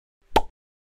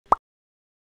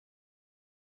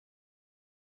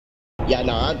Yeah,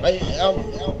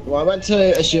 no, well, I went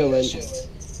to assurance.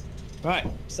 Right,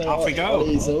 So off we go.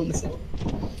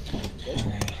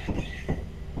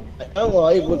 Don't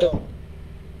worry, we'll go.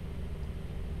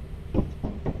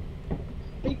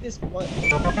 This one.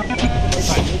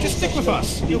 Right, just stick with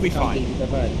us. You'll be fine.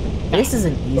 This is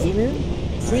an easy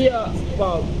move. We are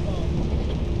well.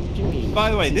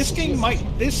 By the way, this game might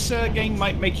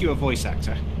make you a voice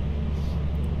actor.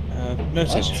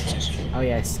 Noted. Oh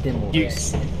yeah,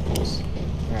 Skinwalkers.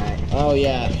 Right. Oh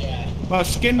yeah. Well,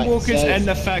 Skinwalkers So- and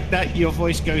the fact that your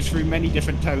voice goes through many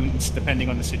different tones depending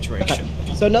on the situation.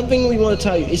 So another thing we want to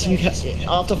tell you is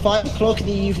after 5 o'clock in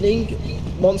the evening,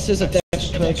 monsters are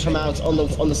definitely going to come out on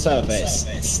the surface.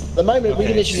 At the moment, we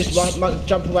can literally just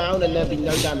jump around and there'll be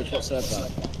no damage whatsoever.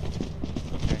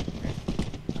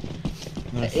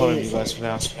 I'm gonna follow you guys for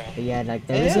now. But yeah, like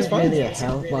there Yeah, it's isn't fine. really a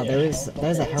health. Well,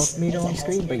 there's a health meter on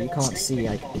screen, but you can't see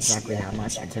like exactly how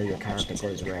much until your character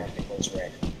goes red.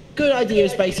 Good idea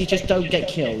is basically just don't get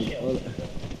killed. Well,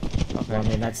 I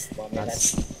mean that's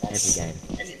every game.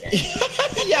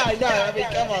 Yeah, I know. I mean,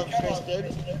 come on,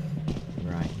 Christian.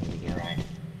 Right, here we go.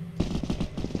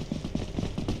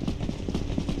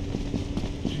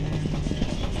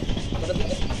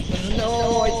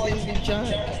 No, I didn't be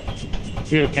Jack.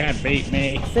 You can't beat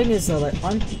me. The thing is though, like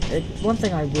one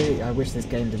thing I wish this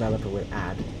game developer would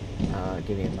add.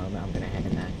 Give me a moment. I'm gonna head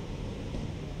in there.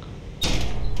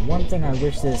 One thing I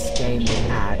wish this game would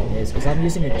add is because I'm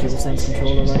using a DualSense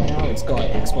controller right now. It's got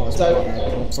Xbox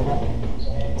ports on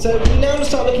it. So we now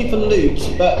start looking for loot,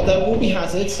 but there will be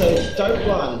hazards. So don't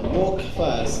run. Walk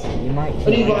first. You might.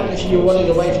 Only run if you're running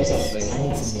away from something. I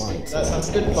need some light. That's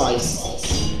good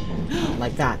advice.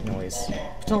 Like that noise.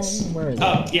 Tom, where is it?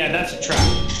 Oh, yeah, that's a trap.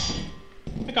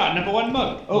 I got a #1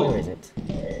 mug. Oh, Where is it?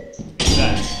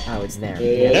 there. Oh, it's there.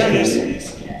 There it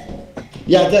is.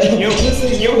 Yeah,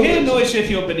 You'll hear noise if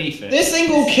you're beneath it. this thing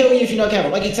will kill you if you're not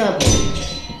careful. Like example.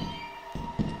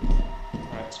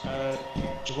 Right,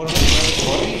 do you want to grab his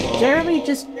body? Or... Jeremy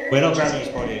just. We're not grabbing his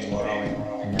body anymore, are we?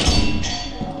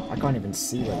 No. I can't even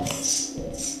see where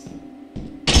this.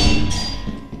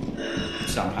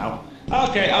 Somehow.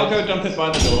 Okay, I'll go dump it by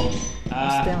the door.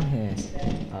 It's down here.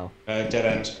 Oh, Dead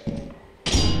end.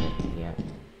 yeah.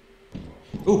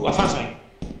 Ooh, I found something.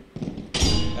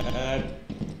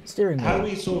 Steering How do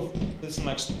wheel. we sort of... This is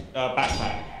like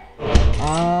backpack.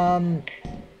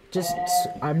 Just.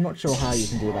 I'm not sure how you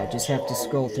can do that. Just have to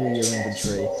scroll through your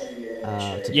inventory.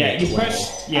 To Yeah, pick you the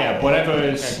press. Yeah, whatever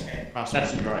is. Okay, That's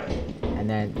right. and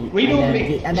then We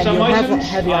normally- and then some you'll have items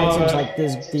heavy are, items like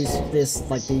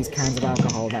these cans of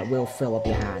alcohol that will fill up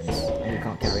your hands and you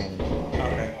can't carry anymore.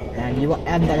 Okay.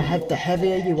 And the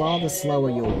heavier you are, the slower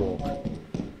you'll walk.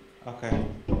 Okay.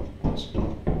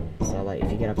 So like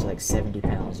if you get up to like 70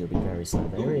 pounds, you'll be very slow.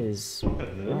 There is.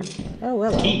 Oh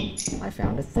well. Key. I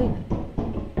found a thing.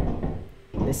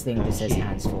 This thing just says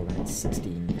hands full and it's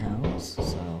 16 pounds.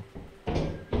 So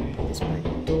this by the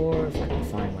door if I can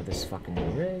find where this fucking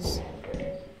door is.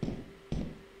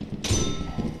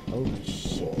 Oh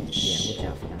shit! Yeah, watch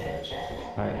out for that.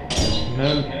 Right. There's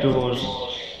no doors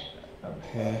up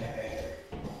here.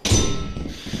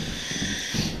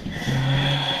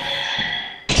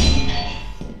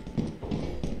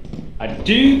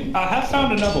 I have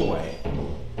found another way.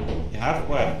 You have?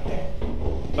 Where?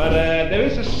 But there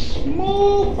is a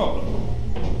small problem.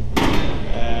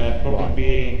 Probably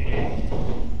being...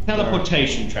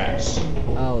 Teleportation traps.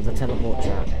 Oh, the teleport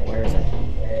trap. Where is it?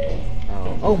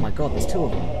 Oh, oh my god, there's 2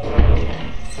 of them.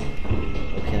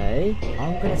 Okay,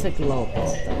 I'm gonna take the lower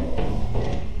path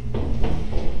then.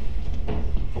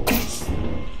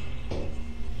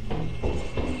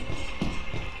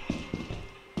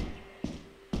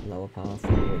 Lower path,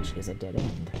 which is a dead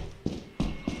end.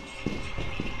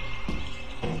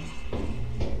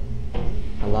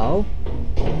 Hello?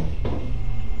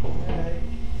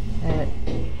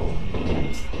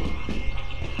 Thanks.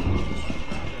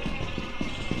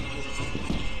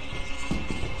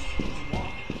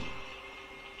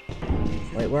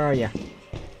 Wait, where are you?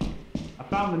 I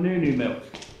found the Nunu milk.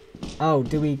 Oh,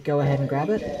 do we go ahead and grab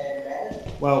it?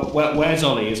 Well, where's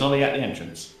Ollie? Is Ollie at the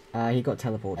entrance? He got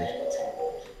teleported.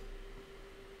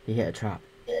 He hit a trap.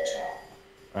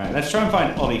 Alright, let's try and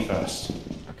find Ollie first.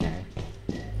 Okay.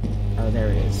 Oh, there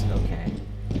it is. Okay.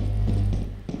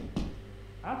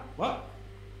 Huh? What?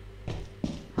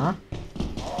 Huh?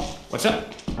 What's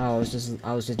up? Oh, I was just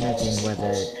noticing where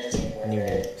the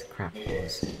new crap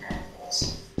was.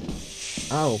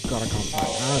 Oh god, I can't find.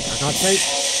 Oh, I can't see.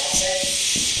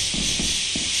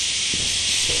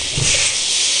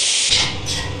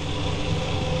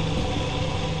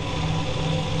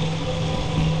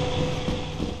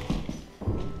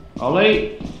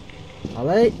 Ollie?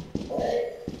 Ollie?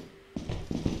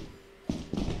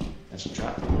 There's a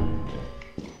trap.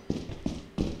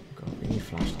 God, we need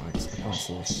flashlights. I can't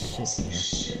see a shit in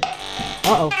here.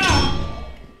 Uh-oh.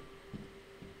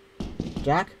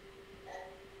 Jack?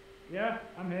 Yeah,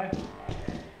 I'm here.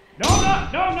 No, I'm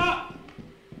not! No, I'm not!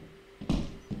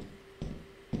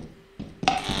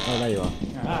 Oh, there you are.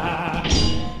 Ah.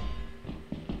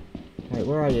 Wait,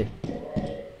 where are you?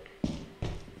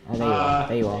 Oh, there you are.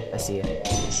 There you are. I see you. Right.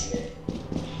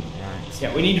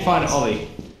 Yeah, we need to find Ollie.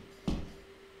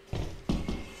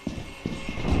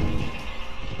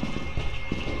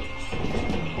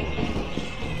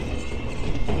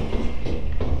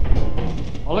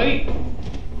 Ollie?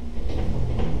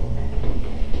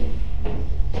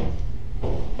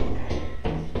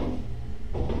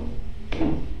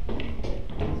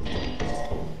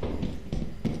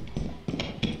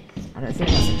 I don't think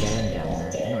that's a dead end down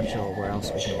there. I'm not sure where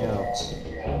else we can go.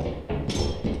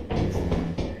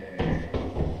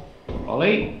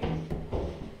 Ollie?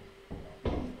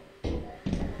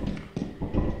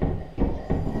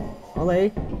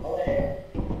 Ollie?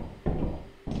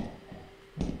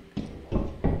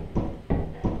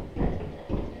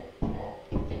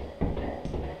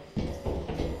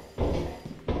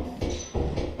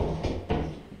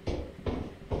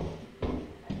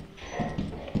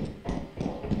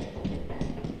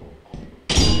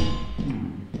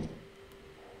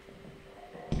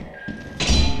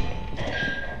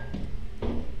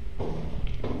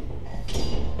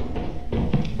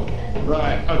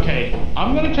 Right, okay.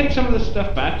 I'm gonna take some of this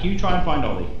stuff back. You try and find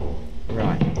Ollie.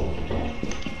 Right.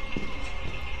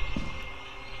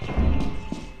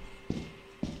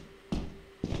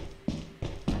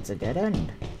 That's a dead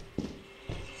end.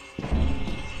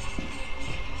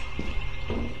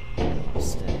 Go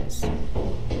upstairs.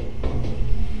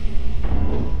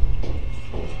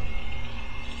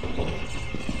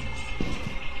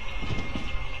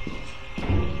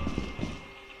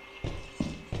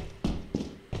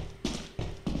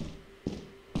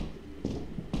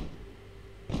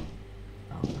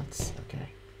 Oh, that's okay.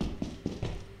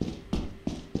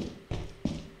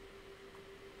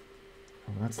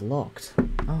 Oh, that's locked.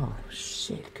 Oh,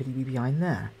 shit. Could he be behind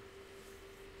there?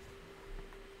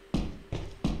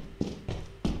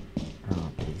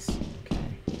 Oh, please.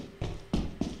 Okay.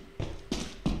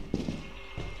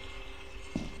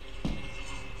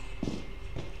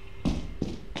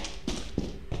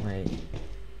 Wait.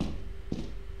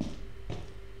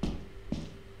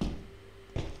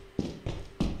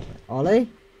 Ollie?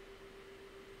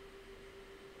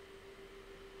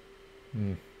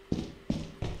 Hmm.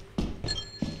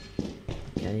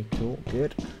 Okay, cool,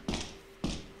 good.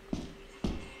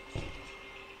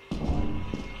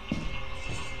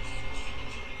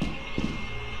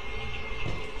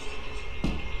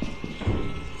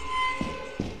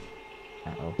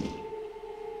 Uh-oh.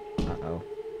 Uh-oh.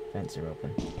 Vents are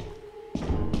open.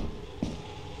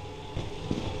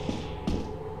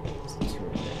 There's a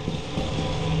tool there.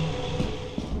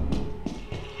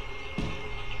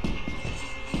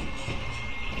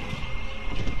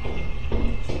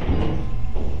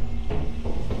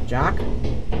 Jack?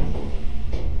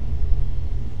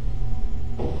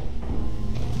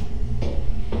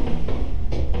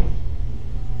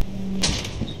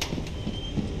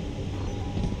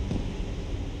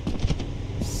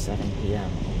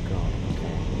 PM. Oh god,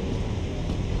 okay.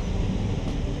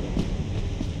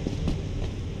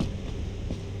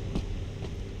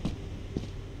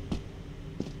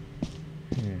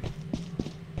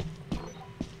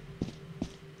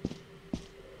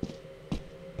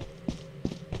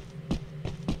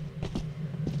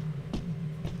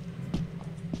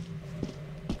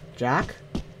 Jack?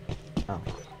 Oh,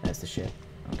 that's the ship.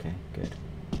 Okay, good.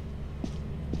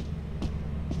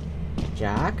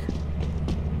 Jack?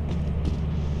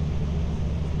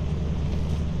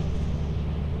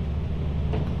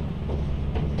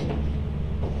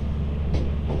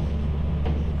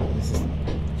 Oh, this is the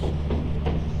package.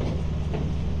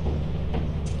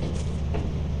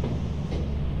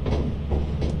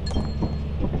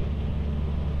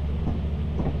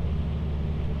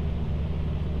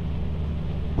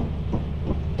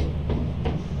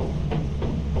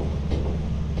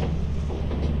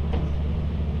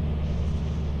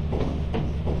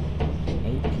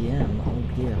 8 PM. Oh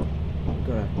dear.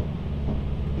 Gotta.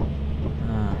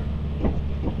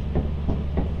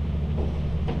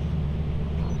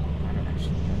 I don't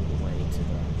actually know the way to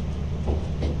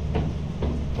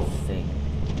the thing.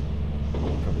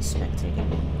 Probably spectating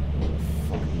me. What the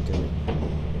fuck are you doing?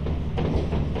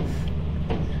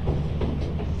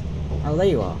 Oh, there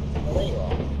you are.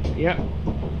 Yep.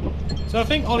 So I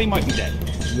think Ollie might be dead.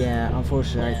 Yeah,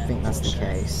 unfortunately, I think that's the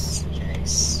case.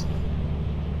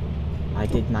 I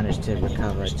did manage to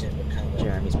recover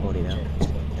Jeremy's body though.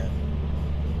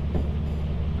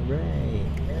 Hooray!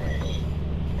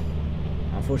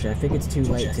 Unfortunately, I think it's too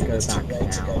late to go back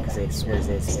now because it's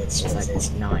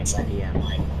like 9 PM.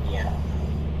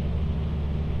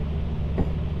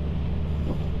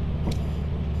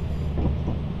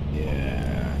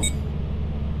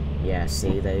 Yeah,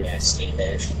 see,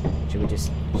 they've... Should we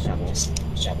just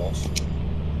shove off?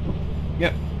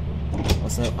 Yep.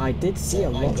 Also, I did see a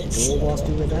locked door whilst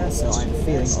we were there, so I'm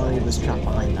feeling Ollie was trapped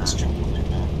behind that.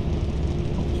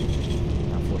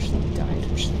 Unfortunately, died.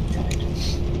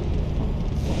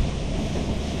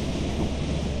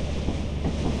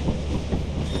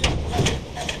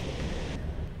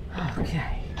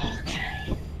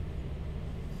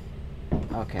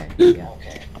 Okay,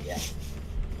 yeah.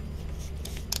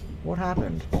 What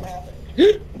happened?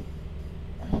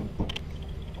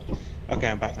 Okay,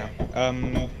 I'm back now.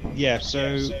 Yeah,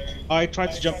 so I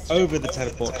tried to jump over the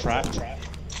teleport trap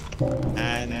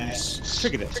and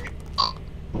triggered it.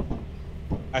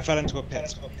 I fell into a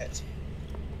pit.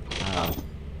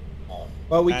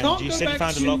 Well, we And can't you go said you back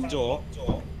found to... a locked door.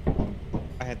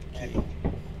 I had the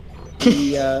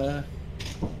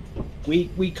key.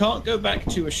 We can't go back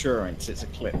to Assurance. It's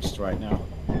eclipsed right now.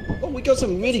 Oh, we got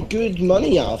some really good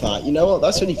money out of that. You know what?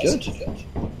 That's really good.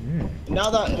 Now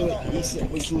that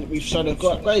we've shown a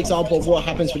great example of what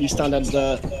happens when you stand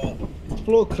under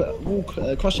wall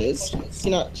crushes.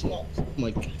 You know, oh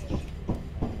my God.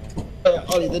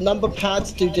 Ollie, the number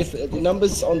pads do different. The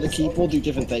numbers on the keyboard do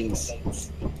different things.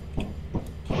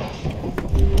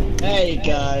 There you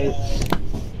go.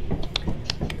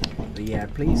 But yeah,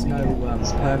 please no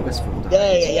purposeful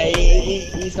dying. Yeah,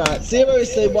 he's not. Zero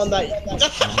is the one that. Oh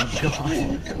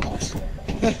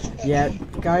god. Yeah,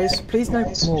 guys, please no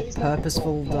more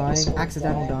purposeful dying.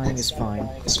 Accidental dying is fine.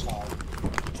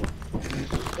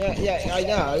 Yeah, I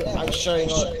know. I'm showing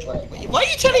on. Why are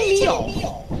you telling me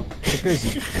off? Because,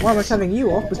 why am I telling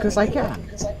you off? Because I can.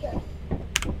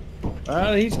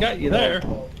 Well, he's got you there.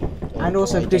 And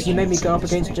also because you made me go up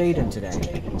against Jaden today.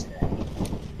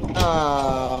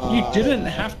 You didn't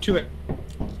have to...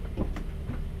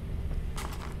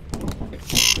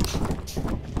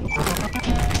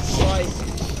 Right,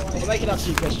 I'll make it up to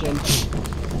you, Christian.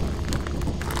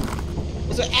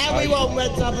 So everyone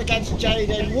went up against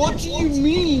Jaden. What do you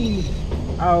mean?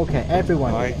 Oh, okay,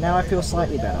 everyone. Now I feel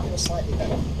slightly better.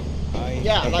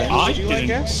 Yeah, like I I didn't.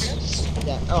 guess.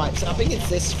 yeah. All right, so I think it's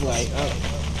this way.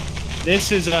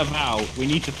 This is a vow. We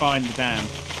need to find the dam.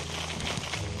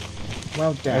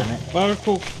 Well, damn it. Well, I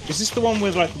recall, is this the one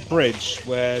with like the bridge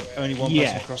where only one Yeah.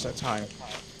 person across that time?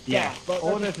 Yeah. but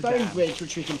Order there's a the stone dam. bridge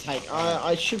which we can take.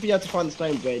 I should be able to find the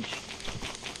stone bridge.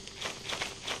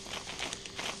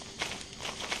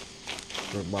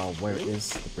 Well, where is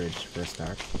the bridge for a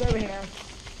start? It's over here.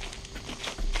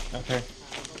 Okay.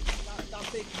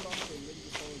 That big mushroom really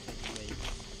disappointed me.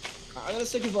 I'm gonna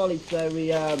stick with Ollie so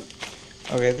we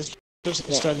Okay, this looks like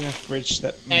a sturdy enough bridge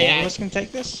that more yeah. of us can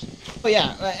take this. Oh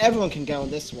yeah, everyone can go on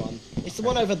this one. It's the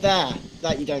one over there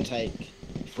that you don't take.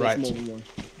 There's Right. more than one.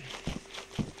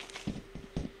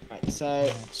 Right, so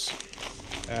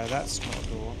That's not a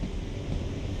door.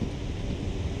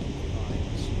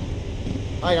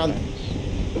 hang on.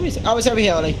 Who is it? Oh, it's over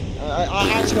here, Ollie. I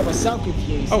actually got myself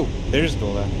confused. Oh, there is a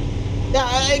door there.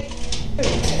 Yeah,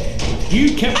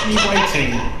 You kept me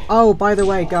waiting. Oh, by the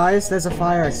way, guys, there's a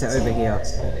fire exit over here.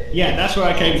 Yeah, that's where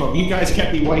I came from. You guys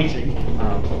kept me waiting.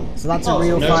 Oh, so that's a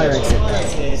real fire exit.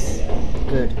 exit.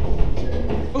 Good.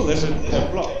 Oh, there's a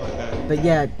block right there. But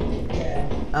yeah,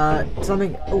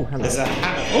 something. Oh, hello. There's a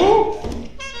hammer. Oh!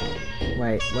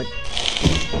 Wait, what?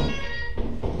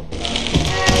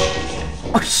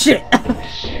 Oh shit!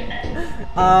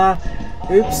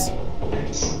 Oops.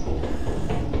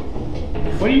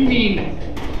 What do you mean,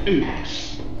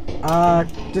 oops?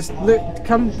 Just look,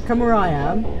 come where I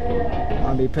am.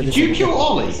 Let me put this. Did you kill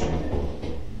Ollie?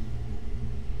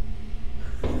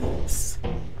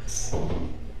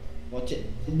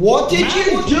 What did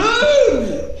you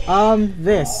do?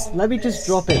 This. Let me just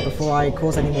drop it before I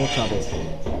cause any more trouble.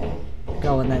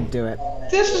 Go and then do it.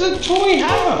 This is a toy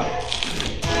hammer.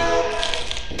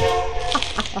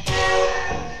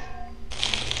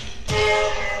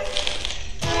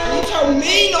 You told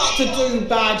me not to do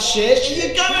bad shit. Are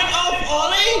you going off,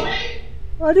 Ollie?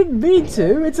 I didn't mean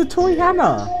to. It's a toy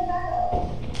hammer.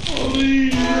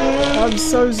 I'm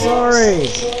so sorry.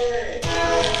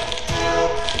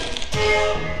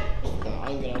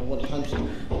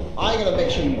 I'm gonna make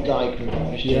sure you die,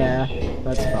 Chris. Yeah,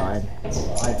 that's fine.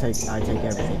 I take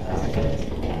everything back.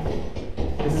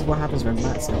 This is what happens when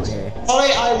Matt's not here.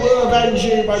 Ollie, I will avenge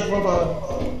you, my brother.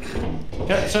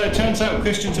 So it turns out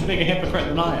Christian's a bigger hypocrite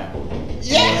than I am.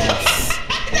 Yes!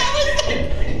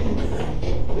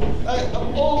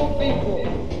 Of all people.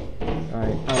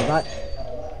 Alright, oh that...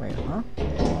 Wait, huh?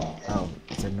 Oh,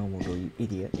 it's a normal door, you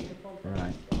idiot.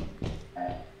 Right.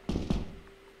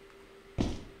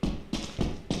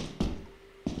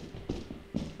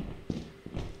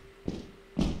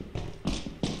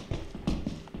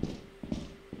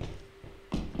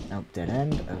 Oh, dead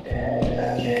end,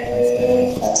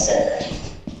 okay. That's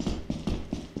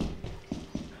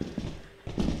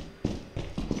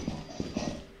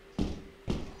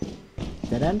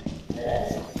dead end.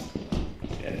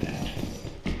 Dead end?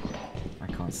 I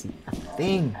can't see a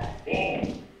thing.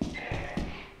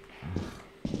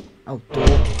 Oh, door,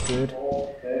 good.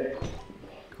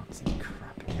 Can't see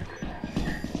crap here.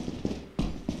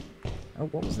 Oh,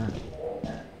 what was that?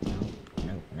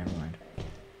 No, never mind.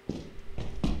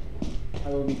 I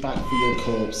will be back for your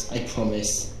corpse, I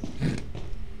promise.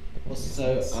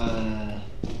 Also,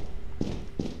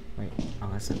 Wait, oh,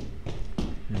 that's a...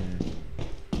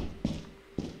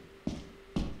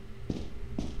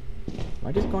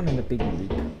 I just gone in a big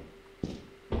loop.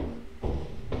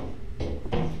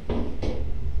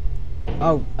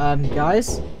 Oh,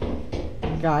 guys?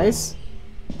 Guys?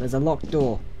 There's a locked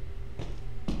door.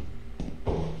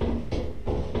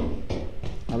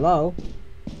 Hello?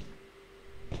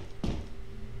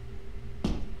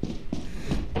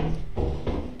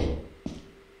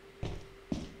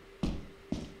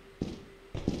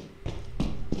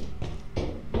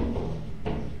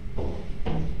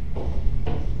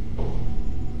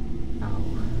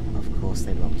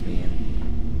 They locked me in.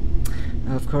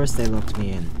 Of course they locked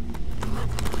me in.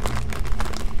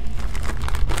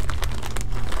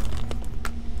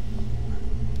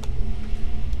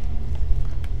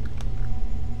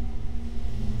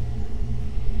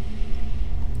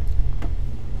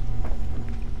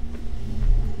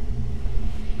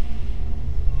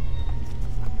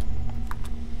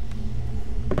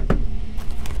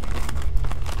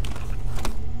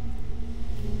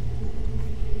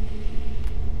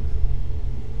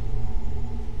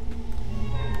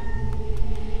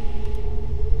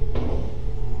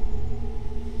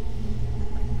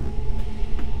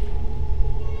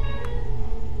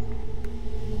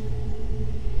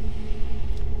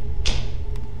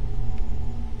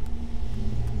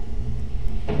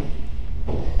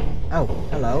 Oh,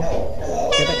 hello.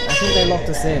 I think they locked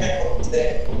us in.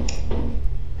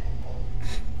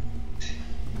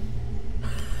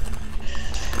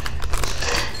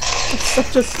 It's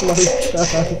such a slow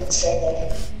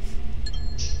turn.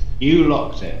 You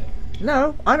locked it.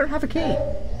 No, I don't have a key.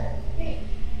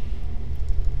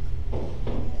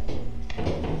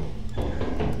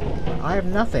 I have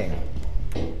nothing.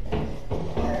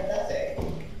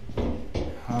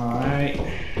 Alright.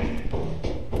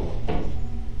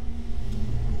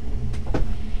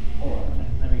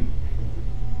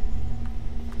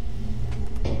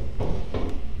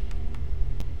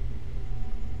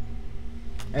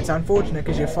 It's unfortunate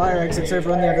because your fire exit's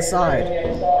over on the other side.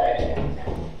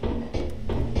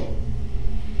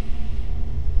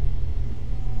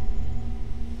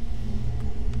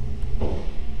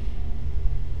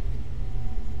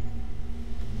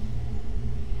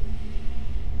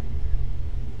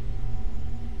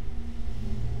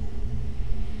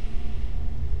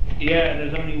 Yeah,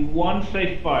 there's only one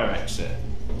safe fire exit.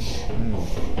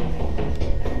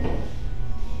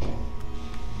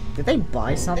 Did they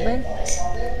buy something?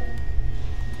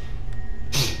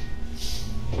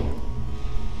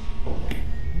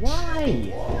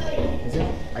 Why? Is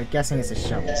it? I'm guessing it's a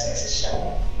shovel.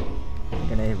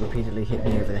 Gonna repeatedly hit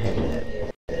me over the head with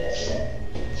it.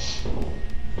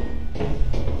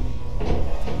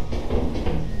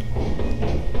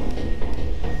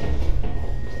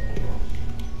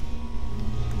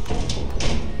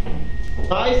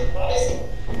 Guys?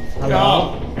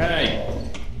 Hello? Oh, hey.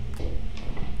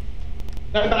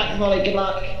 Go back, Molly, good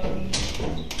luck.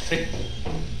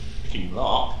 Fucking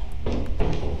lock.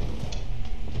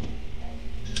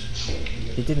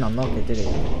 He didn't unlock it, did he?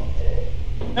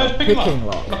 No, it's Picking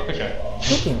lock. Lock picker.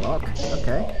 Picking lock?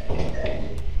 Okay.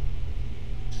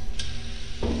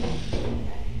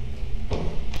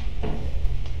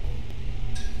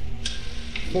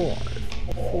 Five,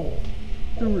 4,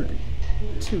 3,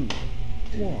 2,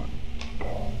 1.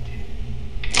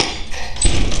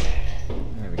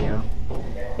 There we go.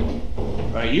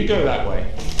 Right, you go that way.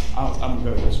 I'm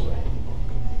going this way.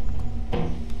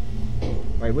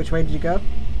 Wait, which way did you go?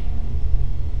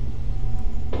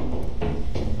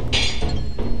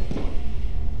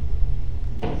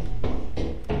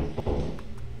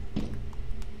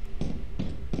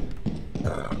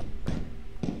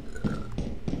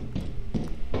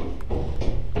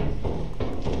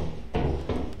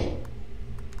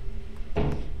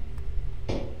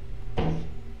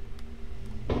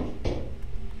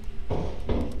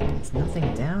 There's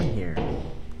nothing down here.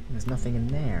 There's nothing in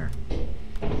there.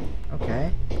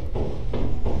 Okay.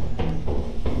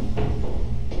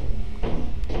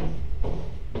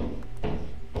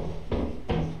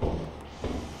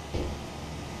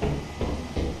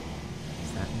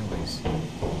 What's that noise?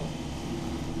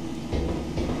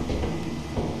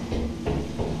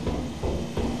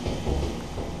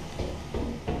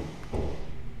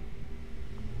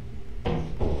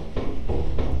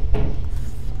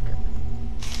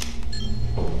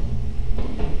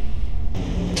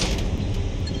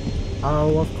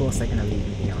 Oh, of course they're gonna leave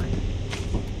me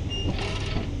behind.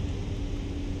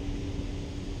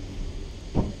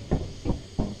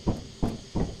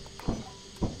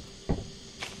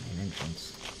 Main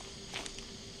entrance.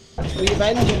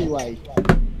 Revenge anyway.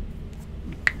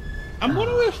 I'm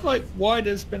wondering if, like, why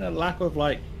there's been a lack of,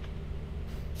 like,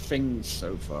 things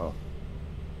so far.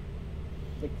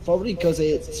 Probably because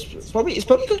it's probably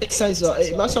because it says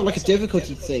it must have like a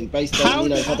difficulty thing based on How you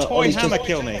know did how the the toy hammer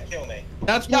kill me?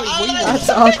 That's Yeah, what we That's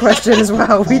our question as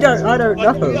well. I don't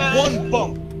know. One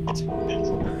bump.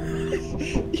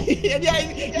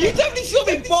 yeah, you definitely saw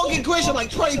me bonking question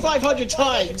like 2,500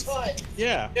 times.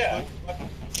 Yeah.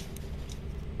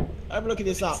 I'm looking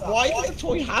this up. Why did the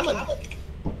toy hammer?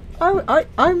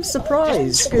 I'm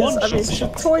surprised because I mean it's a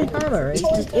toy hammer. It's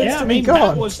just instantly Yeah, I mean,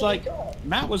 gone.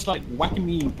 Matt was like whacking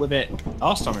me with it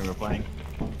last time we were playing.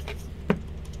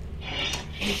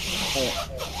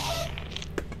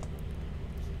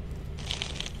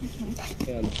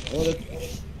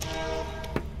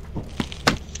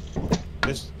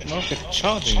 There's not like a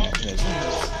charging mechanism.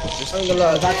 Just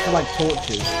That's for like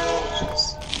torches.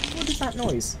 What is that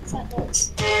noise?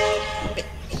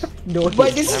 Noise.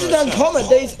 Wait, this isn't uncommon.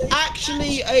 There's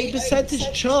actually a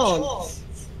percentage chance.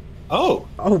 Oh,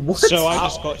 Oh, what? so I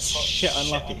just got shit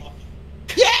unlucky.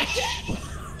 Yes!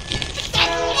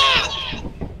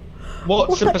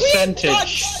 What's the We percentage? spent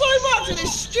so much of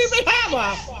this stupid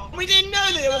hammer! We didn't know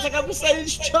that there was like a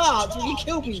percentage chance we could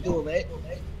kill people with it.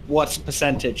 what's the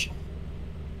percentage?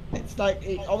 It's like,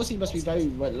 it obviously must be very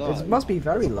low. It must be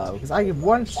very low because I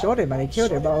one shot him and he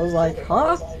killed him. But I was like,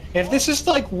 huh? If this is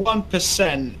like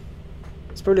 1%,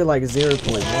 It's probably like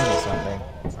 0.1 or something.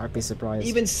 I'd be surprised.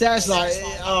 Even says like,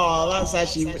 oh, that's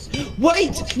actually.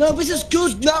 Wait, no, this is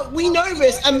good. No, we know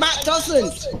this, and Matt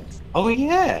doesn't. oh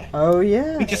yeah, Oh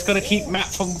yeah. we just gotta keep Matt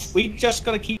from. We just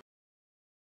gotta keep.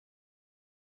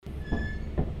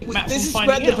 Matt This is from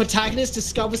where finding the out. protagonist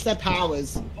discovers their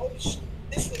powers.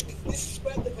 This is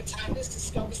where the protagonist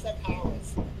discovers their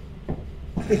powers.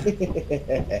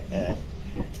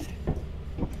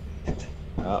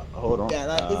 Hold on. Yeah,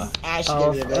 this is actually Oh,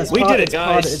 gonna be amazing. We did it,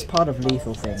 guys. It's part of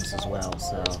lethal things as well,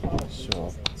 so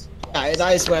sure. Yeah,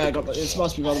 that is where I got. This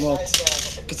must be one of the more.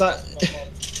 Because I.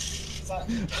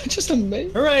 Just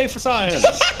amazing. Hooray for science!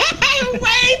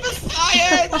 Hooray for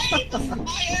science!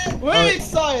 Hooray for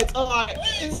science! Alright.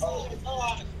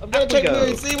 I'm gonna Up we check go.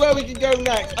 and see where we can go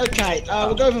next. Okay,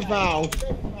 we'll go for Val.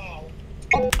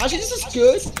 Actually, this is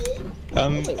good.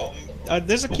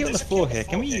 There's a key on the floor here.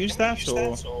 Can we use that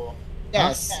or?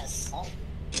 Yes.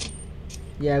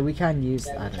 Yeah, we can use.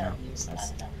 I don't know.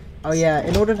 Oh yeah,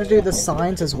 in order to do the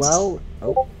signs as well.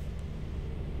 Oh,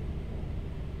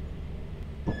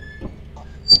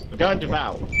 We're going to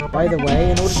Val. by the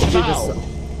way, in order to do Wow. this.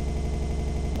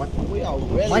 We are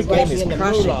really My game working is in the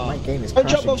crashing. moolah. My game is Don't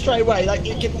jump crashing. off straight away. Like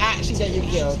it can actually get you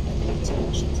killed.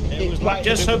 It was might like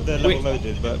just just hope the we- level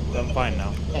loaded, but I'm fine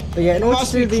now. But yeah, in It order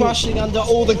must to be do the. crushing under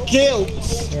all the guilt.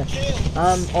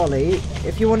 Yeah. Ollie,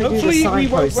 if you want to do the Hopefully we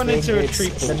won't signpost run thing, into a it's tree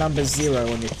the fall. number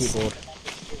 0 on your keyboard.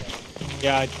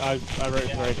 Yeah, I wrote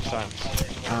very silence.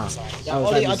 Ah. Yeah, Oh,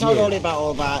 Ollie, that I was told you. Ollie about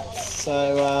all that.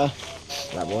 So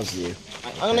That was you.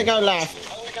 I'm gonna go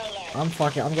left. I'm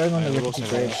fucking. I'm going on the we're rickety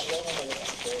also bridge.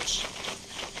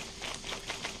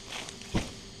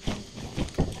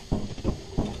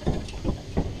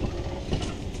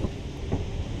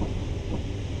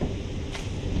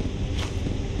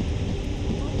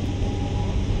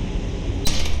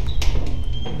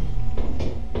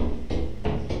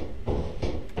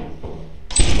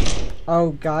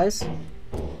 Oh, guys.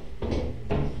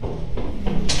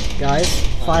 Guys,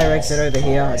 fire exit over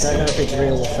here. I don't know if it's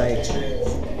real or fake.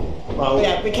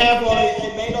 Yeah, be careful, Ollie.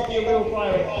 It may not be a real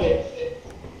fire exit.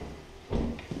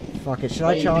 Fuck it, should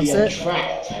I chance it?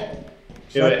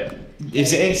 Do it.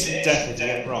 Is it definitely to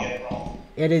get it wrong?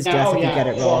 It is Yeah, death oh, if you yeah. get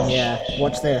it wrong, yeah.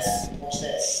 Watch this.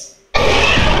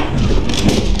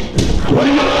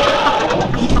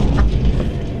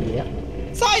 Yep.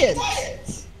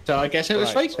 Science! So I guess it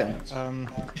was Right. fake then.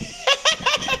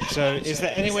 So is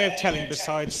there any way of telling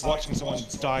besides watching someone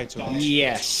die to us?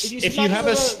 Yes. If you If you have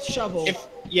a shovel.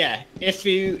 Yeah, if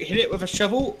you hit it with a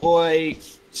shovel or a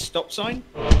stop sign,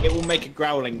 it will make a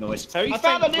growling noise. Very I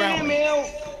found a faint new growling.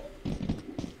 meal!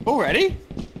 Already?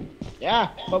 Yeah,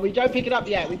 but we don't pick it up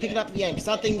yet. We pick it up at the end, because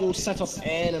that thing will set off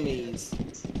enemies.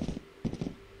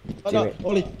 Oh Do no, it.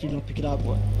 Ollie, do not pick it up.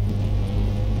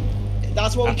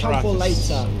 That's what we come for Apparatus.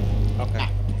 later. Okay.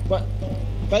 But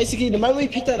basically, the moment we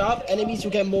pick that up, enemies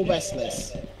will get more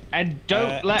restless. And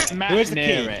don't let who Matt is the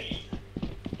near key?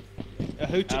 it.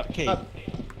 Who took the key?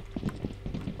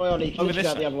 Oi, Ollie, can Over you this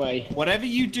get out the way. other way? Whatever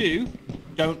you do,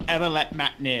 don't ever let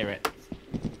Matt near it.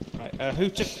 Right, who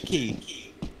took the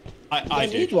key? I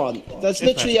don't do. need one. There's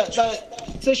Different. literally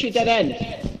it's literally a dead end.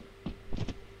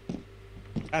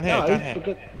 Down here, No, down here.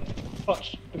 because,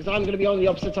 watch, because I'm going to be on the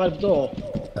opposite side of the door.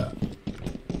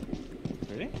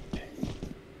 Really?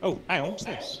 Oh, hang on, what's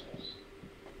this?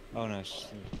 Oh no.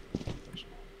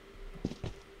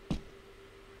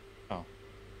 Oh.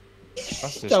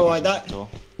 That's this Don't worry, person's that- door.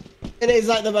 It is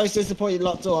like the most disappointing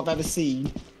locked door I've ever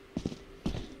seen.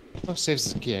 Oh,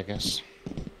 saves the key, I guess.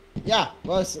 Yeah,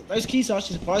 well, those keys are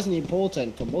actually surprisingly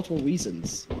important for multiple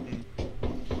reasons.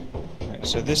 Right,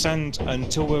 so this end,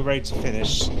 until we're ready to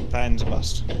finish, that end's a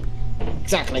bust.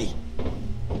 Exactly.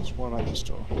 So what about this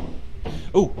door?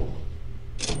 Oh!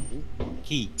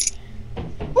 Key.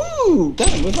 Ooh,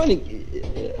 damn, we're finding.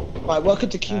 Right, welcome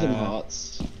to Kingdom Uh,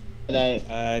 Hearts. Hello.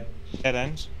 Dead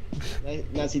end.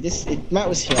 Nancy, if Matt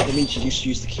was here, that means you just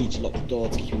use the key to lock the door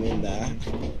to keep him in there.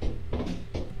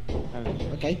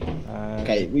 Okay.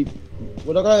 Okay,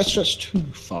 we're not going to stretch too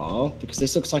far because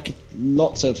this looks like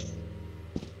lots of.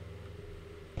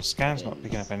 Scan's not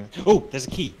picking up anything. Oh, there's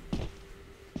a key.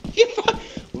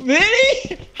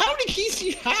 Really? How many keys do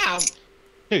you have?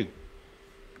 2.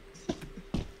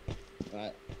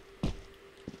 Right.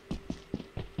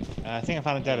 I think I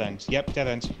found a dead end. Yep, dead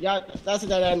end. Yeah, that's a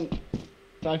dead end.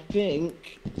 So I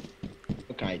think.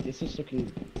 Okay, this is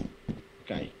looking.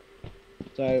 Okay.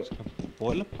 So,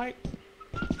 Boiler pipe?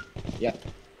 yeah.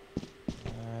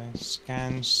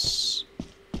 Scans.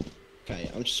 Okay,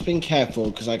 I'm just being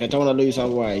careful because like I don't want to lose our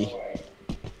way.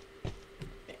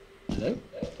 Hello?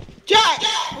 Jack!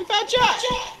 We found Jack!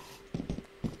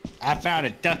 I found a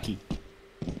ducky.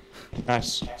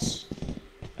 Nice.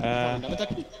 Another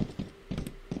ducky.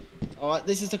 Alright,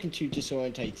 this is looking too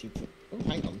disorientating. Oh,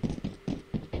 hang on.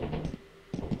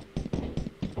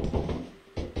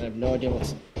 I have no idea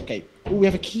what's. Okay. Oh, we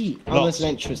have a key. Oh, Locked. there's an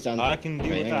entrance down there. I can deal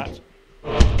Okay, with hang on.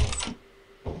 that.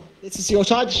 This is your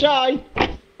time to shine!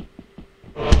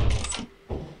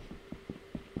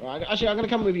 Alright, actually, I'm gonna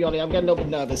come with you, Ollie. I'm getting a little bit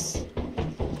nervous.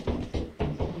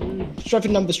 Strength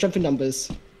in numbers, strength in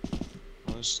numbers.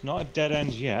 Well, it's not a dead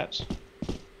end yet.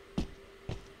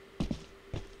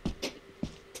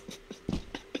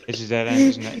 It's a dead end,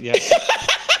 isn't it? Yep.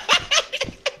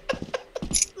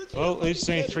 Well, at least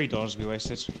only $3 we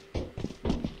wasted.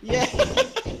 Yeah.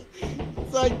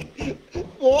 It's like,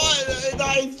 what?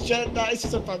 That is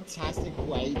just a fantastic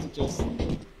way to just.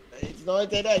 It's not a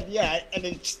dead end yet, and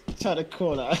then just turn a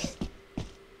corner.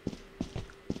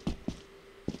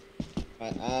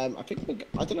 Right, I think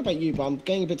I don't know about you, but I'm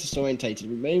getting a bit disorientated.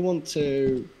 We may want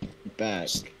to be back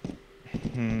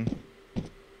Hmm.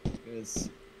 because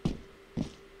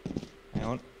Hang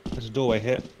on. There's a doorway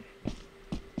here.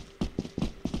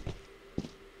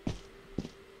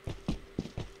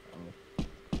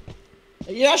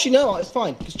 yeah, actually no, it's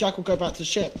fine because Jack will go back to the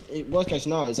ship. Worst case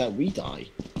scenario is that we die.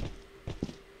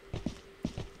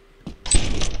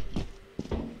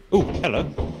 Oh, hello.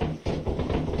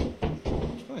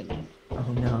 Fine.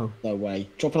 Oh no. No way.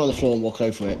 Drop it on the floor and walk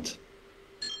over it.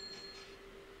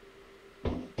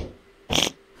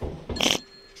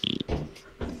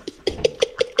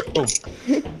 Oh.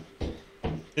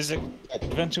 This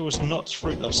adventure was not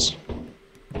fruitless.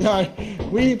 No,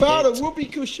 we found a whoopee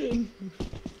cushion.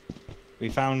 We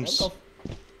found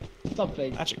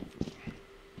Something. magic.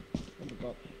 I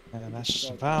forgot. That's just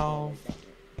a valve.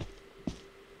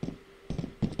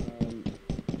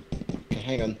 Okay,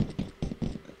 hang on.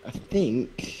 I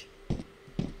think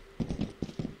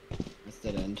that's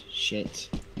dead end. Shit.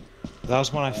 That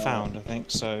was one I found, I think,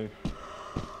 so...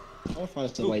 I want to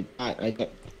find some way back. I don't.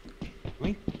 Can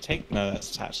we take... No,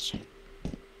 that's attached.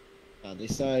 Badly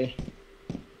so.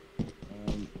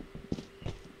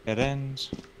 Dead end.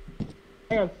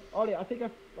 Hang on, Ollie. I think I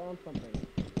found something.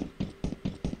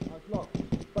 It's locked.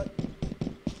 But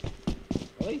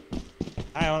Ollie?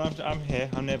 Hang on, I'm here.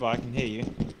 I'm nearby. I can hear you.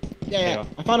 Yeah, There yeah. you are.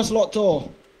 I found us a locked door.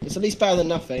 It's at least better than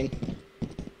nothing.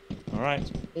 Alright.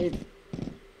 In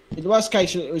the worst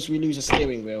case, it was we lose a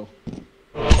steering wheel.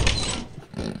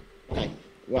 Okay,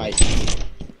 right.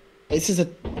 This is a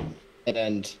dead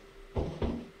end.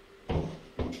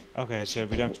 Oh, Okay, so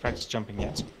we don't have to practice jumping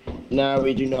yet. No,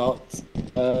 we do not.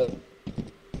 Right,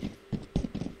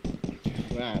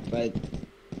 but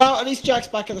well, at least Jack's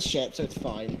back at the ship, so it's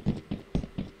fine.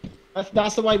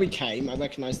 That's the way we came. I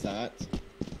recognise that.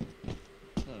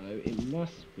 So it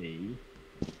must be.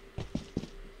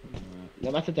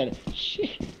 No, that's a dead.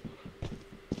 Shit.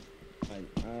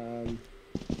 Fine.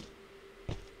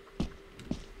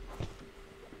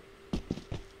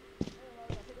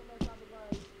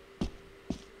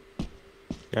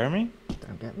 Jeremy?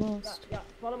 Don't get lost. Yeah,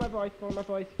 follow my voice. Follow my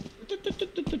voice.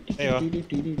 There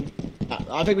you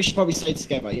I think we should probably stay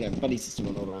together. You know, buddy system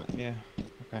and all that. Yeah.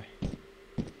 Okay.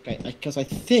 Okay, because I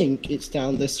think it's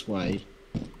down this way.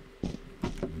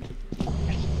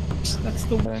 That's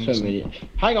the one. So many.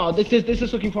 Hang on, this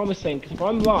is looking promising. Because if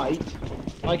I'm right,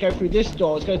 I go through this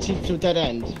door. It's going to take to a dead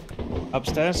end.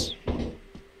 Upstairs?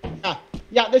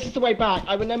 Yeah, this is the way back.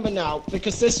 I remember now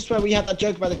because this is where we had that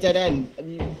joke about the dead end.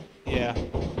 And you, Yeah.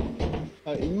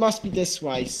 it must be this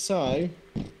way. So,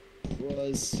 it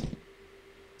was.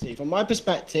 See, from my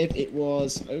perspective, it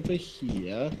was over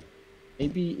here.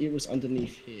 Maybe it was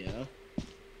underneath here.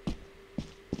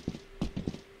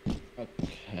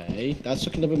 Okay, that's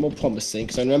looking a little bit more promising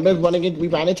because I remember we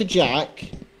ran into Jack.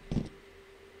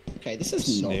 Okay, this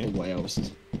is not the way I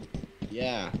was.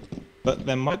 Yeah. But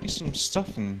there might be some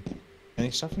stuff in. Any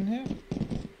stuff in here?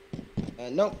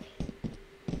 Nope.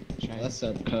 Shame. That's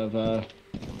a cover.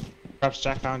 Perhaps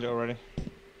Jack found it already.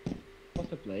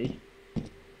 Possibly.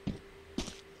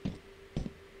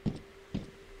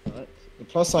 But the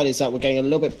plus side is that we're getting a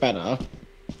little bit better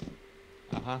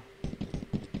Uh-huh.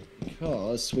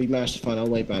 because we managed to find our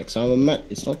way back. So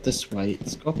it's not this way.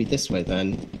 It's got to be this way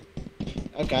then.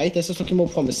 Okay, this is looking more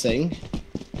promising.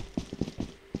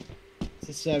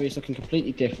 This area is looking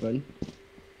completely different.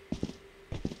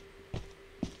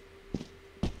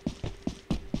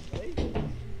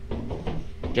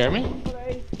 Jeremy?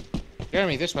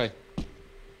 Jeremy, this way.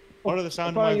 Follow the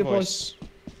sound of my your voice.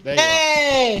 There you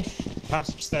Hey! are. Pass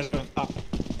upstairs going up.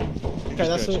 Okay,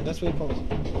 that's really promising.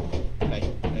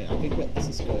 Okay, I think that this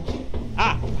is good.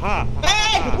 Ah! Ha!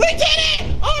 Hey! We did it!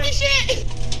 Holy shit!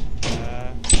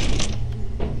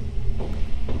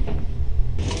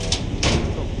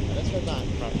 Let's go back.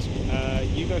 Right.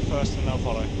 You go first and I'll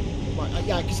follow. Right,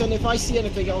 yeah, because then if I see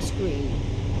anything, I'll scream.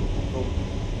 Cool.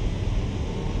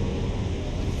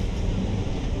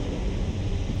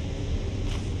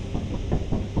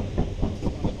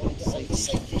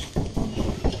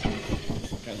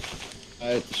 Okay.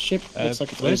 The ship looks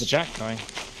like it's where's over. Jack going?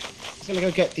 He's gonna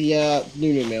go get the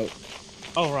Nunu milk.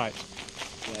 Oh, right.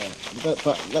 Yeah, but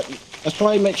let's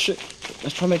try and make sure.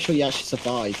 Let's try and make sure you actually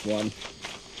survive one.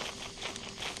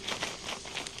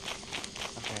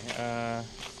 Okay,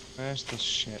 where's the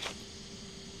ship?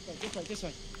 This way, this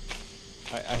way.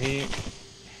 I hear you.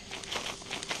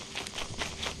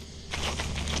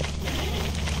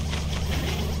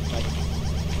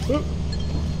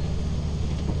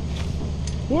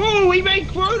 Whoa, we made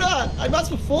quota! And that's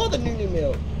before the Nunu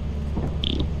milk.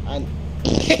 And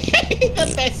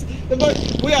the best, the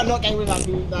most, we are not getting without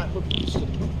doing that repulsion.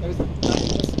 That was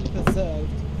preserved.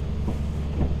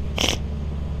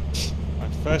 My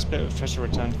first bit of treasure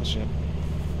returned to the ship.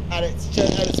 And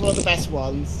it's one of the best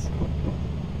ones.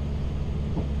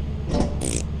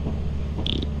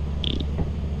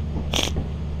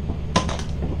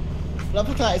 Love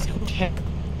of that is called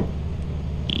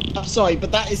I'm sorry,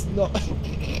 but that is not.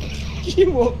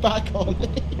 You walk back on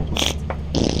it.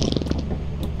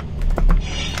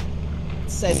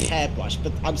 It says hairbrush,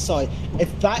 but I'm sorry.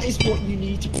 If that is what you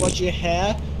need to brush your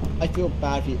hair, I feel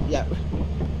bad for you. Yeah.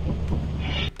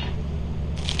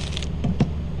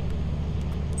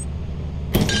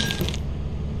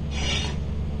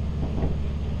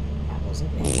 That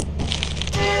wasn't me.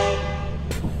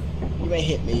 You may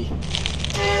hit me.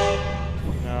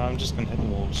 No, I'm just gonna hit the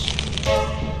walls.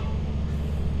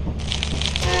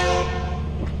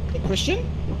 Hey, Christian?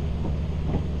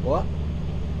 What?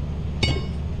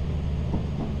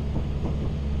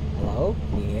 Hello?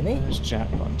 Can you hear me? Where's Jack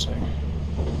gone to?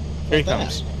 Here he There.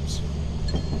 comes.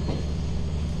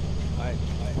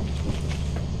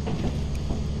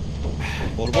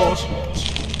 All aboard.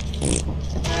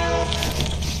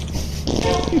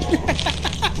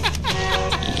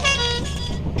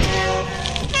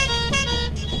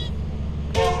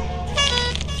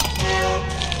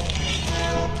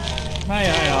 May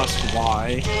I ask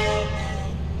why?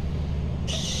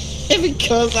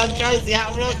 Because I'm trying to see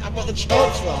how look. I've got the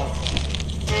chance from.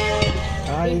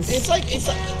 Guys, It's like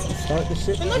start the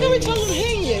ship. I'm not going to please. tell them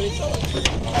hitting you. It's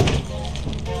like.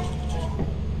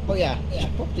 Oh yeah,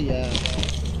 probably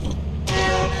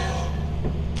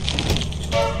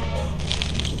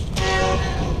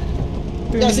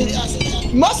Yes,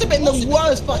 it must have been the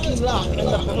worst fucking luck on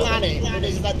the planet.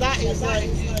 Because that is like,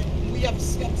 we have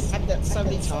had that so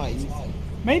many times.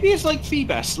 Maybe it's like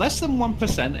Feebas, less than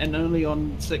 1% and only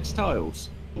on 6 tiles.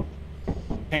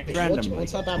 Randomly.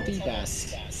 What's about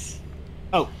Feebas?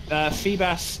 Oh,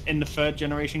 Feebas in the 3rd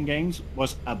generation games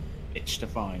was a bitch to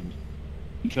find.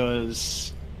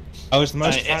 Because... Oh, it's the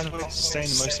most paranoid to sustain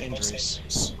the most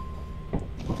injuries.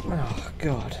 Oh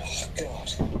god.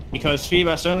 Because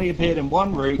Feebas only appeared in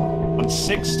 1 route on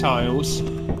 6 tiles.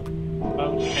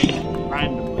 Okay,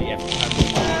 randomly every time you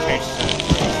chase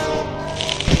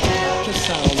Just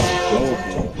sounds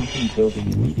horrible. Begin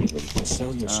building immediately to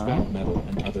sell your scrap metal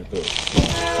and other goods.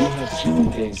 You have 2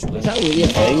 days left. Is that really a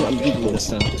thing? I'm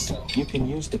googling this now. You can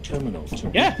use the terminal to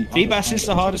read Yeah, the Feebas is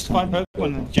the other hardest to find Pokemon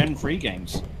in the Gen 3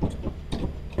 games.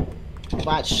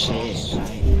 That shit.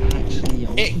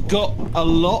 It got a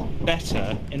lot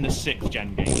better in the 6th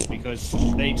gen games because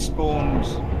they spawned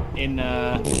in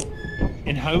Hoenn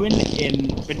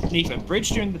beneath a bridge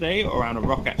during the day or around a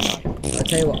rock at night. I'll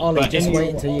tell you what, Ollie, But just in-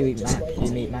 wait until you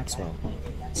meet Maxwell.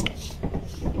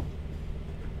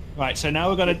 Right, so now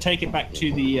we're going to take it back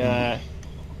to the. We're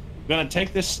going to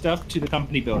take this stuff to the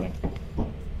company building.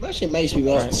 Actually, it makes me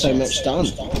want so much done.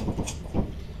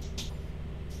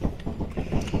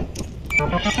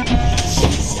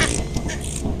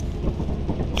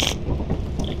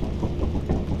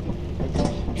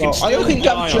 Well, I still can die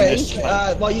grab on a drink this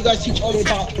while you guys teach Ollie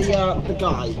about the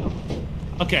guy.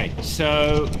 Okay,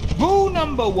 so rule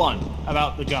number 1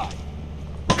 about the guy: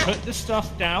 put the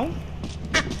stuff down.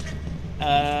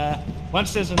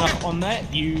 Once there's enough on there,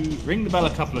 you ring the bell a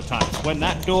couple of times. When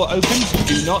that door opens,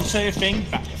 do not say a thing.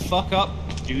 Back the fuck up.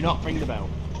 Do not ring the bell.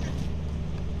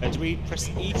 Do we press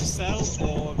E to sell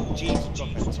or G to drop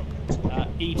it?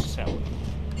 E to sell.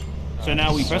 So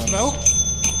now we press the bell.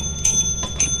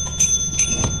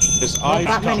 Because I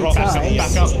that many dropped times.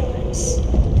 Back up.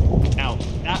 Now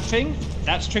that thing,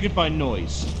 that's triggered by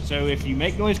noise. So if you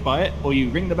make noise by it, or you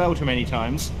ring the bell too many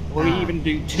times, or you even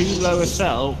do too low a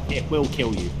sell, it will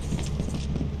kill you.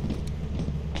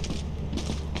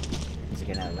 Is it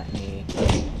gonna let me...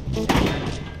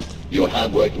 Your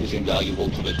hard work is invaluable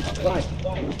to the company. Right,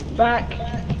 back.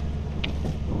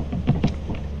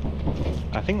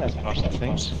 I think that's past the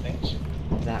things. Is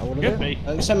that all of Could it?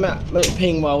 be. Send Matt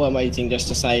ping while we're waiting just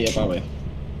to say about it.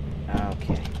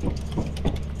 Okay.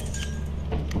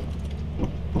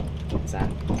 Is that...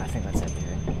 I think that's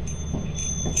everything.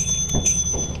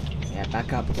 Yeah,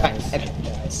 back up,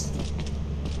 guys.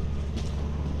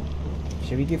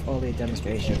 Should we give Ollie a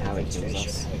demonstration of how it kills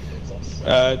us?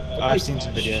 I've seen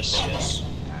some videos.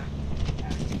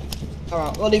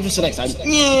 Alright, we'll leave this for next time.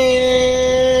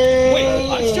 Wait,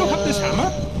 I still have this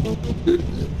hammer.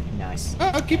 Nice.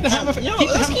 Oh, keep the hammer. Yeah, Keep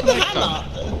the let's hammer. keep for the next time.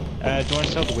 hammer. Do you want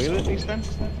to sell the wheel at least then?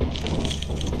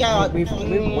 Yeah, We're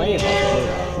way above the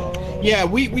blue. Yeah,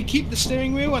 we keep the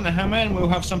steering wheel and the hammer, and we'll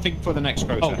have something for the next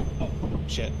quota. Oh,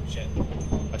 shit.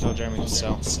 I told Jeremy to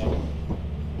sell. Okay.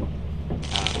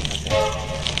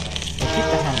 Keep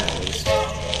the hammer, at least.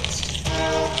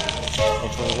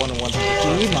 Oh, for the 1 in 100. Do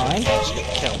you mind? Just get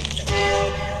killed.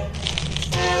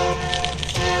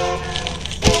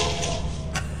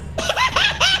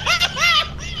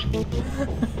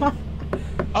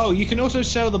 Oh, you can also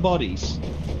sell the bodies.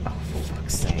 Oh, for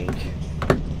fuck's sake.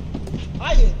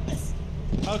 I did this.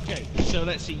 Okay, so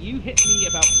let's see. You hit me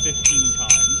about 15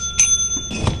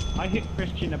 times. I hit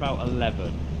Christian about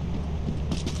 11.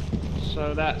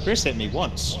 So that's Chris hit me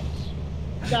once.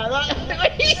 Yeah,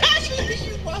 that. He actually hit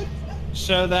you once.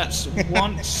 so that's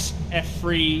once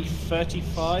every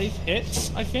 35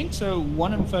 hits, I think. So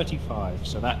 1 in 35.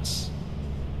 So that's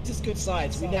This is good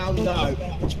science. We now know,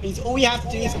 which means all we have to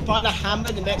do is find a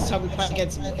hammer the next time we play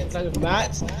against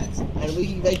Matt, and we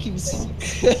can make him.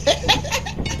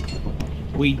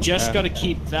 we just got to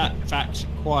keep that fact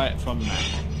quiet from Matt.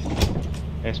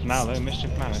 Yes, for now though,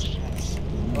 mischief managed.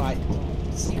 Right,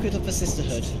 secret of the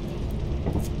sisterhood.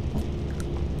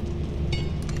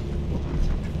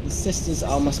 The sisters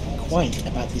must be quiet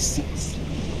about this secret.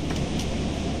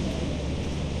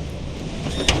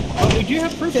 But we do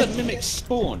have proof that mimics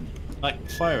spawn, like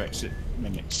fire exit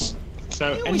mimics.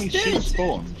 So We always enemies should did.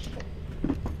 spawn.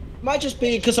 Might just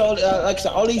be because like I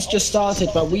said, Ollie's just started,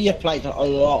 but we have played it a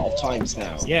lot of times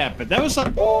now. Yeah, but that was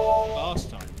like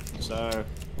last time. So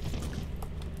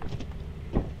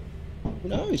Who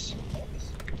knows?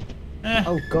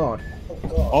 Oh god.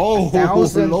 oh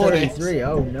lordy. 1033,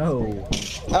 oh no.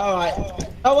 Alright.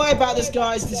 Don't worry about this,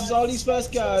 guys. This is Ollie's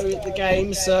first go at the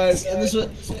game, so and this was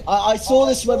I saw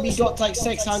this when we got like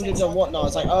 600 and whatnot. I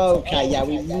was like, oh, okay, yeah,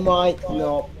 we might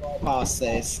not pass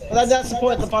this. But that's the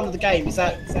point of the fun of the game, is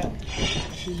that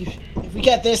If we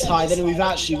get this high, then we've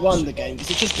actually won the game, because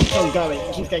it just keeps on going.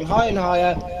 It keeps getting higher and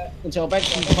higher, until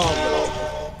eventually you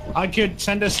can't. I could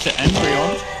send us to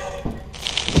Embryon.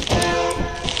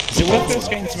 Is it worth us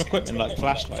getting some equipment like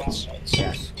flashlights?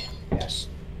 Yes. Yes.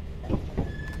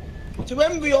 To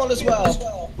Embryon as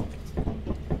well.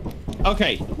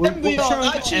 Okay, we'll Embryon,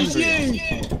 I choose Embryon. you.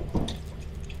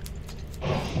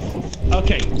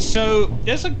 Okay, so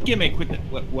there's a gimmick with it.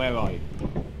 Where are you?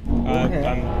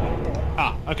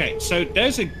 Okay, so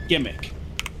there's a gimmick.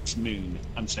 It's Moon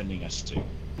I'm sending us to.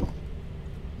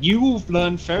 You will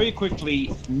learn very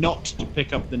quickly not to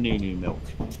pick up the Nunu milk.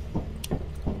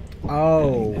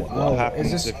 What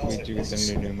happens is this, if we do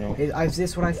the Nunu milk? is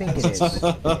this what I think it is?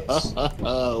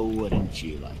 Oh, wouldn't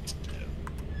you like to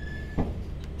know?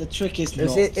 The trick is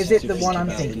Is not it to the one I'm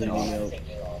about thinking the of? milk.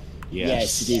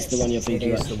 Yes, it is the one you're It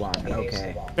thinking is of. the one,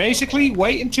 okay. Basically,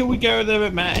 wait until we go there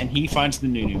with Matt and he finds the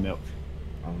Nunu milk.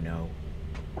 Oh no.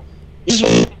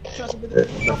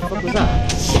 What What was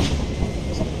that?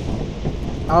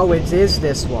 Oh, it is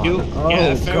this one. You'll Oh,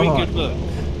 get a very God. good look.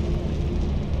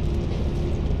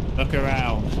 Look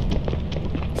around.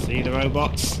 See the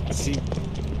robots? See,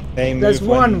 they move There's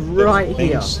one when the right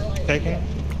thing's taken.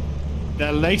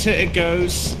 The later it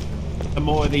goes, the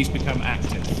more of these become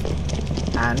active.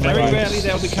 And Very when, rarely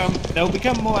they'll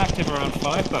become more active around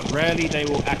 5, but rarely they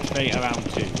will activate around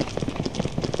 2.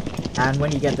 and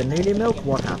when you get the Nunu milk,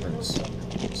 what happens?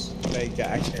 They get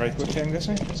active very quickly, I'm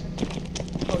guessing.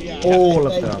 Oh, yeah. All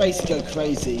of They them. basically go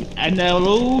crazy. And they'll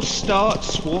all start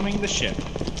swarming the ship.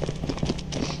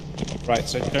 Right,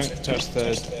 so don't touch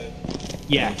the...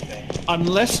 Yeah.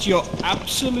 Unless you're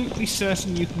absolutely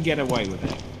certain you can get away with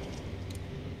it.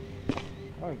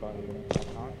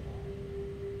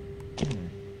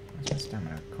 Where's my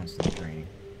stamina constantly draining?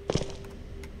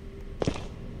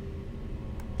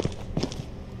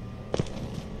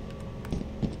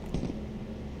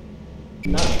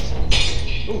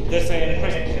 Ooh, there's a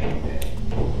present.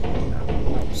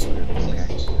 Oh, sorry.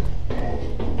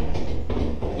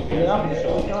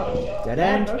 Okay. Dead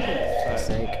end. For fuck's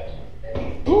sake.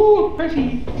 Ooh,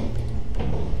 pretty.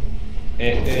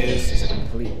 It This is is a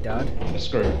complete dud. a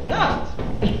screw.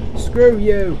 Screw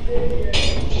you!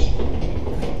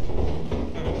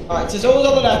 Alright, so it's all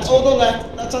on the left, all on the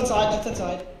left. Left hand side, left hand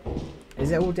side.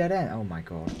 Is it all dead end? Oh my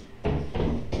god.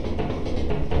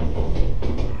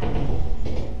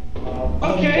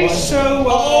 Okay, so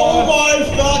Oh my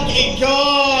fucking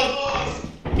god!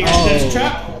 there's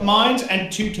trap, mines,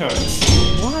 and 2 turrets.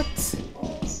 What?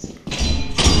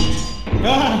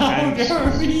 Oh,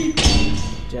 Jeremy!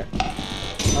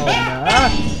 Oh no!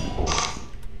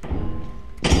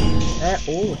 They're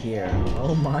all here.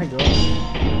 Oh my god.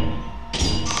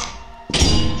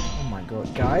 Oh my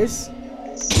god. Guys?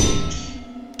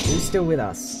 Who's still with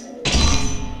us?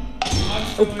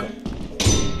 Oh god.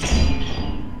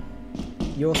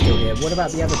 You're still here. What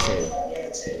about the other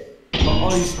 2?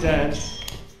 Ollie's dead.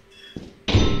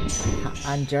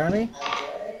 And Jeremy?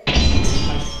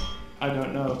 I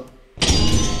don't know.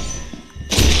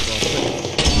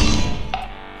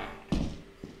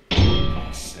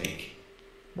 God's sake.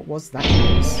 What was that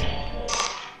noise?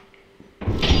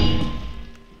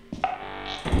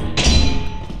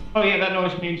 Oh yeah, that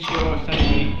noise means you're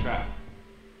sending me trap.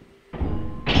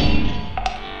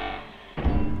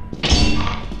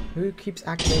 Who keeps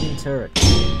activating turrets?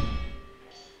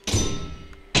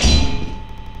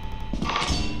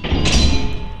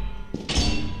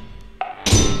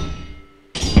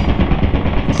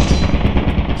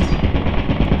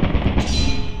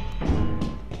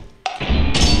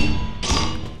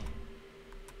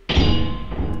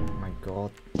 Oh my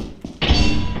god.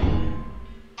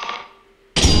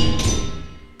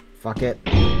 Fuck it.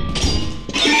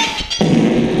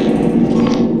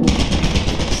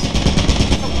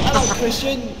 Hello,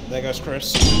 Christian. There goes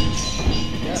Chris.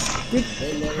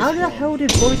 How the hell did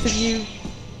both of you...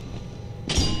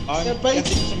 I'm Yeah, basically-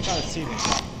 guessing some kind of ceiling.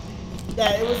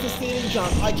 Yeah, it was the stealing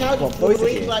jump. I counted What, both of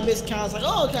 3, you? but I missed count. I was like,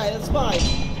 oh, okay, that's fine.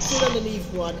 Sit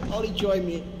underneath one. Ollie, join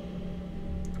me.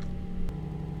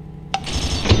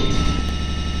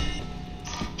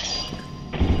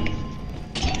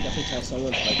 Definitely tell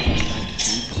someone to play Crash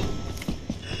Bandicoot.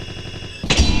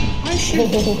 I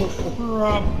should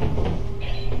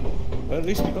But at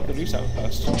least we got the loose out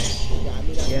first. Yeah, I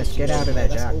mean, that's Yes, get out of there,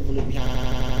 that's Jack. all we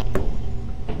have.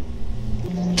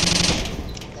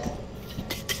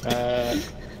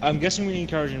 I'm guessing we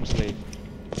encourage him to leave.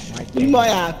 We might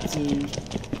have to.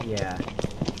 Yeah.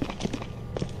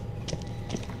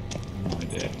 No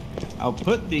idea. I'll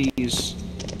put these.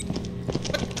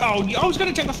 Oh, I was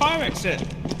going to take the fire exit.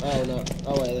 Oh no.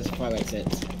 Oh wait, there's a fire exit.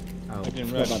 Oh. I didn't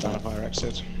Forgot realize about about a fire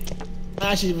exit.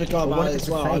 I actually forgot Well, about what it if as it's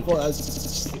a well. I fake? thought that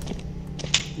was...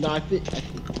 No, I think...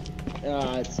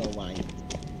 it's alright.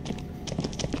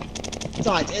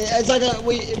 Besides, it's like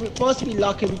for us to be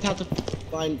lucky, we'd have to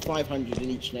find 500 in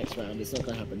each next round. It's not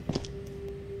gonna happen.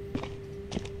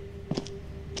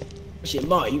 Actually, it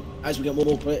might, as we get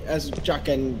more, as Jack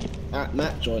and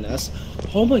Matt join us.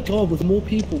 Oh my god, with more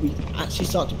people, we actually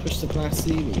start to push the glass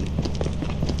ceiling.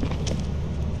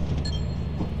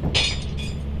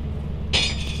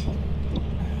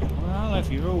 Well,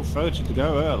 if you're all voted to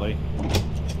go early.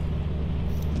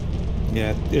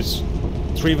 Yeah, it's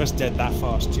 3 of us dead that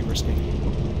fast, too risky.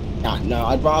 Yeah, no,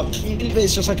 I'd rather, even if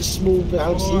it's just like a small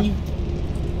bouncy.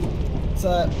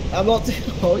 So, I'm not too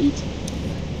worried.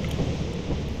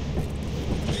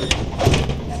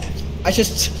 I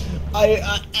just I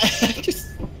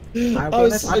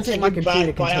think my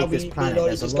computer can take this planet.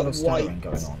 There's a lot of white stuttering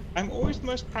going on. I'm always the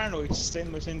most paranoid to sustain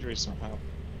the most injuries somehow.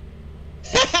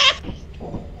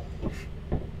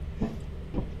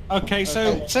 Okay,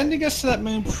 so sending us to that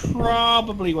moon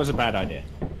probably was a bad idea.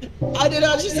 I don't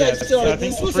know, I just said, I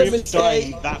think this was 3 a of us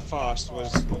dying mistake. that fast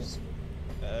was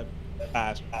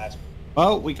bad.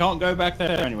 Well, we can't go back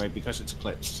there anyway because it's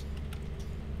eclipsed.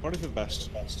 Probably for the best.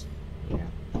 Let's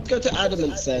go to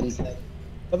Adamant then.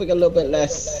 Something a little bit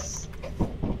less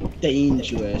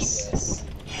dangerous.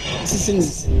 This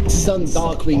is on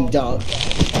Darkwing Duck.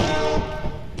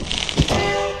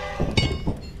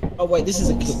 Oh wait, this is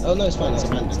a... Oh no, it's fine, it's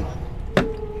abandoned.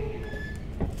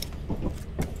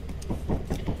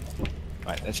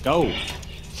 Right, let's go.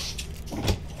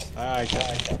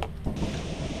 Okay.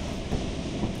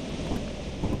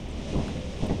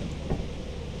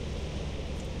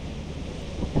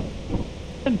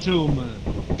 Gentlemen,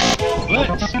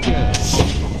 let's go.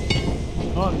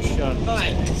 On shot.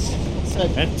 Right. So,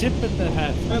 A tip of the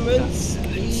hat. moments,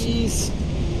 please.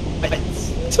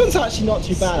 This one's actually not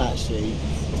too bad, actually.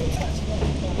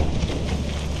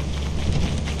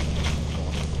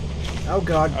 Oh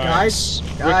god, Alright,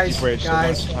 guys, Bridge, so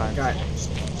guys. much time.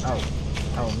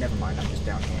 Oh, never mind. I'm just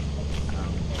down here.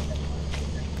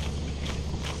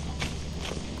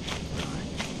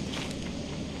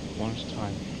 One at a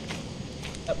time.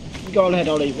 You go on ahead,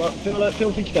 Ollie. Well,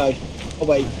 feel free to go. Oh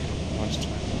wait. One at a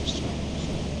time.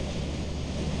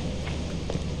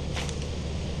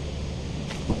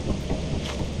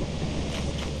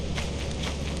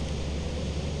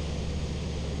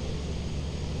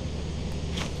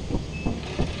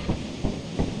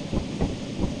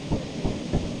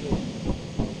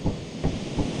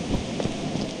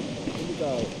 Here we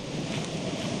go.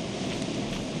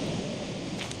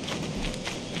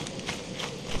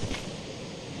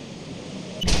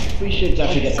 We should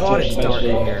definitely get God, it's dark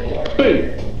in here.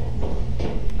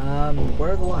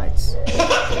 Where are the lights?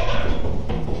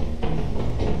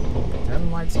 Turn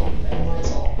the lights on.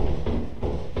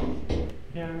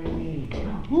 Carry me.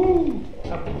 Woo!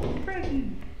 A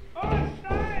present! Oh,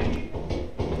 nice!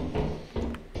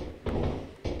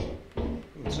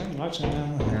 Is there any lights in there?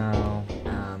 No,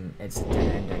 it's a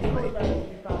dead end anyway.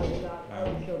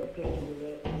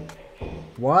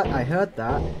 What? I heard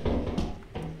that.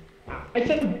 I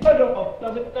said the photo off.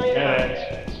 Does it say Dead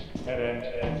end. Dead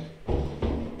end.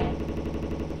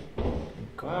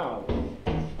 Wow. Oh,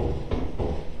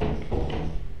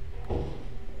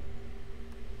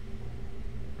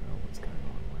 what's going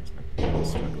on? Why is my computer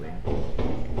struggling?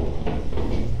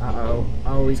 Uh-oh.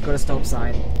 Oh, he's got a stop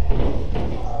sign.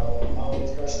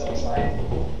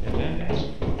 Dead end.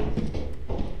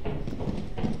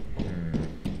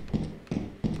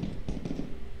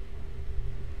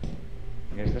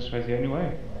 I guess this way's the only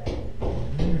way.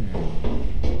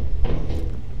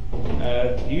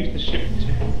 Use the ship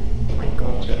Oh my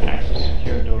god. to access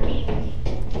secure doors.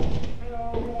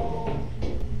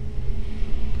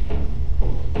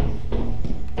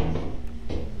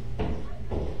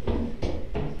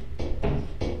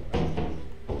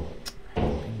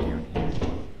 Been down here.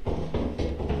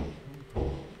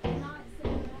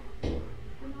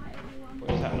 What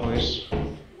is that noise?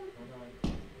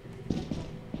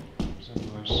 What's that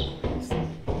noise?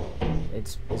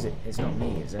 It's not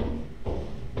me, is it?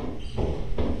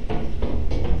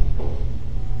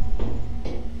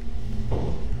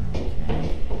 Okay.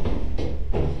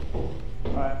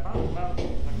 Alright, found.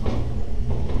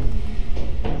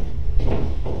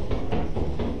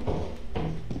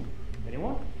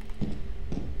 Anyone?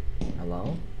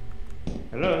 Hello?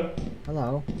 Hello?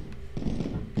 Hello?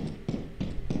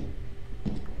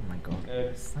 Oh my god.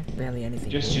 It's like barely anything.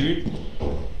 Just here. you?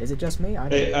 Is it just me? I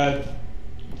don't Hey,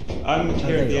 I'm here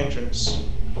there at the you are. entrance.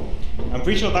 I'm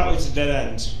pretty sure that way's a dead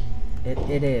end.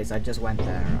 It is. I just went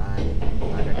there. I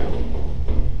don't know.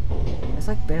 There's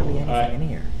like barely anything Alright. in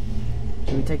here.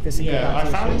 Should we take this and go Yeah,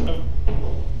 back to the ship?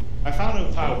 I found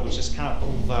a valve which just cannot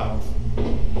pull valve.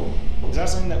 Is that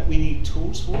something that we need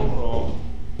tools for, or?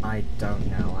 I don't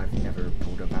know. I've never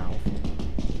pulled a valve.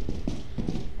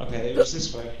 Okay, it was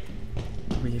this way.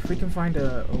 If we can find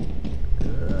a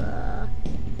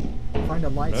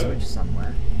light No? switch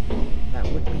somewhere, that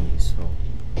would be useful.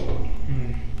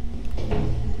 Can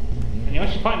you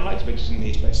actually find light switches in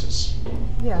these places?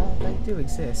 Yeah, they do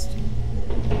exist.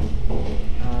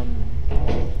 I'm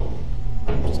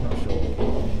just not sure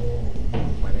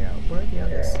where they are. Where are the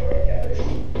others?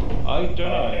 I don't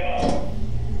know.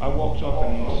 I walked up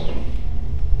and...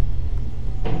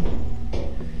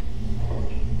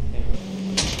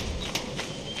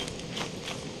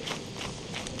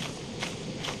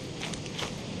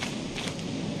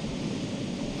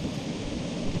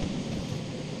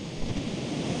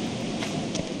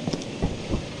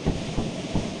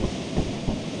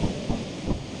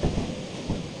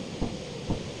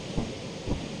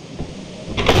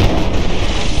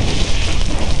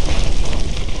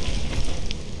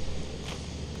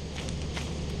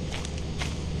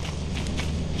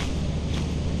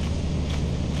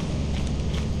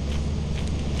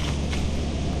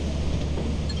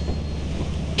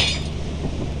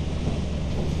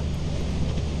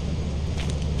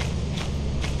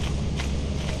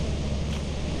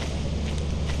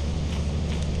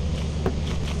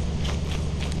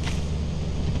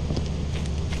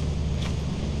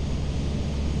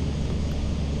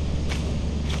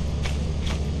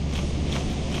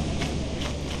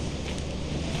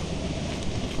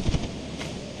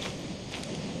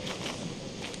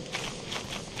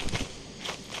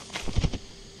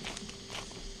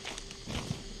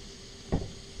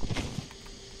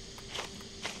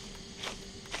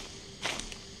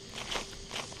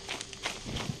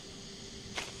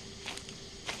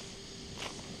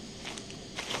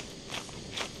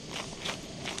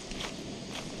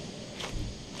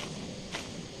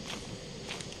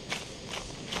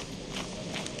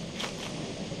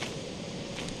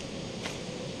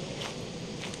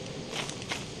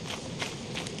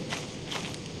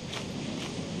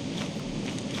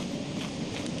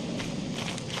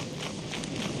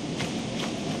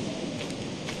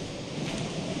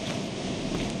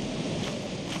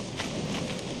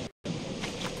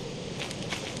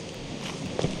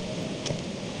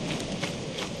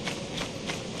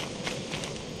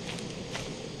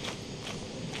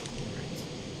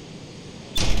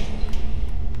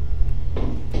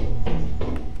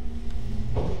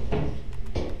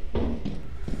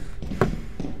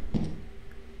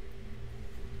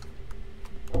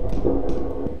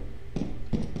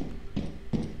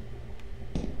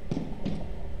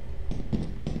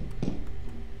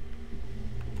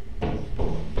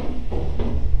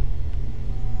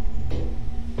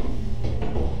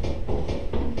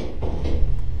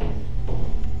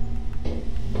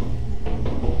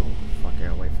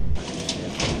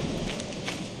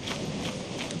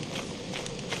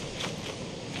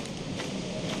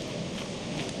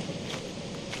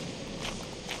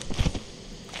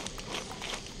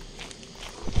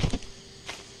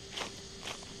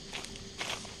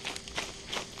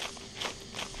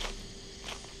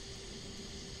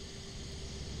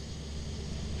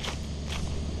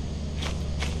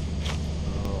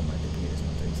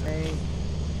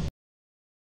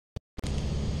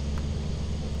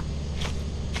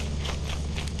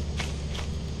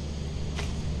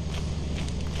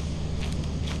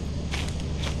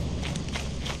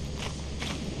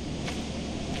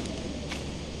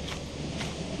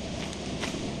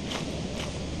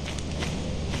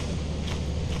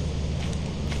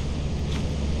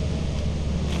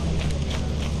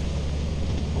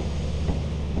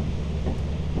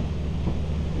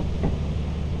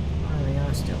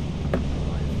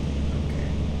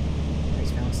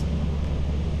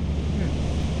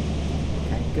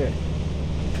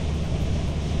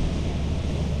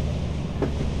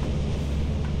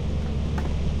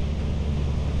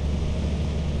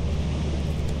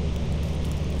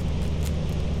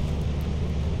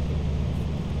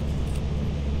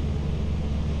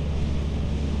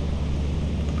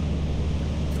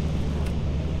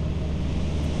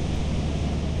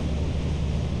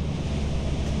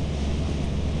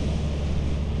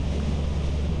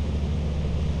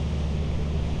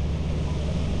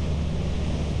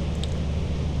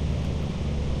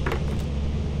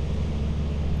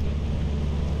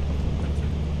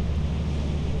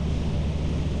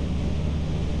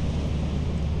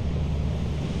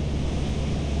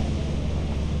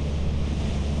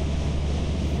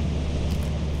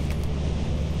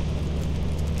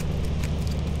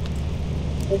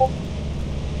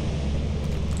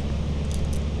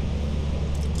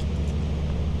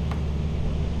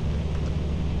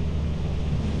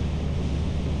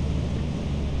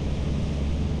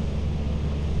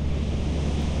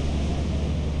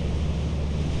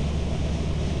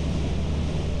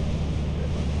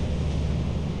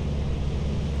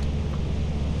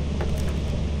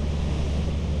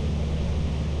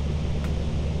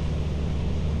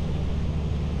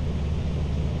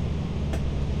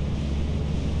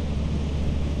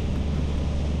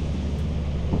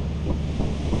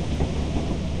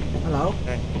 Hello?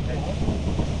 Okay.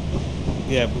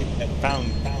 Yeah, we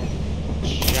found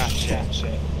jack shit.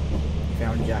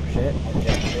 Found jack shit.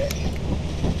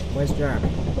 Where's Jeremy?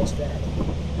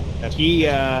 He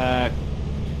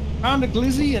found a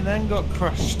glizzy and then got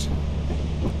crushed.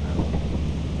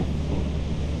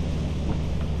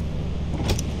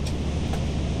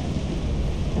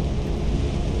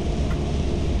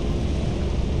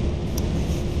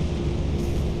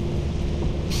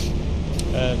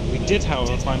 We did,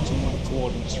 however, find some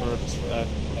coordinates for a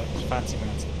fancy man.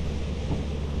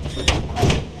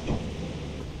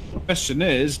 Question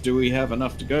is, do we have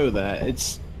enough to go there?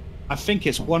 I think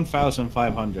it's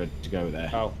 1,500 to go there.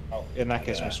 Oh, in that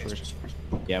case, we're screwed.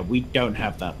 Yeah, we don't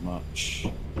have that much.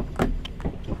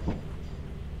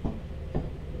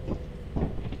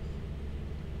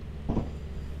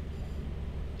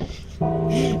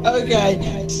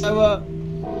 Okay, so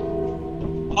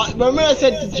remember I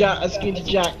said to Jack, I screamed to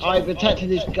Jack, I've detected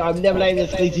this guy, I'm never letting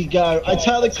this glizzy go. I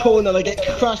turn the corner and I get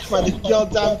crushed by the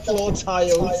goddamn floor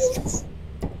tiles.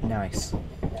 Nice.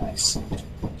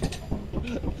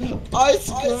 I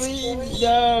screamed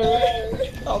no.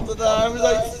 After that, I was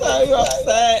like so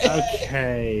upset.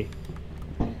 Okay.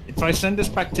 If I send us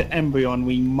back to Embryon,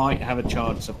 we might have a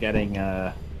chance of getting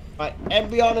Right,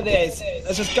 Embryon it is.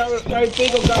 Let's just go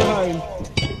big or go home.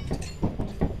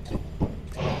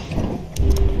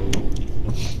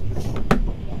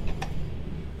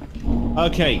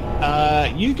 Okay,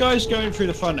 you guys going through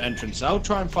the front entrance. I'll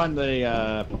try and find the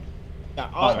Yeah,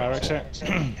 Fire exit.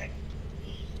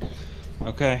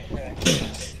 Okay.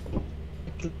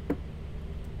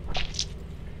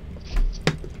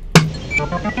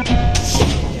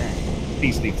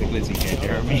 Please leave the glizzy here,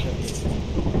 Jeremy.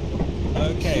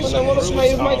 Okay, Well, so I wanna the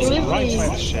play with ruins my are on the right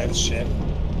glizzy. side of the ship,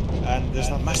 and there's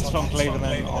a massive enclave and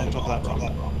then on top of that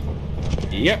rock.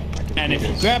 Yep, and if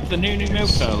you grab the new milk,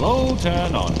 they'll all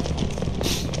turn on.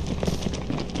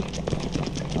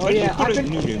 Oh When yeah, you call I've it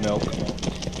been... Nunu Milk?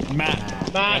 Matt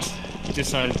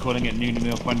decided calling it Nunu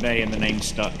Milk one day and the name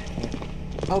stuck.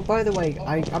 Oh, by the way,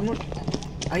 I'm not...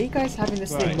 Are you guys having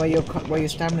this thing where your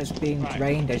stamina's being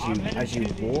drained as you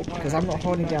walk? Because I'm not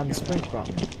holding down the sprint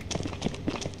button.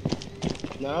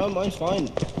 No, mine's fine.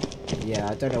 Yeah,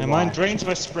 I don't know And why. mine drains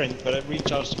my sprint, but it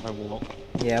recharges if I walk.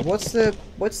 Yeah, what's the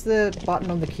button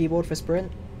on the keyboard for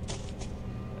sprint?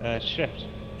 Shift.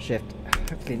 Shift.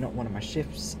 Hopefully not one of my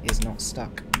shifts is not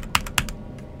stuck.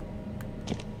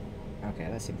 Okay,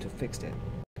 that seemed to have fixed it.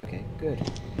 Okay, good.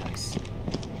 Nice.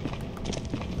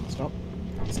 Stop.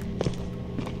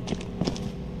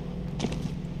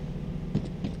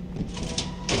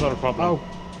 Not a problem. Oh.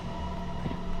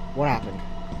 What happened?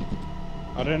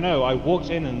 I don't know, I walked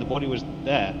in and the body was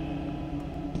there.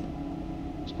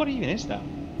 Whose body even is that?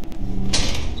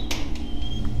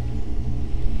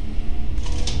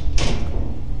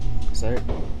 So...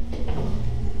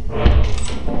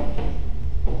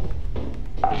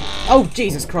 Oh,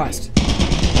 Jesus Christ!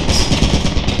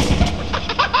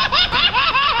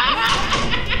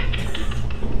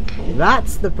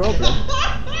 That's the problem.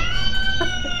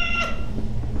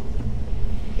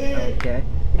 Okay.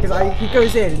 Because he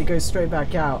goes in and he goes straight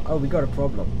back out. Oh, we got a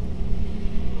problem.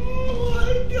 Oh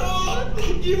my god!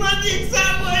 You went the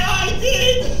exact way I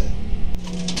did!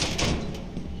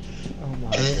 Oh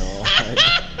my god.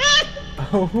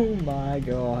 Oh my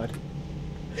god.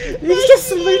 He's just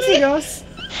saluting us!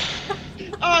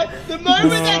 The moment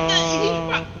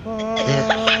that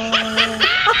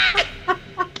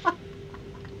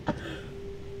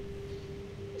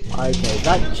Okay,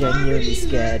 that genuinely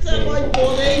scared me. my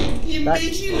body, you That-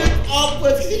 made you look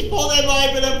upwards because you thought there might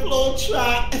have been a floor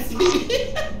trap.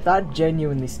 That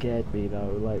genuinely scared me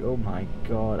though. Like, oh my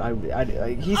god.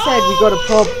 He said we got a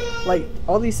problem. Like,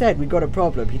 all he said, we got a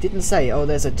problem. He didn't say, oh,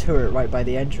 there's a turret right by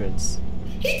the entrance.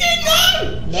 He didn't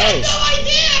know! No. He had no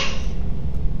idea!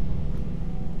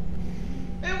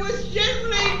 It was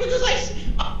generally because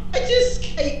I just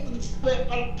escaped from the split,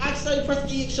 but I accidentally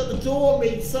pressed E to shut the door on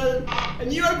me, so...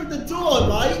 And you opened the door,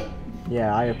 right?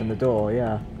 Yeah, I opened the door,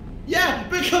 yeah. Yeah,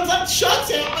 because I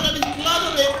shut it, but then there's blood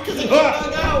on it because it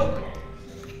got out.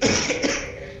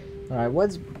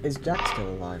 Alright, is Jack still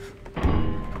alive?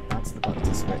 That's the button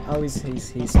to switch. Oh, he's Hang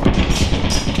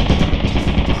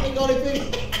on, if it...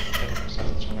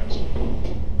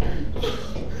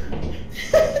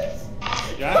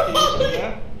 Jack, are you still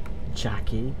there?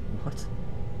 Jackie? What?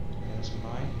 That's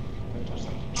mine. Don't touch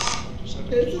that. Don't touch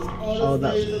that. It's just Oh,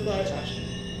 that- honestly like...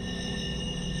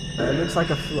 That looks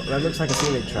like a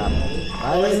ceiling trap.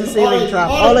 That is a ceiling trap.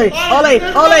 Ollie! Ollie!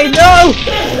 Ollie! No!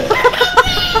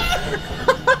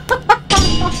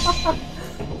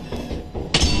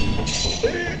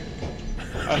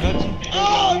 I heard some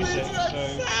Oh, music, this is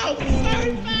so... sound!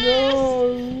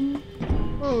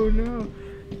 Oh no.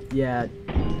 Yeah.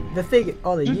 The thing,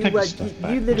 Ollie, Don't you take the went. stuff You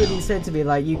back. literally said to me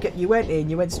like, you went in,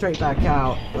 you went straight back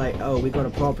out. Like, oh, we got a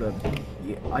problem.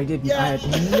 I didn't. I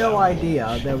had no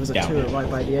idea there was a Down turret it. right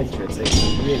by the entrance. It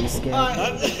really scared me.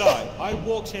 Neither did I. I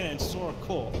walked in and saw a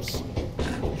corpse.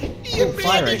 Oh,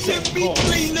 fire exit. We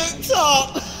looked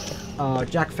up. Oh,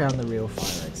 Jack found the real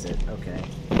fire exit. Okay.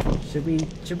 Should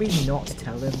we not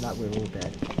tell him that we're all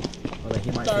dead? Although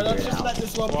he might No, figure let's it just out. let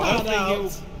this one Well, pan out.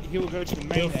 hopefully he'll go to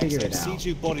the He'll main figure exit, it see out.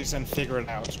 2 bodies, and figure it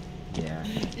out. Yeah.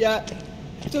 Yeah.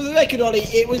 So the record, Ollie,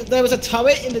 there was a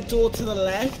turret in the door to the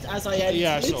left as I entered.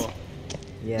 Yeah, I saw.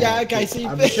 Yeah. okay, so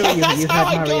I'm sure you that's had how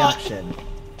my I got- reaction.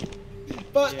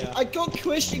 But Yeah. I got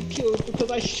Christian killed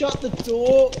because I shut the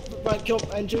door,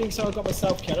 and doing so I got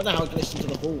myself killed. I don't know how I glitched into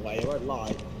the hallway, I won't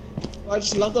lie. I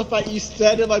just love the fact you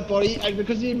stared at my body, and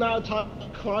because of the amount of time I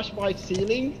crushed my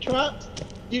ceiling traps,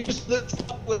 you just looked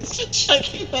upwards to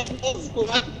checking that was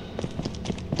one.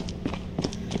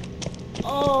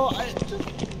 Oh, I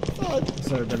just...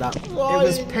 So that it Why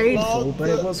was painful, not but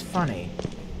it the- was funny.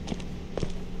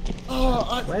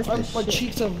 Oh, Where's the my ship?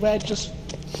 cheeks are red just...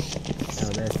 Oh,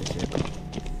 there's the ship.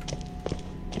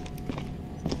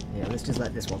 Yeah, let's just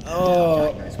let this one. Oh.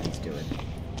 Jack knows what he's doing.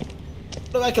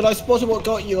 Look, I spotted what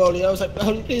got you, Ollie. I was like,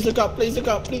 Ollie, please look up, please look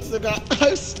up, please look up. I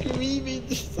was screaming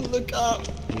just to look up.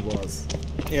 He was.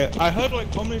 Yeah, I heard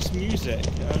like ominous music.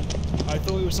 I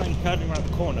thought it was something curling around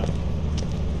the corner.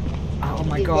 Oh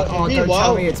my You god! got- Oh, you don't wow.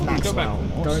 tell me it's Go back Maxwell.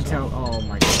 more, Don't so- tell. Oh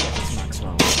my god, it's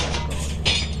Maxwell. Oh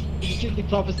god. It's strictly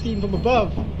proper steam from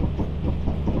above.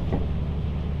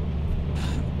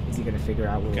 Is he gonna figure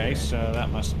out what? Okay, so that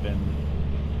must have been.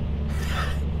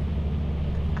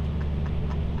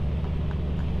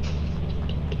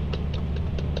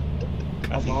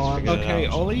 I think he's on. figured it Okay,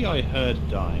 out. Ollie, I heard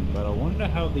dying, but I wonder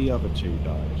how the other 2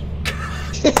 died.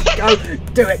 Go,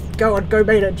 do it. Go on, go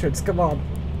main entrance. Come on,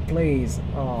 please.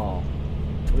 Oh,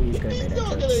 please go He's main not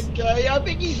gonna entrance. go. I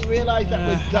think he's realised that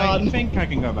we're I done. think I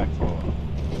can go back forward.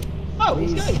 Oh,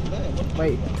 he's Please. going. No.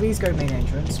 Wait, please go main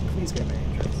entrance. Please go main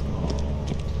entrance.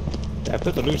 Yeah, I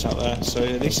put the loot out there, so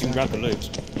at least you can grab the loot.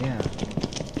 Yeah.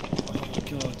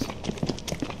 Oh god.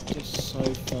 Just so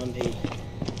funny.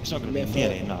 It's not going to be Never.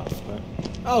 nearly enough, but...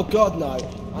 Oh god, no.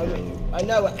 I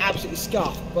know we're absolutely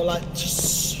scuffed, but like,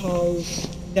 just so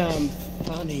damn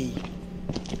funny.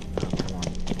 Oh, come on.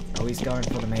 Oh, he's going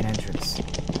for the main entrance.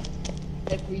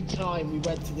 Every time we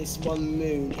went to this one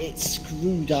moon, it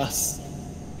screwed us.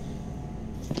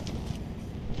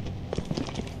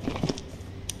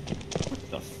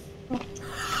 What the fuck?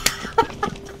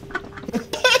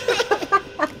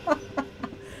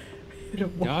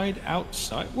 Died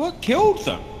outside. What killed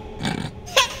them?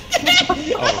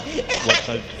 Oh, what?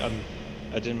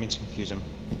 I didn't mean to confuse him.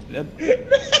 The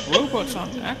robots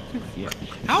aren't active yet.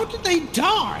 How did they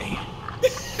die?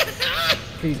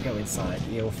 Please go inside.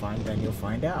 You'll find. Then you'll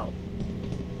find out.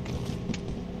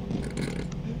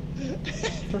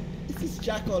 This is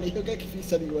Jack Ollie, he'll get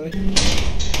confused anyway.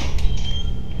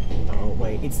 Oh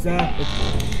wait, it's there. It's...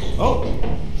 Oh,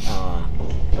 Ah.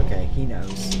 Okay, he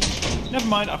knows. never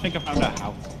mind. I think I found out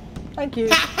how. Thank you.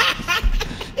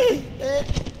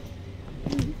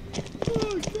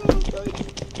 Oh god, thank you.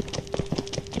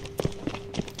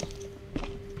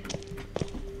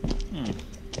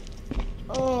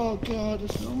 Oh god,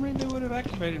 it's Normally they would have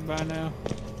activated by now.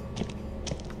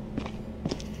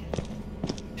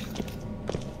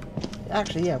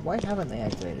 Actually, yeah. Why haven't they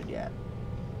activated yet?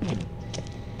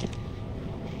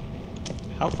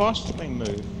 How fast do they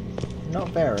move? Not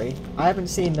very. I haven't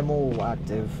seen them all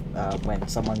active when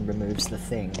someone removes the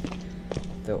thing,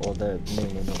 or the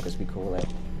moonwalk as we call it.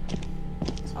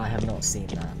 I have not seen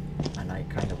that, and I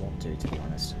kind of want to be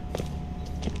honest.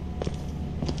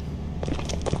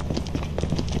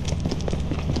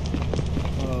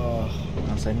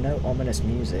 Also, no ominous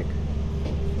music.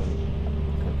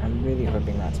 I'm really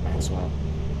hoping that's Maxwell.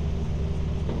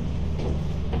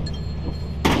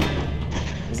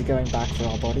 Is he going back for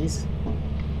our bodies?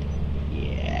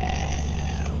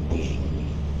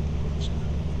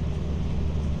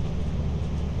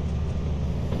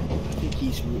 I think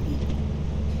he's really...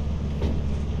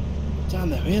 Damn,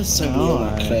 there is somebody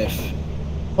on that cliff.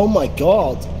 Oh my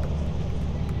god.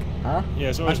 Huh? Yeah,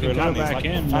 it's I always could very go lonely. back Like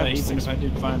in, five but or even six- if I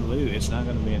did find loot, it's not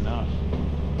going to be enough.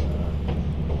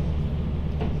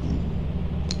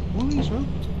 What is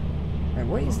robots? And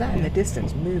what is that in the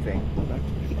distance moving? Go back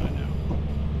to me by now.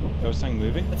 There was something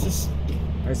moving? It's just...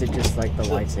 Or is it just like the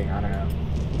lighting? I don't know.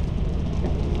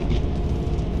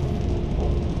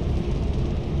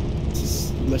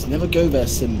 You must never go there,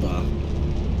 Simba.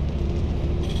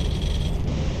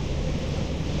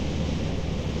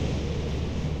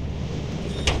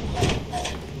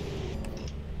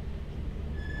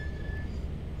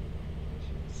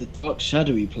 The dark,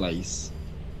 shadowy place.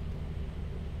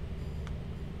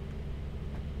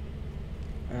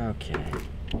 Okay.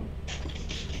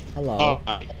 Hello.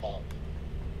 Oh,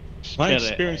 my Get it.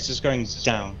 experience is going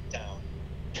down.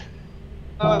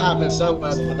 I'm so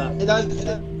bad for that.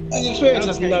 The experience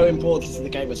has no importance in the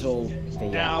game at all. But yeah,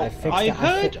 Now, I fixed I it.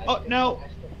 heard.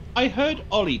 I heard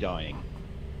Ollie dying.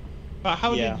 But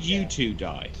how Yeah. did you two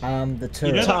die? The turret.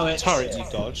 You know Turrets. that turret you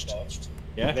dodged?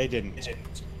 Yeah. They didn't.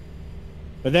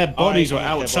 But their bodies I were moved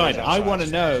their outside. bodies I outside. want to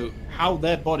know how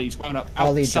their bodies wound up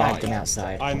Ollie outside. dragged him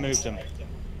outside. I moved them.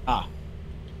 Ah,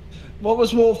 What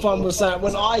was more fun was that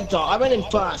when I died, I went in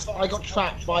first. I got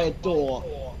trapped by a door,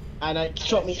 and it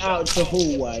shot me out into the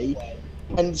hallway.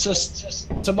 And just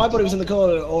so my body was in the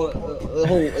corner or the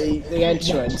hall, the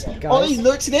entrance. Guys. Ollie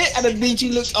looked at it and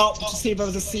immediately looked up to see if there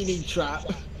was a ceiling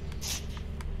trap.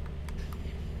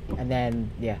 And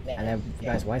then, yeah, and then,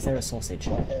 guys, why is there a sausage?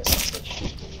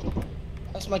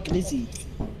 That's my glizzy.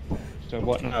 So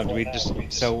what now? Do we just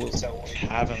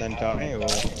have and then die, or?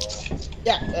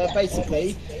 Yeah,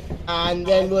 basically, and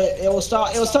then it will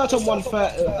start. It will start on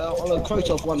on a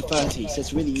quota of 130, so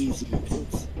it's really easy.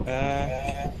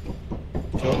 yeah.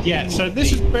 So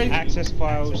this is very. Access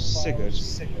files Sigurd.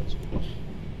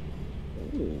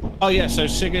 Oh yeah. So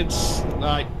Sigurd's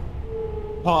like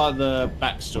part of the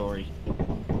backstory.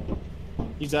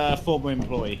 He's a former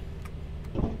employee.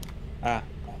 Ah.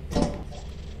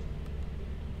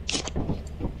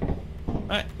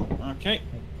 Right. Okay.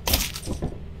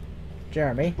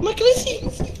 Jeremy, My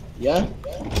glizzy. Yeah.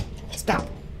 stop!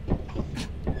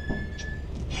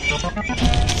 Oh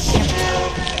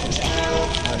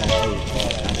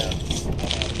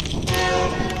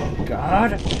no,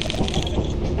 God!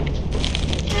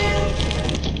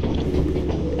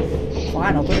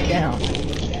 Fine, I'll put it down.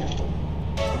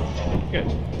 Good.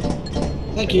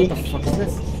 Thank you. What the fuck is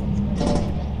this?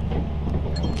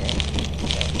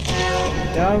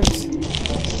 Don't!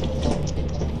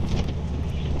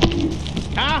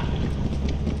 Ah.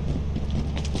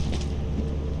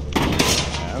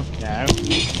 No. No.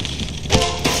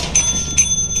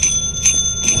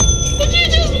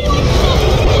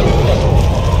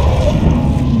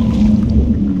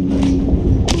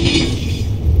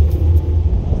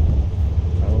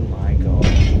 Oh my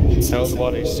God. Sell the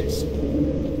bodies.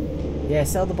 Yeah,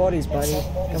 sell the bodies, buddy.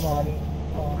 Come on.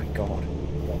 Oh my God.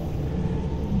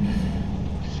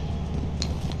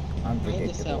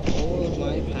 Unpredictable. all of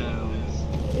my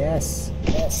pounds. Yes.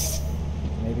 Yes.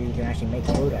 Maybe we can actually make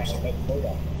photos.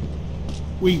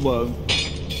 We won't.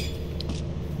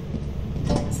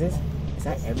 Is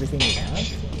that everything we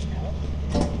have?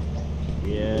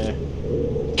 Yeah.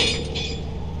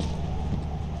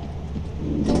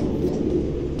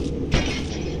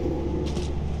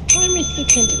 Hi, Mr.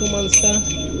 Tentacle Monster.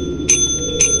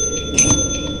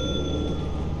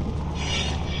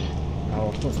 Oh,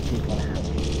 of course people want to have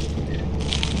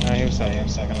it. He was saying a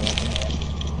second ago.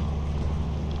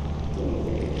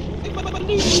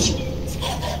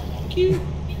 Cute.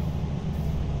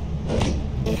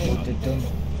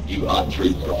 You are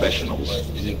true professionals. I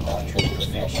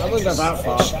wouldn't go that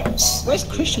far. Where's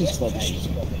Christian's body? It's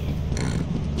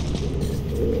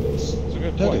a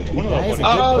good point. One of our That is bodies. a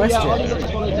Oh good yeah,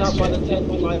 question. Ollie got swallowed down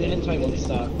by the hentai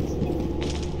monster.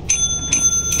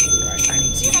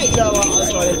 Hey, no, I'm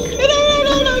sorry.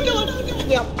 No, go on.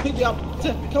 Pick me up.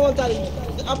 Come on, Daddy.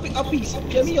 Uppies.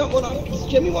 Jimmy, you want uppies?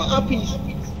 Jimmy, want uppies?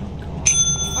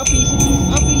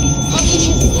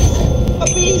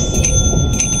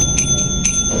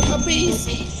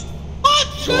 Uppies.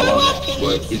 What? Your No honest uppies.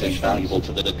 work is invaluable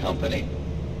to the company.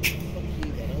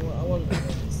 I want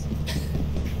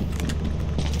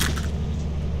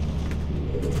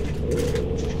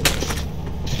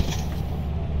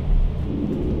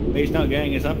But he's not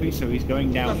getting his uppy, so he's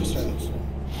going down.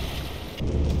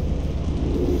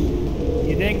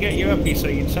 You didn't get your uppy, so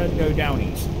you decided to go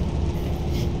downies.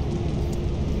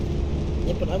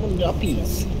 Yeah, but I wanted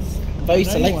uppies. Very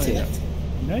selective.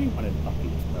 I know you wanted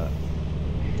uppies, but...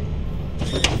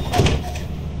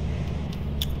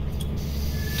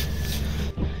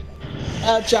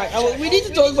 Jack, we need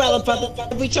to talk about the fact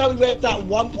that every time we went that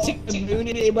one particular moon,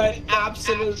 it went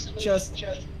absolute just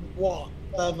what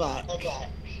the fuck.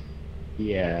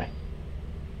 Yeah.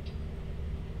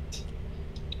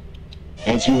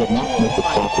 As you have not met the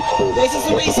profit This is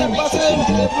the reset button.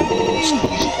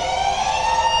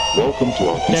 welcome to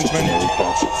our Gentlemen, disciplinary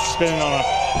process. it's been an honor.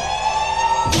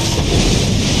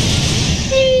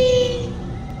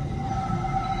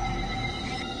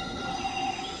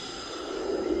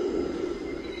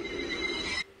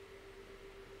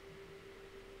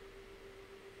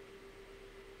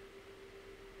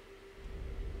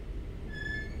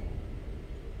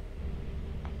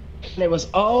 And it was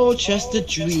all just a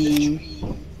dream.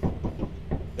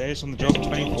 Days on the job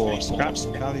 24. Scraps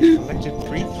value collected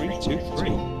 3323.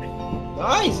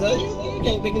 Nice,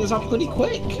 you're picking this up pretty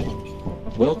quick.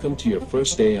 Welcome to your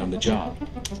first day on the job.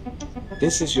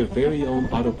 This is your very own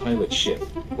autopilot ship,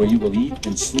 where you will eat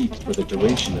and sleep for the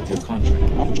duration of your contract.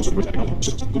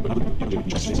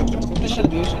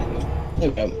 There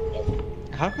we go.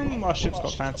 How come our ship's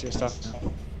got fancier stuff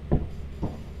now?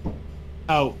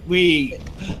 Oh, we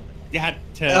had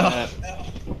to.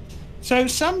 So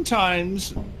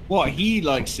sometimes what he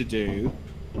likes to do,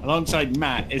 alongside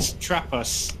Matt, is trap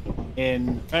us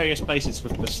in various places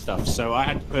with the stuff. So I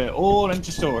had to put it all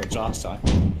into storage last time.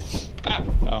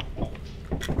 Oh.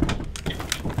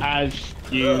 As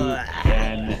you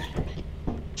can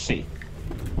see.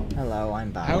 Hello,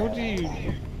 I'm back. How do you...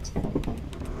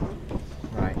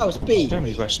 Right. Oh, it's B. So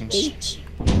many questions. B.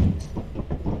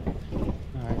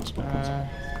 Alright,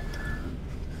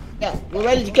 Yeah, we're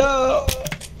ready to go.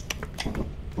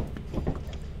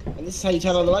 And this is how you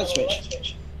turn on the light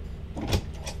switch.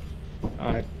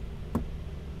 alright.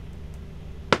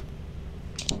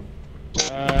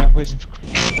 Waiting for...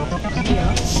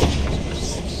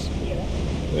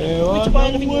 You want to buy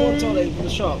anything you want, Ollie, from the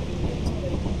shop.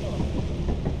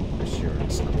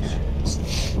 Assurance. Okay.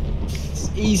 It's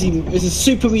easy. It's a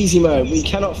super easy mode. We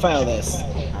cannot fail this.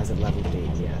 As a level D,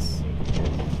 yes.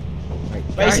 Right,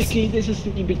 guys. Basically, this is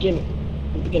the beginning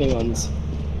ones.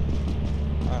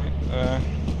 Alright,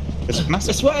 it's massive.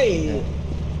 This way.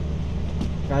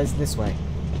 Guys, this way.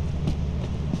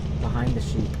 Behind the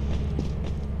sheep.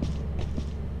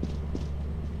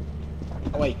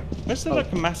 Oh, wait. Where's there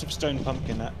like a massive stone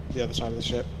pumpkin at the other side of the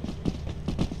ship?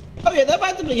 Oh yeah, that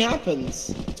randomly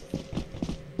happens.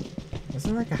 Is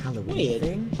there like a Halloween Weird.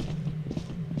 thing?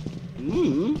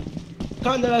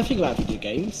 Can't know anything about video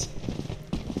games.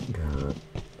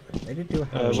 They did do a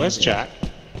Halloween Where's thing. Jack?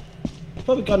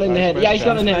 Probably gone in there. Yeah, he's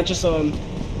gone in there. I just saw him.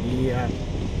 Yeah.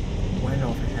 Went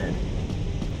off ahead.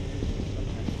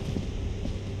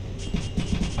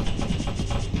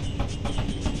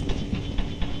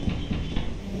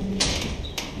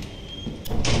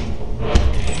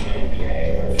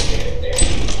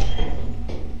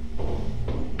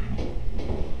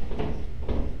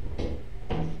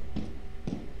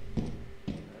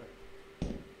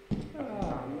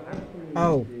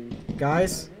 Oh,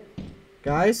 guys?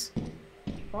 Guys?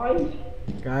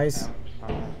 Guys?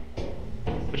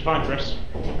 Which fine, Chris?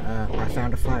 I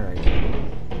found a fire exit.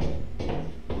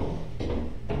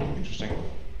 Interesting.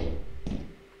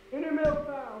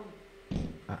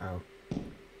 Uh-oh.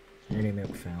 New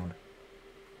milk found.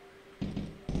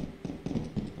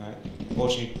 Alright.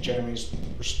 Fortunately, Jeremy's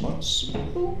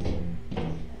responsible.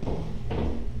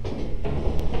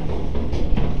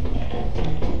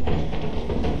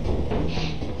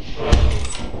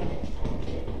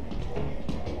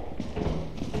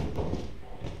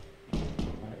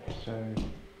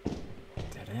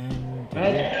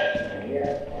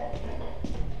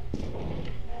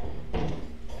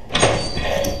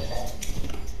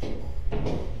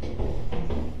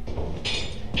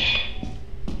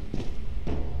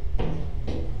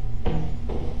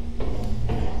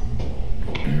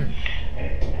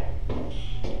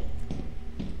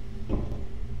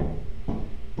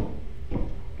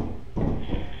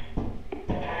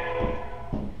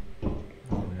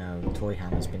 Oh no, the toy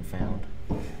hammer's been found.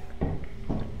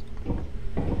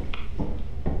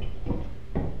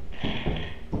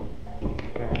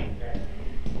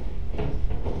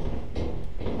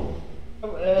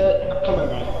 Come on,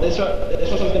 bro. This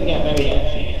one's gonna get very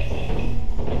heavy.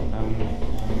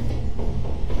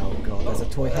 Oh god, there's a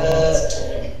toy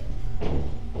hammer.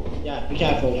 Yeah, be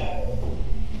careful.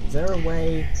 Is there a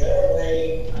way...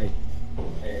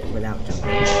 without jumping.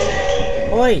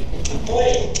 Oi!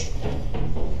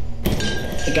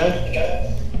 Go.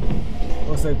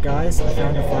 Also, guys, I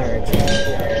found a fire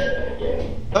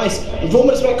exit. Nice. We've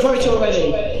almost met Crota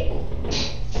already.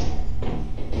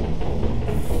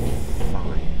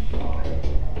 Fine.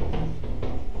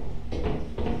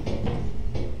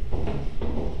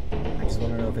 I just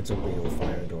want to know if it's a real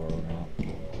fire door or not.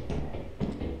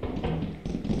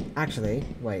 Actually,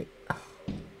 wait.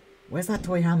 Where's that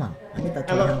toy hammer? I need that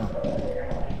toy hammer.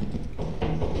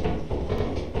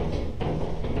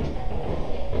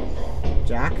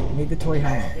 Jack, need the toy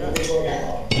hammer.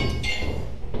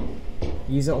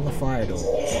 Use it on the fire door.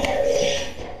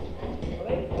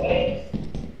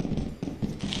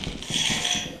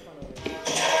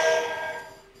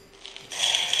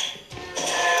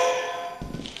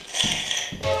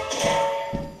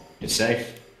 You're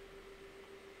safe.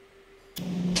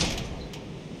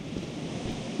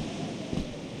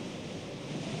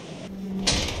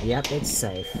 Yep, it's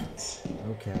safe.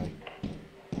 Okay.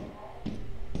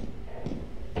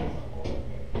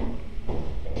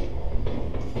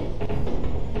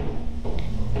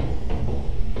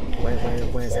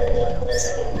 Where's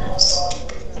everyone else?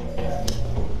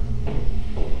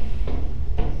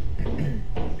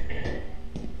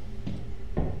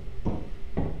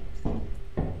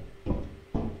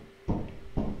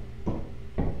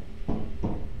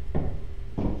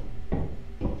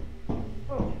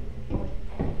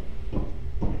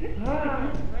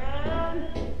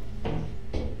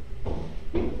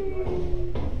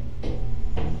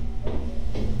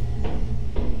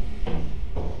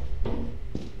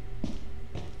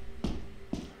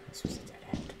 This was a dead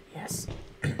end. Yes.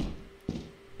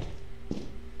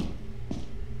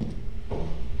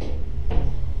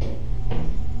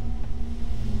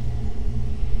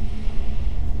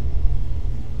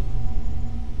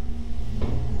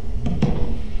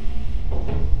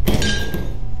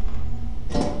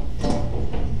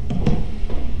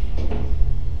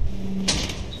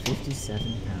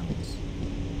 £57.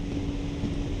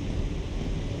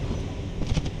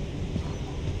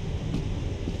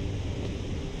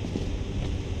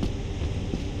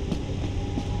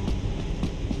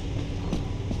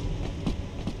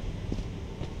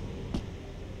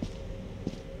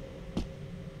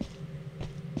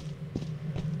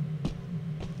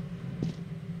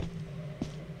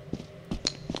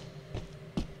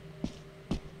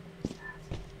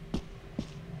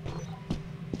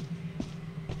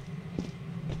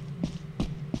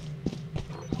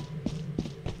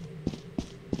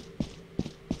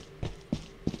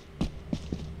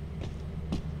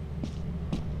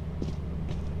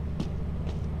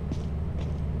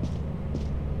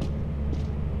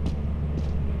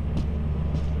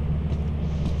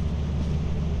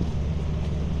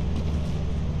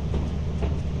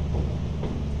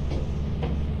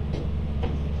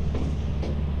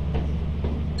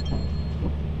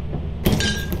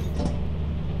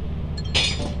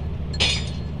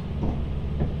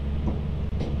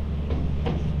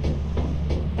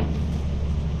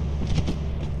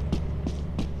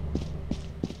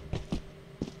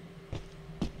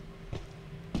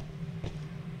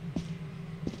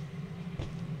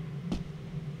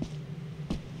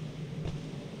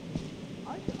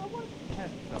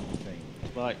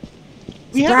 Like,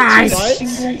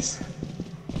 Surprise!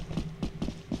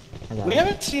 we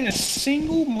haven't seen a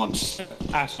single monster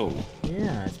at all.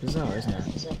 Yeah, it's bizarre, isn't it?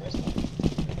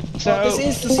 So This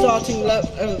is the starting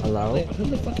level. Hello? Who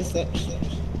the fuck is that?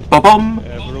 Ba-bum!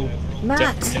 We're all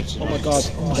Matt! Oh my god,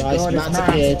 my guys, God, it's Matt's Matt.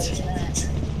 appeared.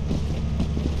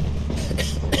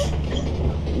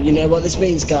 You know what this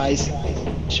means, guys?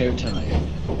 Showtime.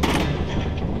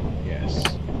 yes.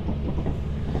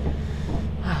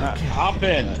 hop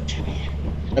in.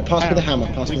 Pass me the hammer,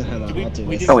 pass me the hammer. I'll do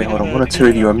this. Oh wait, hold on. One or two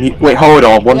of you are mute. Wait, hold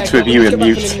on. One, two of you are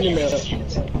mute.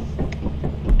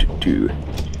 Do.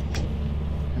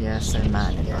 Yes, they're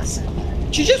mad at us.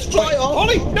 Did you just fly off?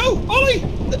 Ollie, no, Ollie!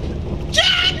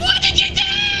 Jack, what did you do?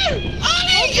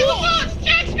 Ollie, you what?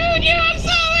 Jack screwed you, I'm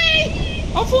sorry!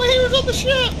 I thought he was on the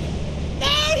ship. No,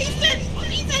 he said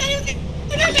he was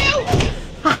gonna do.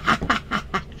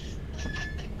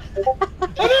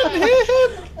 I didn't hear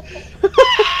him.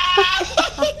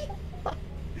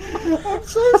 I'm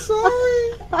so sorry.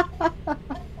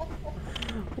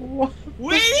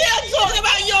 We are talking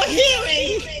about your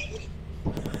hearing!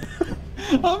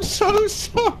 I'm so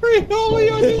sorry, Ollie.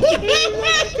 I didn't hear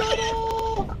you.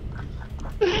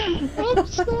 I'm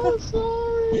so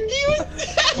sorry.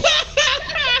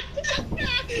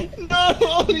 No,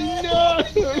 Ollie, no!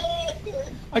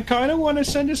 I kind of want to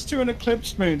send us to an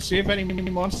eclipse moon, see if any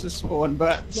monsters spawn,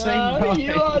 but at the same No, time,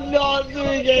 you are not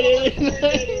doing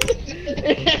anything!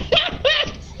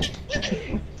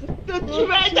 The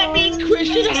dread that me and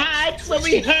Christian had when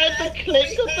we heard the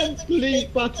click of the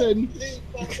delete button!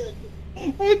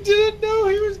 I didn't know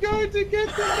he was going to get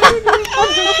the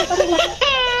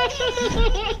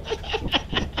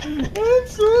moon. I'm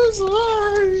so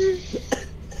sorry.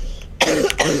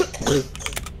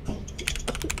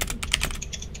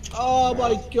 Oh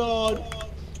my god!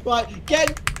 Right,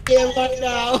 get here right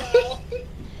now!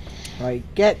 Right,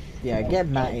 get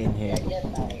Matt in here.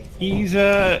 He's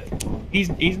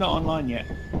not online yet.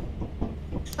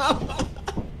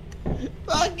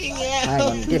 Fucking hell! Hang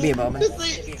on, give me a moment.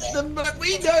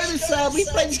 We know the sound, we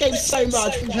play this game so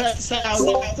much, we've heard the sound.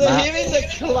 So Matt. hearing the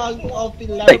clunk of the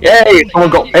Hey,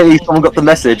 hey, someone got the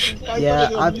message. Yeah,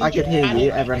 I could hear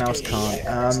you, everyone else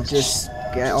can't. Just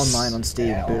get online on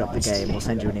Steam, boot up the game, we'll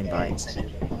send you an invite.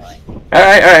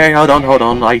 Hey, hold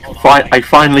on. I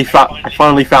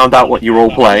finally found out what you're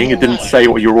all playing. It didn't say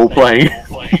what you're all playing.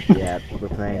 Yeah, we're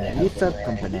playing Mr.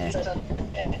 Company.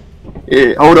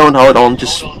 Hold on.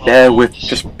 Just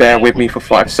bear with me for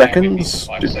 5 seconds.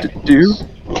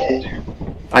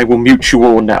 I will mute you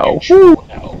all now.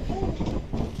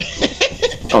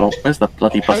 Hold on, where's the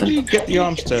bloody How do you button? get the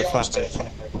arms to flash?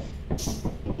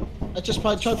 I just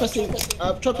try pressing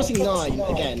 9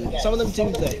 again. Some of them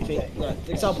do that.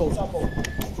 For example.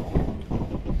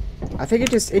 I think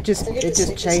it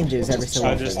just changes every so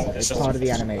often. It's part of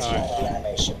the animation.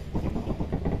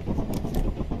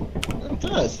 It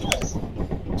does.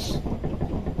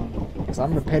 Because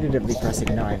I'm repetitively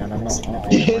pressing 9 and I'm not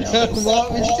You recording my know hours.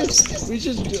 what? We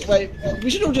should wait. We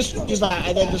should all just do that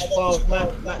and then just file.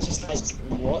 Matt's just like,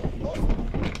 what?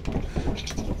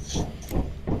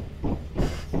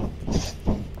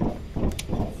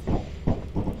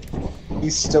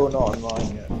 He's still not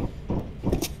online yet.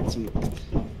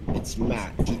 It's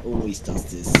Matt. He always does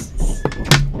this.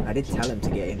 I did tell him to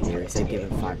get in here. He said give him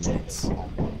 5 minutes.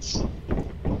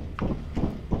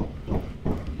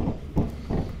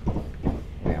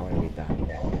 Wait, I want to read that.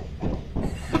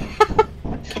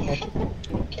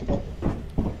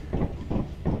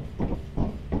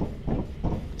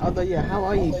 Although, yeah, how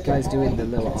are you guys doing the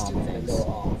little arm things?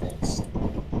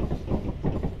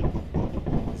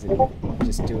 Is it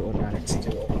just do it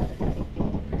automatically?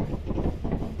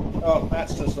 Oh,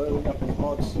 Matt's just loading up his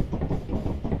mods.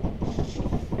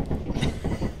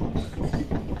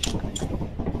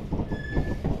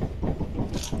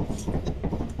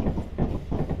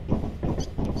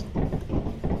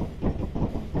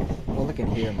 All I can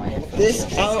hear in my headphones.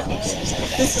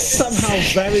 This is somehow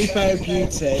very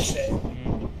therapeutic.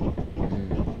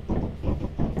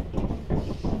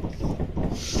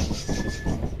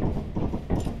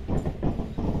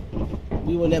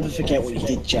 We will never forget what you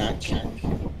did, Jack.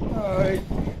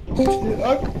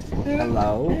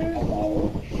 Hello?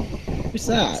 Who's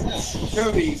that?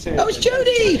 Jody said. Oh, it's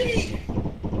Jody!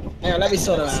 Hang on, let me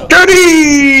sort it out.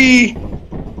 Jody!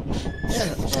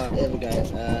 Yeah, right, here we go.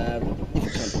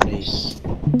 Different company.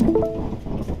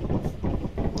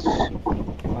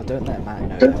 Oh, don't let Matt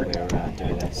know that we're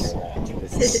doing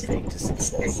this thing to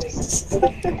succeed.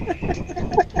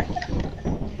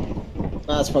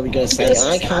 That's probably gonna say,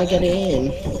 I can't get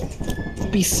in.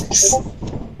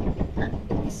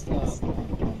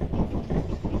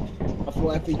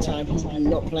 For every time he's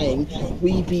not playing,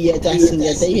 we be a Destiny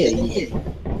a day.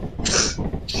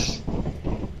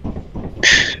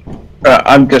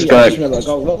 I'm just going. Remember, I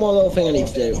got one more little thing I need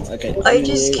to do. Okay. I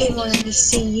just came on to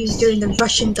see you doing the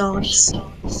Russian dance.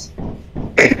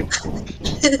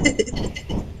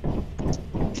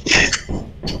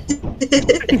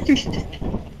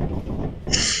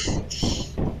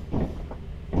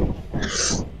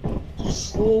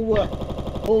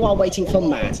 All while waiting for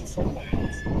Matt.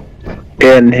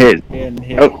 In his.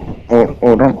 Oh,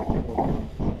 hold on.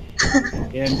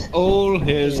 in all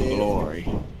his glory.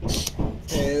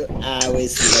 2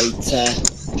 hours later.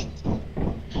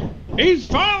 He's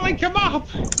finally come up!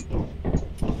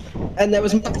 And there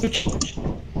was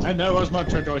And there was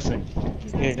much rejoicing.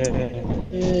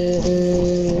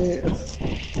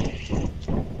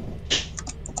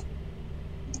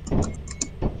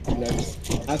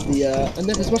 and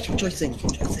there was much rejoicing.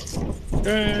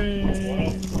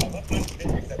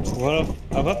 Well,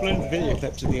 I've uploaded a video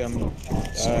clip to the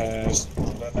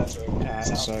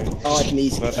cast, so. Oh, I can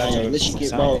easily But hang on, unless you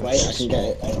get roll away, I can get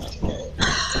it.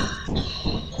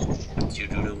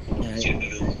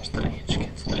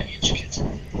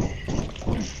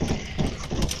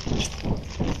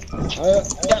 I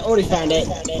already found it.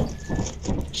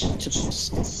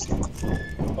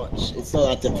 It's not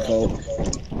that difficult.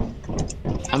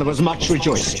 And there was much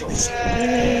rejoicing. It's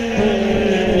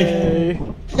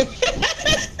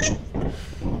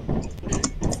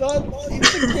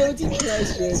a guilty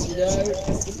pleasure, you know.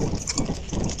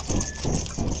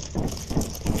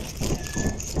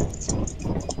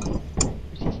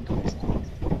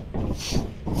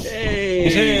 Hey!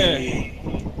 He's here.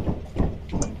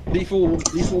 Lethal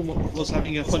was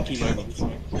having a funky moment.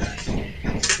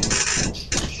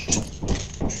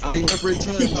 I have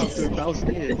returned after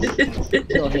 1,000 years.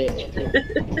 Not here.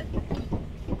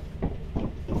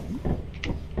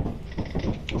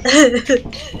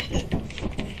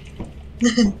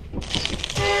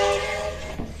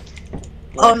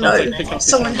 Oh no,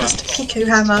 someone has to Kiku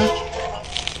hammer.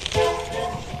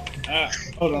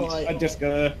 Hold on, I just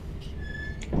gotta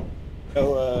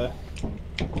go.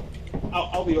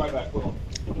 I'll be right back. Hold on.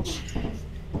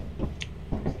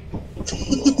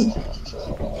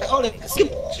 Hold it,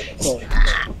 skip.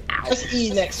 Let's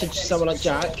E next to someone like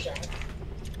Jack.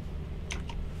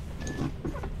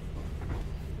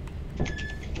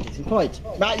 Decent point.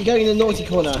 Matt, you're going in the naughty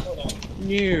corner.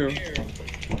 New.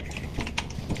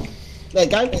 There you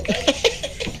go.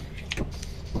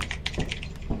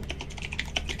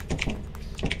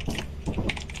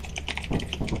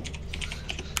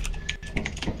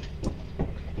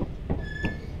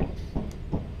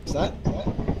 Is that?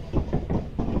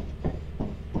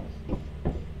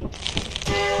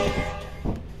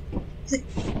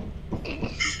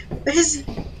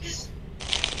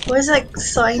 What does that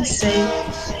sign say?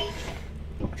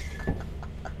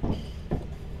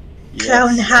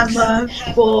 Clown hammer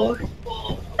for.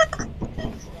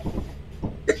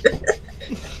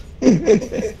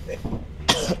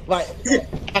 Right,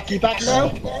 Jack, you back now?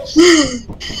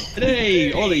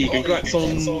 Hey, Ollie, congrats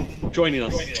on joining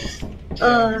us.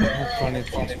 Trying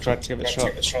to give it a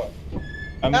shot.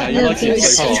 you like it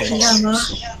so far? Hammer.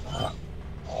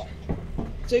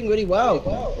 Doing really well,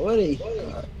 already.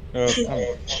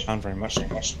 Found very much.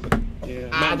 Don't worry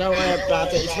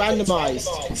about it, it's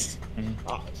randomised.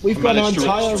 We've got an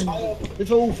entire.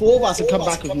 If all four of us have come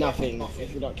back with nothing,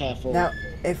 if we're not careful. Now,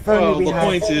 if only Well, we the had...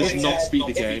 point is not to beat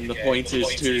the game, the point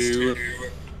is to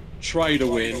try to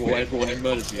win while everyone who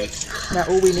murders you. Now,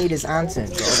 all we need is Anton,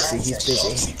 but obviously he's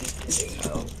busy.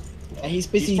 He's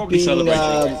busy probably being.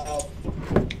 celebrating.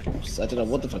 I don't know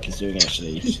what the fuck he's doing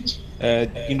actually.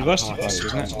 University party,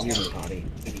 isn't it? Uni party.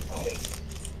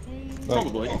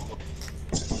 Probably.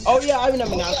 Oh yeah, I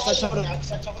remember now. 'Cause I told him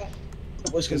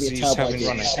it was going to be a He's terrible having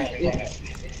idea.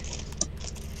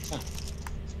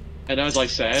 And as I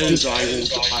said,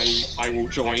 I will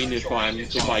join if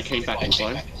I came back in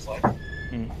time.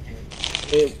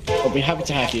 I'll be happy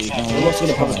to have you. I'm not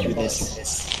going to bother you with this.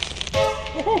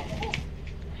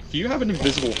 Do you have an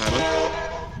invisible hammer?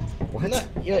 What? No,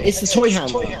 you know, it's the toy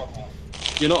hammer.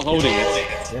 You're not holding it.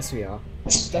 Yes, we are.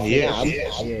 Definitely am.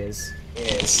 He is.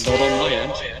 Not on my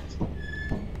end.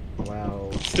 Well...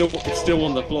 It's still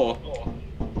on the floor. You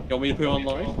want me to put it on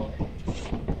live?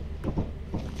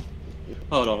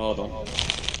 Hold on.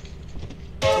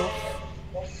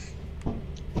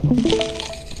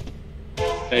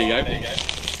 There you go.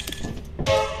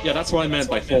 Yeah, that's what I meant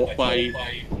by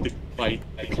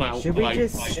clown, Should we by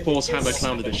just- Force Hammer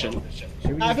Clown Edition.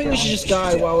 I think we should just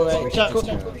go while we're at. Jack,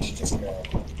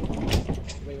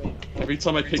 Every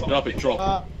time I picked it up, it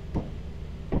dropped.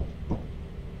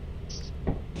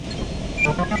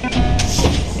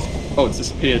 Oh, it's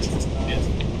disappeared.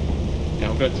 Yeah,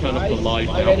 I'm going to turn up the live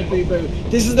I made a now. boo-boo.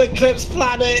 This is the Eclipse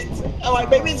planet! Alright,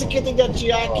 maybe it's a good thing that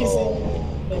Jack is in...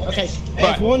 Okay,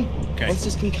 everyone,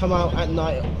 monsters can come out at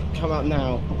night. Come out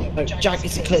now. No, Jack,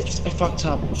 it's Eclipse. I fucked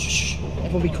up. Shh.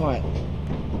 Everyone be quiet.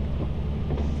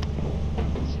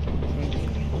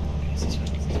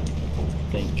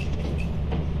 Think.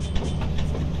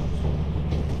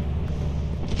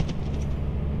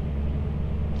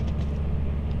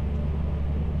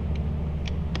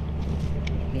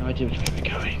 No idea which way we're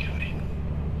going.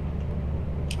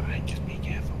 Alright, just be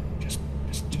careful. Just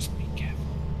be careful.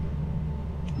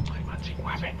 I'm hunting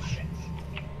rabbits.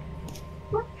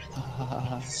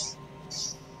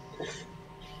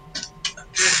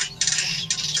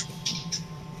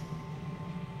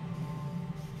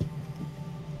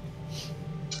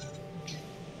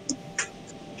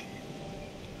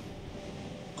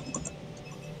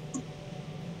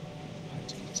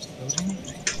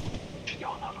 You're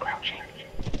not crouching.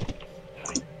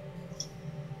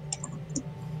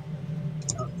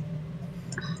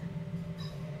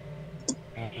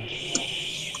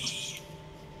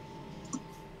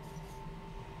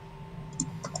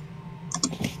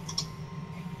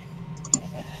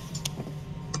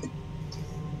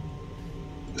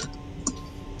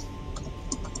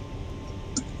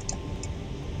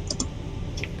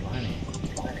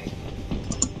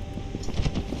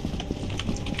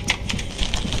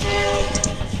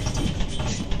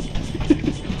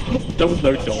 There was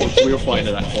no dodge, we were fine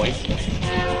at that point.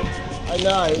 I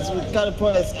know, it's kind of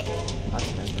pointless.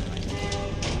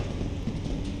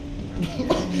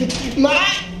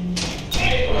 Matt!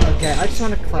 Okay, I just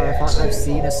want to clarify, I've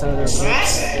seen a solar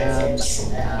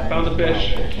eclipse, Found the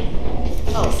fish.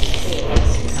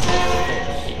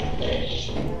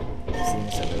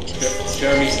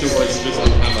 Jeremy still wears his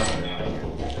invisible hammer.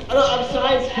 I'm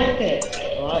sorry, it's it.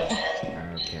 Alright.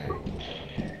 Okay.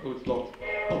 Oh, it's locked.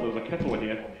 Oh, there's a kettle in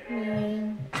here.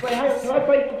 Wait, how can I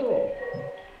break the door?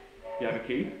 You have a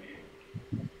key?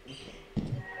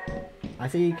 I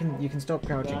think you can stop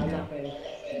crouching now.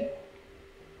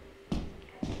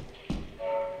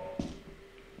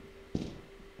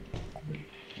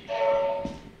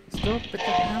 Stop with the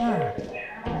hammer!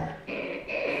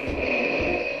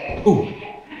 Ooh!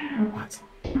 What?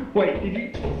 Wait, did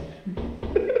you?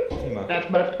 That's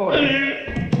Matt's point.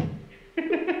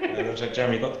 It looks like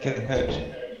Jeremy got the kitten perch.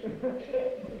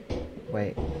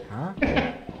 Wait, Huh?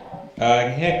 I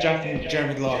can hear Jack and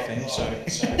Jeremy laughing, so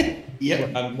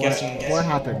Yep. I'm guessing What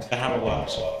happened? the hammer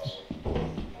works.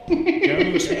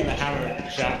 Jeremy was hitting the hammer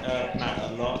at Matt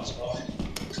a lot.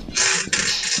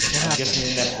 I'm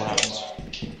guessing that's what happened.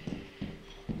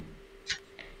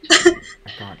 I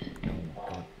can't.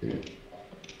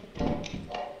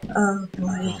 Oh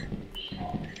boy.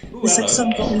 Looks like some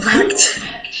got hacked.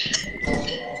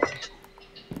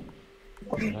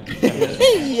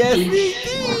 Yes, we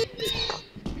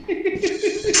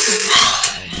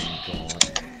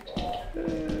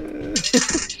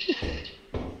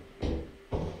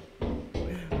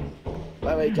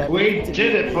did. We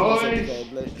did it, boys!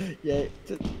 Yeah,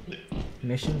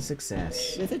 Mission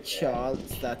success. there's a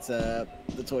chance that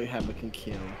the toy hammer can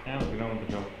kill. Now we know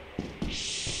the job.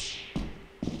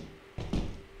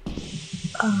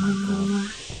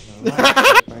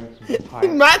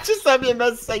 Matt just sent me a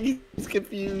message saying he's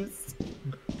confused.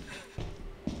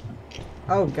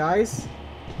 Oh, guys.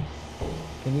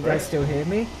 Can you guys still hear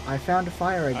me? I found a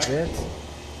fire exit.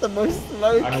 The most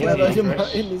slow I killer can hear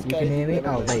in this You game. can hear me?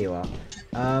 Oh, there you are.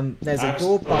 There's a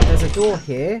door, but there's a door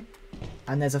here,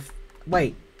 and there's a.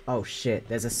 Wait. Oh shit.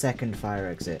 There's a second fire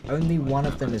exit. Only one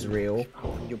of them is real.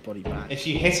 Open your body back. If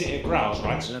you hit it, it growls,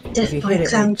 right? If you hit it,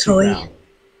 Clown it toy. growl.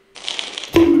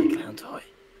 Clown toy.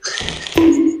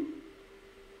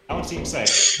 That one seems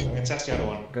safe. I'm gonna test the other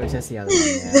one. Go test the other one.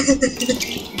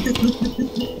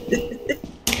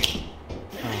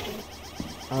 Yeah.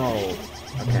 Oh.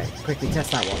 Okay. Quickly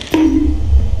test that one.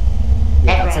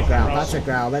 Yeah, that's a growl. That's a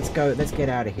growl. Let's go. Let's get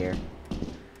out of here.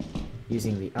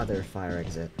 Using the other fire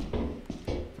exit.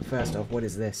 First off, what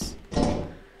is this? And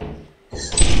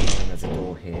there's a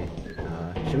door here.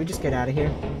 Should we just get out of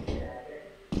here?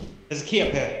 There's a key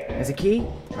up here. There's a key?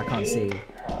 I can't see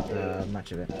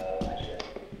much of it.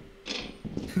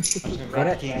 I'm just gonna Got grab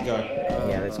the it? key and go.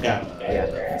 Yeah, let's go. Yeah,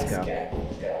 let's go.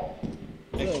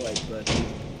 Go away, bud.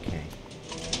 Okay.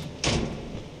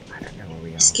 I don't know where we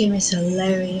are. This game is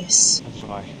hilarious.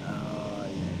 Fly.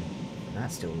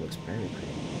 That still looks very pretty.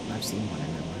 I've seen one in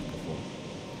real life before.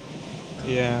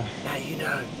 Yeah. Now you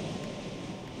know.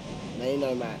 Now you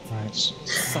know, Matt. Right.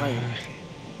 Silent.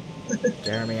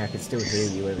 Jeremy, I can still hear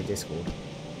you over Discord.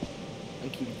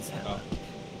 And keep this hammer.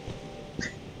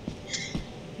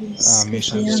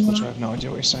 Misha, I have no idea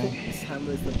what you're saying. This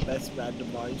hammer is the best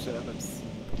randomizer I've ever seen.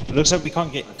 It looks like we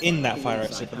can't get in that fire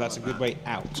exit, but that's a good way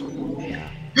out. Yeah.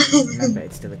 Remember,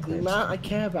 it's still eclipsed. Matt, I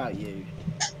care about you.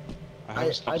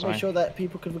 I make sure that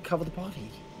people can recover the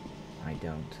body. I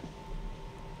don't.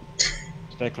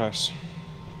 Stay close.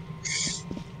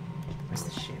 Where's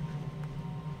the ship?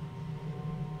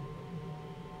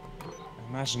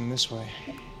 Imagine this way.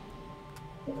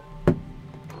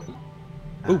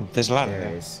 Ooh, there's a ladder There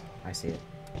there. it is. I see it.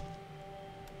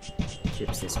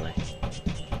 Ship's this way.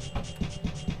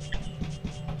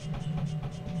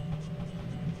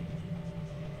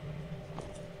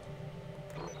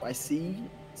 I see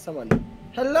someone.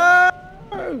 Hello!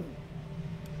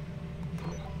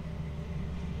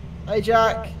 Hey,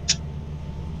 Jack.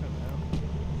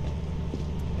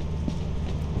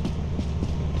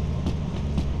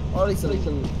 Ollie,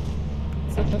 something.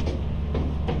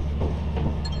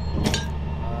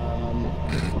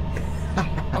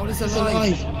 Oh, it's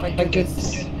alive! Thank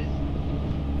goodness.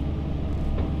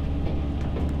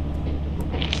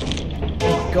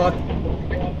 God.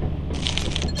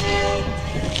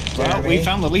 Well, we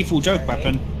found the lethal joke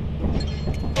weapon.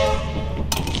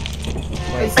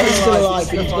 He's still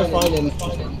alive, we have to go find him.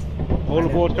 All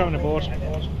aboard, coming aboard.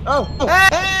 Oh!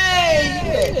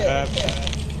 Hey!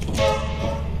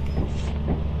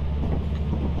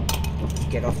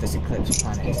 Get off this eclipse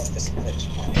planet.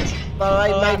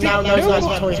 Alright, Matt now knows how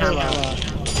to toy hammer.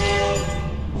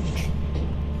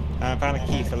 I found a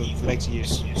key for later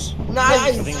use. Nice!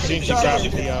 I think as soon as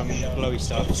you grab the glowy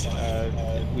stuff,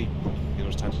 we it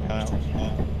was time to get out.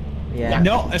 Yeah.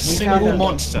 Not a single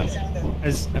monster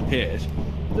has appeared.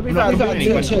 We've Not had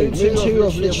even any two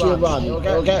of literally run. You'll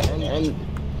get and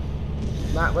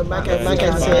Matt, when Matt gets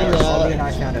Ollie in, and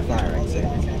I found a fire exit.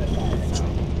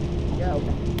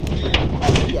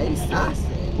 yeah, he's fast.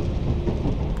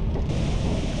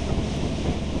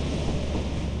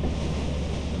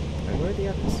 Where are the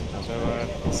others?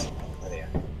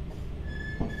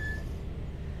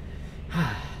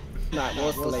 Matt,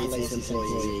 what's the latest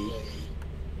employee?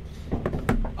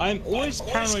 I'm always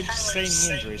paranoid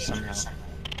sustaining injuries somehow.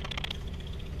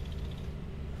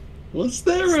 Was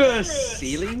there a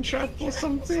ceiling trap or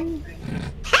something?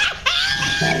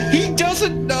 He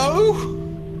doesn't know!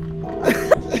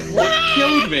 What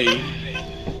killed me?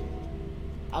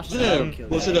 I'll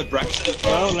Was it a Braxton?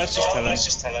 Well, let's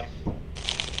just tell him.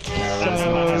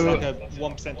 Has like a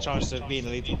 1% chance of being a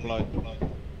lethal blow.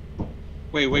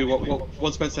 Wait, what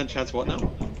 1% chance what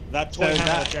now? That toy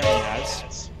hammer that Jeremy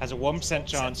has a 1%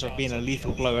 chance of being a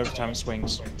lethal blow every time it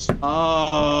swings.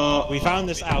 We found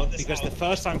this out because the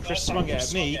first time Chris swung it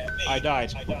at me, I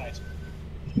died.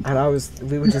 And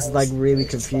we were just like really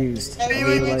confused. And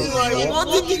we were like, what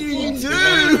did you do?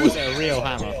 It was a real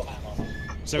hammer.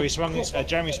 So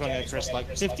Jeremy swung at Chris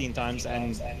like 15 times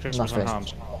and Chris was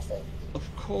unharmed. Of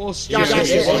course,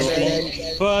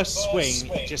 First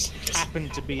swing just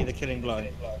happened to be the killing blow.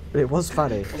 It was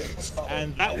funny.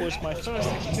 And that was my first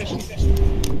expedition.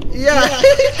 Yeah!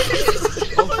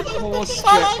 Of course,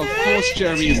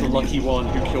 Jeremy is the lucky one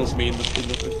who kills me on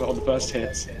the first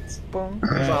hit. He's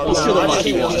still the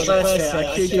lucky one.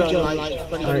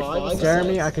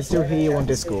 Jeremy, I can still hear you on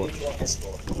Discord.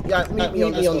 Yeah, meet me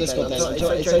on Discord then. So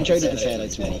Jodie can say hello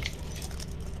to me.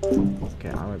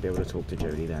 Okay, I won't be able to talk to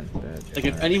Jodie then. But, Like,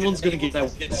 if anyone's gonna get their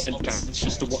wits sent down, it's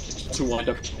just to wind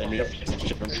up Jeremy.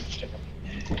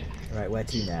 Right, where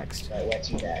to next?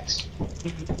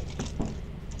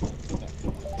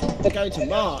 We're going to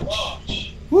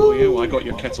March. Oh yeah, well, I got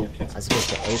your kettle. As opposed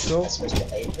to April?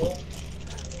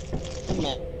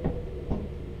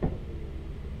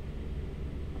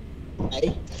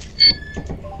 Hey?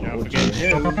 Yeah, we're getting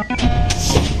him. Oh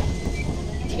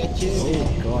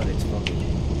god, it's foggy.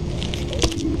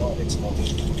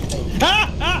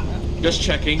 Just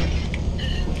checking.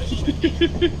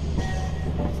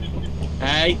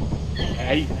 Hey,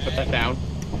 put that down.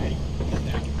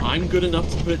 I'm good enough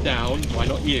to put it down. Why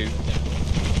not you?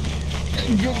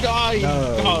 You guys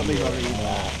can't leave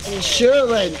that.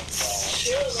 Insurance.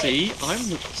 See,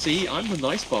 I'm the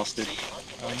nice bastard.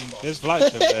 There's lights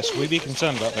over there. Should we be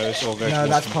concerned about those or go? No,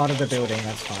 that's part of the building.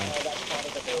 That's fine.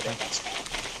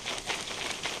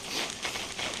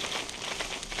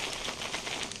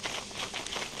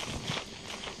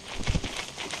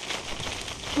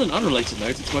 On an unrelated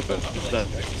note, it's my birthday.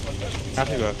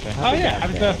 Happy birthday. Oh yeah,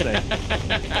 happy birthday.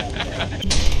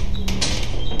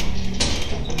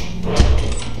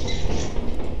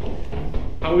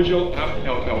 How was your... I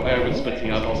was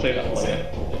splitting out, I'll say that later.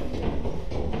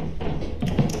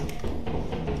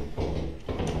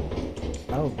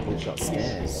 Oh, we've got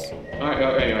stairs. Alright.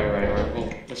 Well,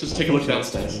 let's just take a look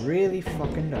downstairs. It's really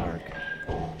fucking dark.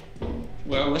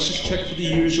 Well, let's just check for the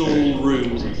usual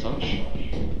rooms and such.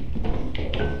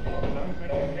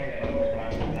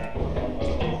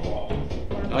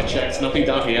 I checked, nothing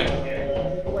down here.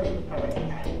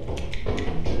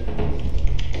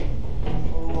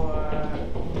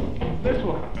 This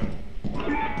will happen.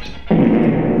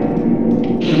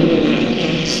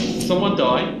 Someone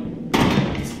died.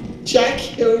 Jack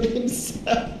killed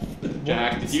himself.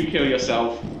 Jack, did you kill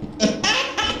yourself?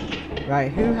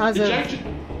 Right, who has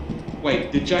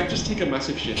Wait, did Jack just take a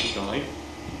massive shit and die?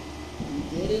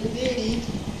 He did indeed.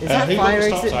 Is that fire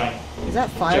exit? Is that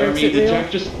fire Jeremy, exit did real?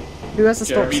 Jack just... Who has the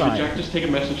stop Jeremy, sign? did Jack just take a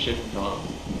massive shit and die?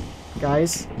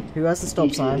 Guys, who has the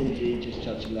stop sign? Just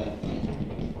touched left.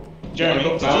 Jeremy,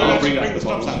 I'll bring bring that the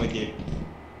stop to sign the with you.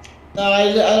 No,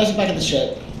 I was back at the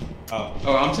ship. Oh,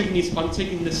 I'm taking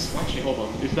this. Actually, hold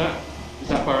on. Is that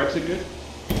fire exit good?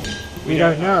 We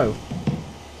don't know.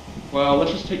 Well,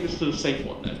 let's just take this to the safe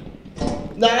one then.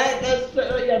 No, that's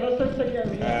yeah.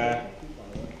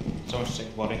 someone should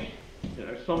take the body. You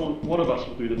know, one of us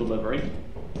will do the delivery.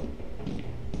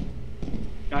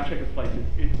 Gotta check this place.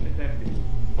 It's empty.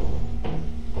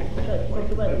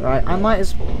 Right, I might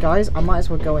as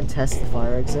well go and test the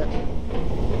fire exit.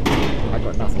 I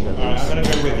got nothing to lose. Alright, I'm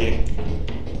gonna go with you.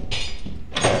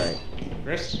 Alright.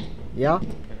 Chris? Yeah?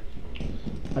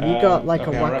 Have you got like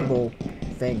okay, a whackable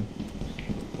thing?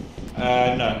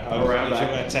 No. If you're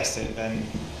gonna test it, then...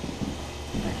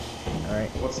 Alright.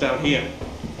 What's down here?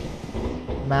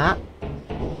 Matt?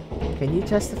 Can you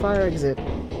test the fire exit?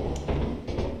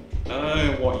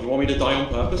 What? You want me to die on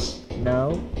purpose?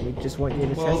 No, we just want you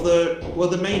to test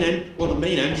The main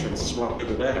entrance is right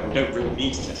over there. We don't really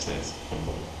need to test it.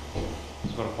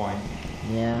 He's got a point.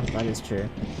 Yeah, that is true.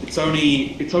 It's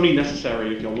only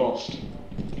necessary if you're lost.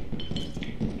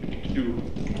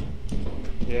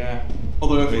 Yeah.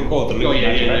 Although if we call it the loop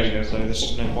there there you go, so there's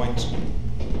just no point.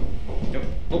 Yep.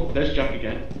 Oh, there's Jack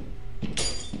again.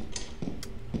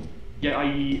 Yeah,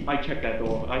 I checked that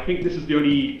door. I think this is the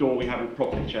only door we haven't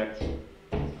properly checked.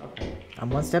 Okay. I'm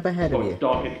one step ahead of you. It's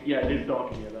dark. Yeah, it is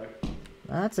dark in here though.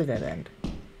 That's a dead end.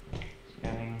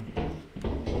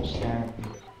 Scanning.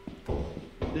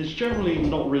 There's generally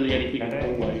not really anything in the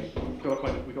hallways.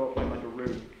 We gotta find like a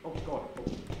room. Oh god.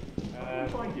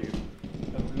 Find you.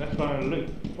 Let's find a loop.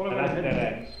 What about dead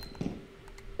ends?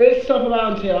 There's stuff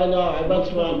around here, I know. I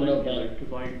went around a little bit.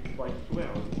 Because I swear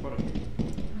I was in front of you.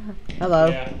 Hello.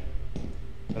 Yeah.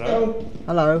 Hello?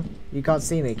 Hello. You can't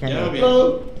see me, can you?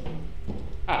 Hello?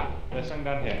 Ah, there's something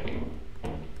down here.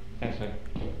 Potentially.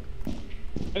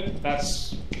 Oh,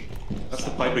 that's That's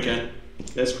the pipe again.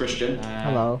 There's Christian.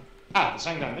 Hello. Ah, there's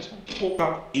something down this one.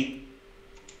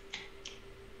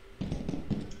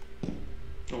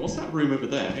 Oh, what's that room over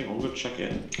there? Hang on, I'm gonna check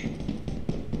it.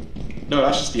 No,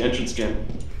 that's just the entrance again.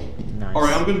 Nice.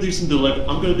 Alright, I'm gonna do some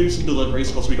deliveries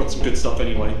because we got some good stuff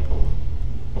anyway.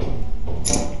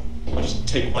 I'll just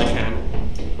take what I can.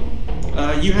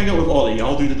 You hang out with Ollie,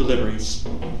 I'll do the deliveries.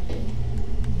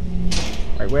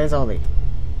 Right, where's Ollie?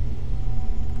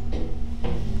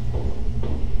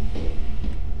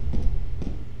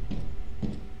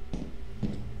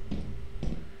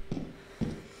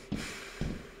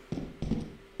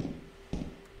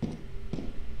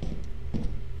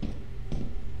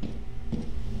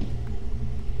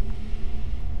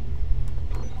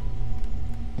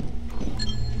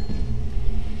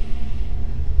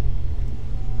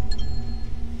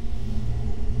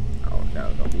 Oh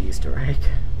no, not the Easter egg.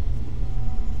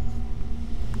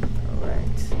 Alright.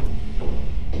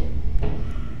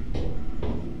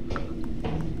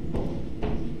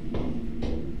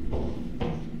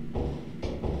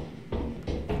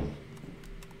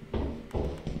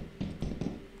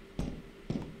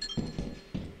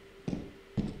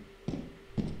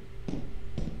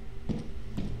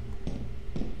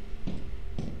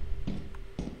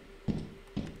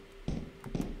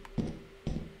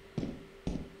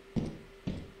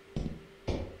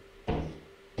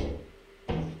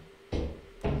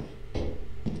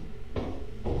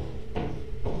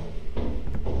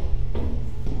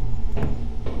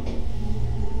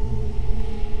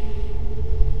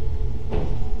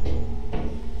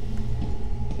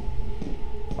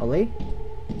 Ollie?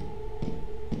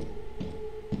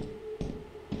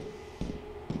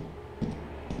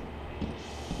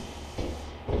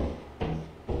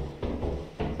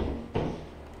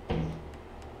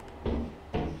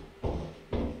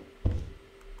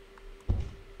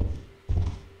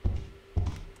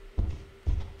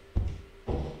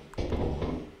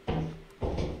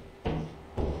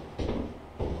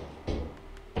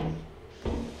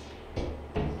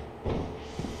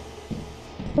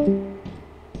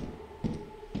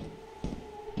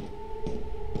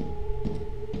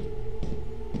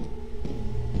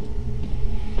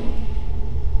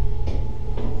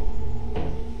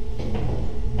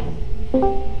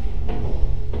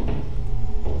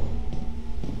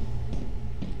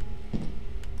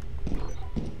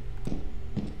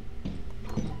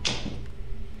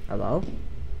 Hello?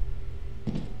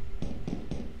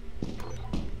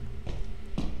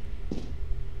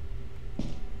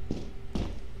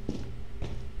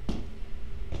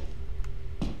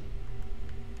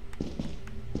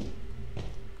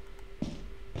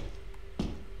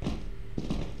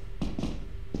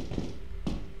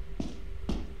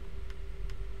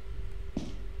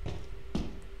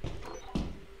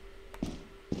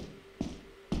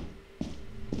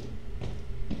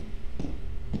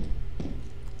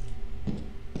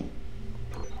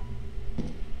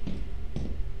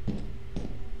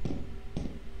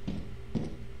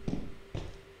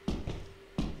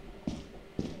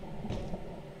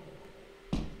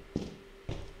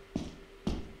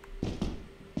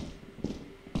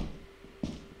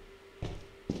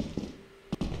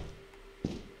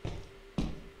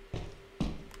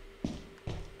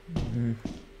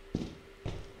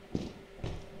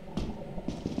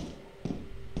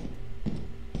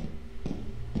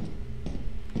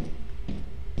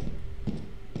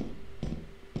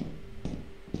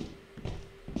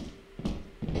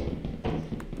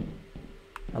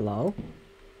 Hello?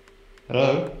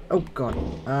 Hello? Oh god.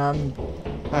 Hi.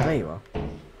 There you are.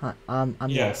 Hi, I'm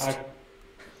lost.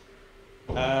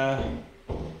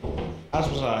 As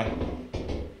was I.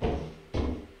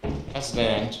 That's the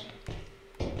end.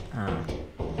 Ah.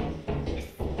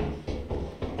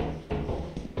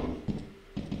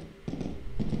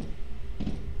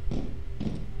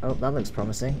 Oh, that looks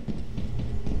promising.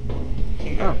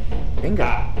 Bingo. Oh, bingo.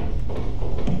 Ah.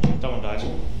 Someone died.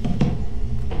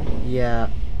 Yeah,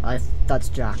 that's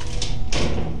Jack.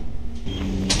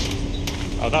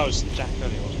 Oh, that was Jack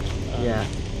earlier, wasn't it? Yeah.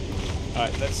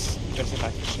 Alright, let's get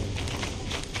back to the ship.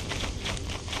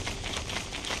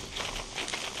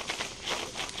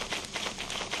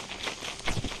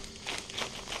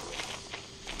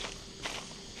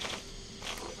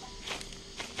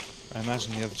 I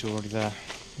imagine the other two are already there.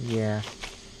 Yeah.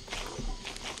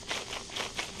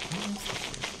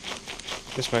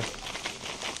 This way.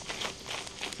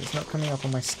 It's not coming up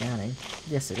on my scanning.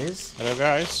 Yes, it is. Hello,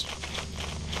 guys.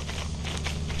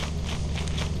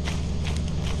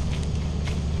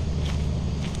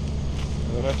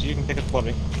 Left, you can pick a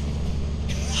body.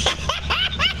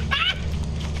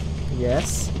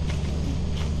 Yes.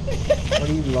 What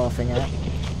are you laughing at?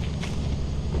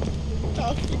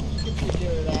 I'll figure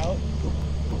it out.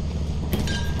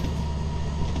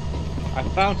 I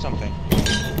found something.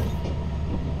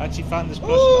 I actually found this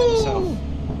person by himself.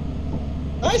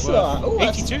 Nice one. Ooh,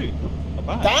 82. Not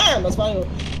bad. Damn, that's fine.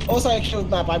 Also, I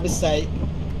killed that by mistake.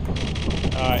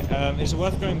 Alright, is it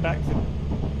worth going back for...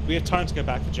 We have time to go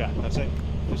back for Jack, that's it.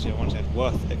 Because I want to say it's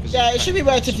worth it. Yeah, it should be a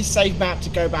relatively safe map to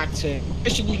go back to.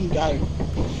 Christian, you can go.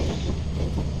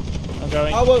 I'm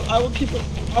going. I will keep it.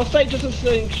 I'll stay just as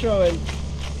sure and...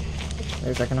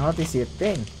 Because I can hardly see a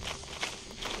thing.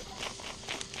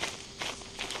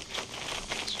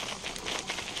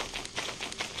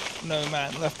 No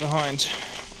man left behind.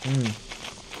 Hmm.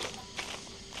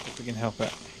 If we can help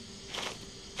it.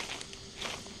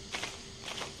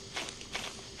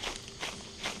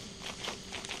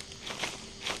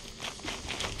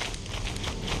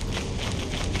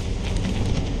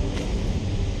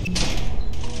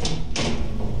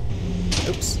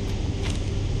 Oops.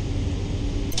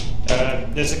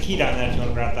 There's a key down there if you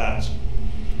want to grab that.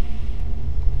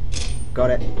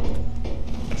 Got it.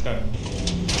 Let's go.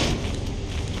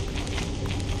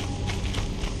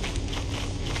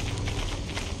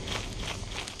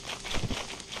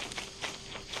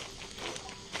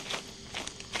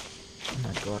 Oh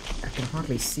my god, I can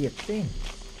hardly see a thing.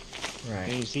 Right.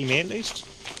 Can you see me at least?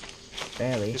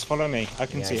 Barely. Just follow me. I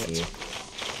can Yeah, see I it. see it.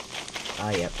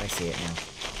 Ah, yep, I see it now.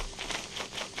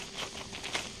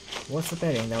 What's the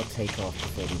betting they'll take off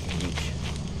before we can reach?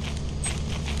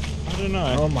 I don't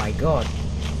know. Oh my god.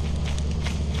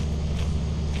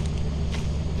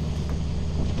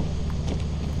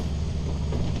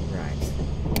 Right.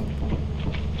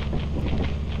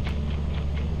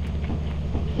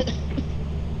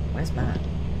 Where's Matt?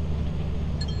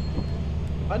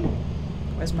 What?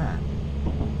 Where's Matt?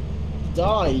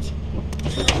 Died.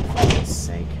 For fuck's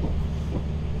sake.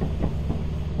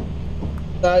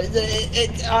 No,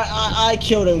 I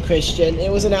killed him, Christian.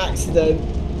 It was an accident.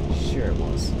 Sure it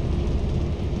was.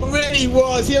 It really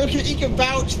was. He can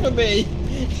vouch for me.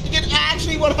 He can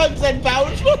actually 100%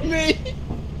 vouch for me.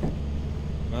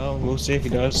 Well, we'll see if he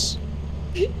does.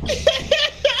 Hello,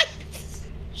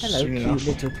 Soon cute enough.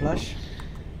 little plush.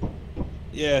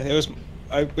 Yeah, it was.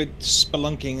 I went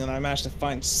spelunking and I managed to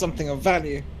find something of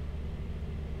value.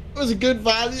 It was a good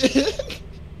value.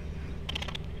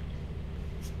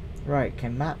 Right,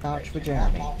 can Matt vouch for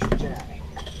Jeremy?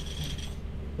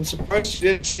 I'm surprised you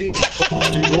didn't see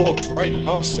you walked right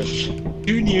past him.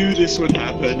 You knew this would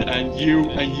happen, and you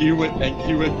were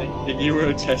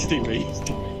testing me.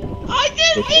 I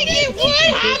didn't think it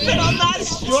would happen on that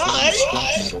strike.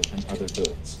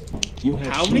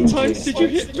 How many times did you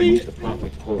hit me? You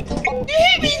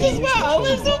hit me as well.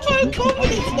 There's no kind of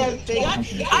confidence in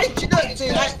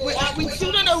everything. We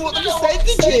still don't know what the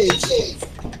percentage is.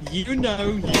 You know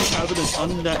you have an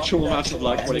unnatural amount of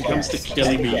luck when it comes to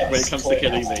killing me.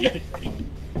 Okay,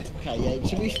 yeah,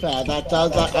 to be fair, that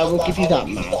I will give you that,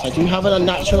 Matt. I do have an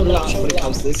unnatural luck when it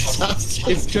comes to this stuff.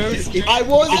 I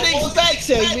wasn't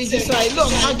expecting me to say, look,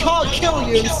 I can't kill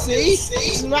you, see?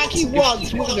 Smack you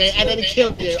once with it and then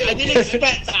kill you. I didn't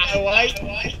expect that, alright?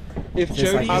 If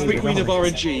Jody is the queen of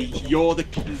RNG, you're the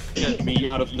king of me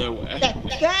out of nowhere. Yeah,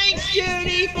 thanks,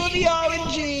 Judy, for the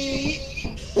RNG.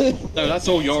 No, that's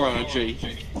all your RNG.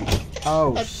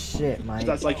 Oh shit, my.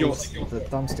 That's like your. The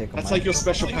thumbstick. On That's my... like your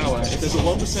special power. If there's a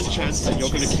 1% chance that you're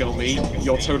gonna kill me,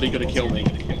 you're totally gonna kill me.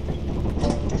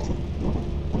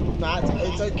 Matt,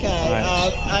 it's okay.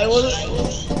 Right. I was.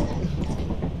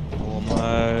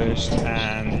 Almost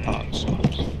and parts.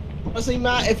 Honestly,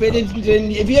 Matt, if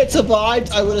you had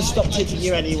survived, I would have stopped hitting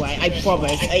you anyway. I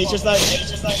promise. It's just like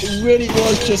it really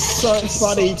was just so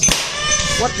funny.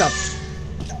 What the?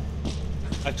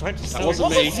 I tried to. That wasn't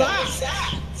me. What was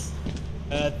that?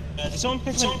 Did someone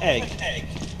pick up an egg?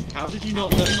 How did you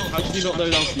not know? How did you not know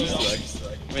that was an Easter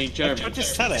egg? I mean, I Jeremy. tried to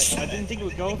sell it. I didn't think it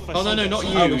would go off. Oh no, not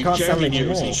you. Oh, we can't sell Jeremy knew it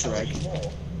was an anymore. Easter egg.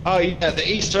 Oh yeah, the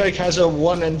Easter egg has a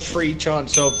 1 in 3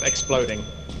 chance of exploding.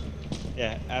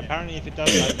 Yeah, apparently if it does,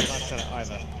 I can't sell it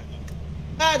either.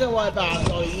 Don't worry about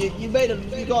it. Ollie. You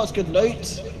got us good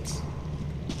loot.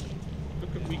 I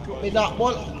mean that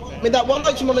one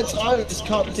item on its own just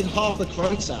did half the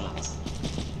quota.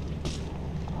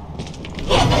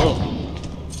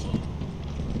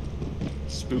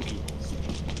 Spooky.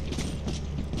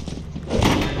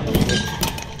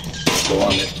 So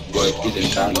honest work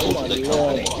isn't done over the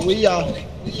company. We are.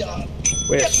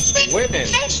 We're winning.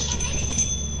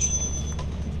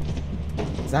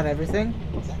 Is that everything?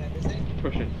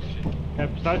 Push it.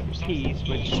 Besides keys,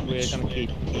 which we're gonna keep.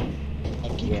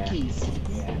 Yeah.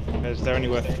 Because they're only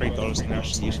worth $3 and they're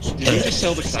actually useful. Did you just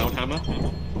sell the clown hammer?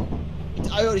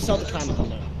 I already sold the clown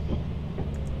hammer.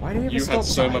 Why do we have You a had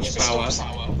so much power,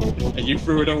 and you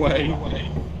threw it away.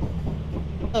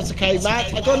 That's okay,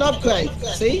 Matt. I got an upgrade.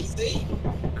 See?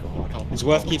 It's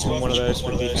worth keeping one of those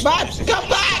for people. Matt, come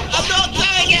back! I'm not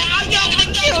doing it! I'm not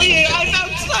gonna kill you! I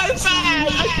felt so bad!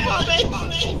 I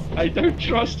promise! I don't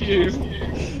trust you. Please!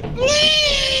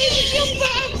 It's your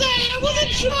birthday! I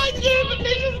wasn't trying to do it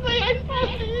maliciously! I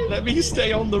promise! Let me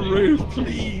stay on the roof,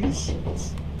 please.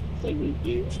 Stay with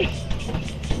you.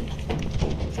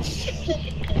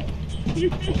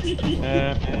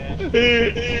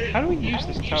 How do we use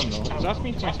this terminal? Because that's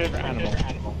me my favourite animal.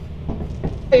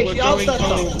 Hey, you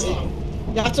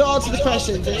have to answer the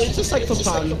questions. It's just like for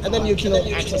fun, and then you can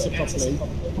access it properly.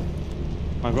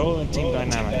 My role in team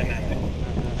dynamic.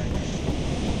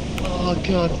 Oh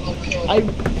god.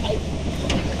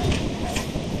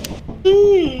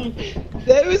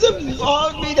 There is a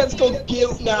part of me that's got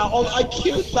guilt now. I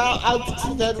killed Matt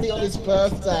accidentally on his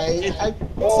birthday. I'm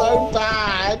so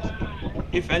bad.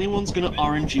 If anyone's gonna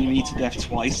RNG me to death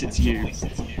twice, it's you.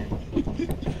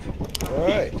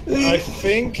 Alright, I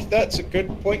think that's a good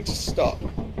point to stop.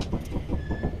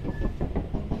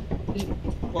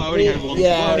 Well, I only had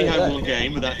one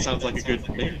game, but that sounds like a good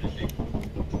thing.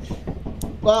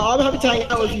 Well, I'm happy to hang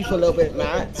out with you for a little bit,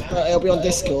 Matt, but it'll be on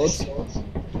Discord.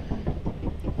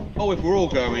 Oh, if we're all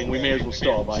going, we may as well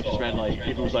stop. I just meant, like, if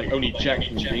it was, like, only Jack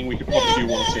moving, we could probably do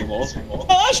 1 or 2 more.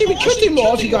 Oh, actually, we could do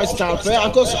more if you guys are down for it.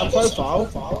 I've got a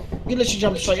profile. You literally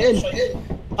jump straight in.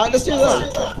 Alright, let's do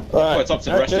that. Well, it's up to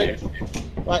the rest of you.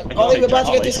 Right, Ollie, we're about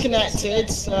to get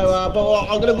disconnected, so, but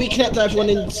I'm going to reconnect everyone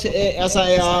into it as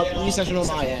a new session on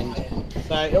my end.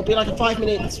 So, it'll be like a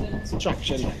 5-minute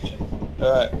distraction.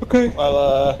 Alright. Okay.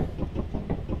 Well,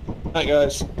 night,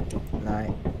 guys.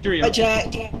 Night. Hi,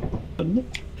 Jack.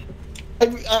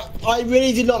 I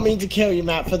really did not mean to kill you,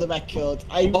 Matt, for the record.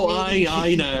 I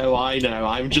know.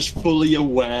 I'm just fully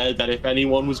aware that if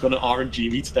anyone was going to RNG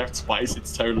me to death twice,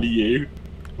 it's totally you.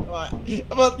 Right.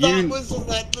 But that was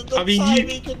the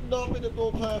timing could not have been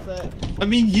more perfect. I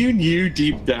mean, you knew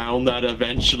deep down that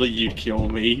eventually you'd kill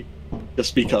me.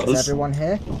 Just because. Is everyone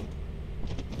here?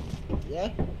 Yeah.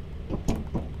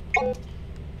 I'm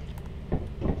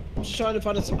just trying to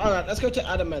find a... Alright, let's go to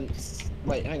Adamant.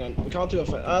 Wait, hang on. We can't do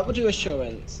we'll do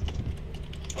Assurance.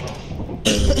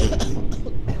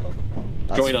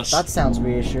 Join us. That sounds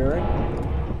reassuring.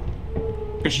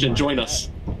 Christian, join us.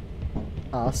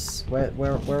 Us? Where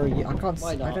are you? I can't.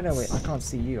 I don't know. I can't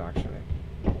see you actually.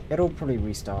 It'll probably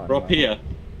restart. We're up here.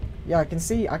 Yeah, I can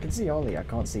see Ollie. I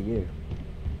can't see you.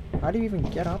 How do you even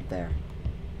get up there?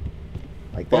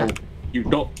 Like that? You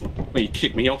not. Well, you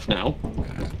kick me off now.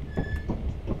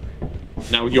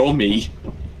 Now you're me.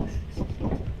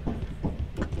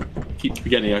 Keep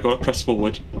forgetting. I gotta press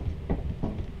forward.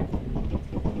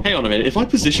 Hang on a minute. If I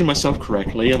position myself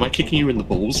correctly, am I kicking you in the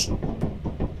balls?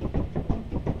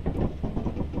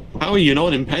 How are you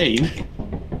not in pain?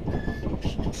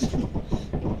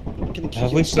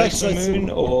 Have we placed the moon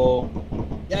or?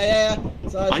 Yeah.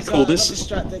 So I call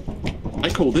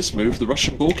this move the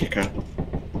Russian ball kicker.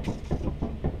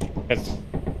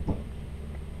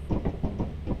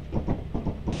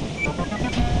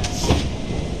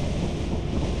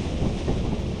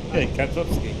 Hey,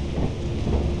 Katsovsky.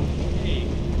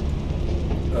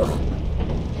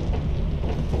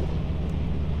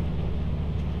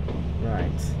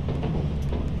 Right.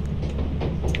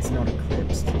 It's not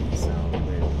eclipsed, so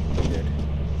we're good.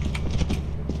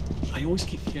 I always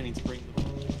keep forgetting to bring them up.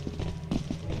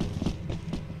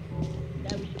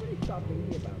 Yeah, we should really start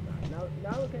thinking about that.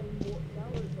 Now we're getting more. Now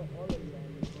we've got Ollie there.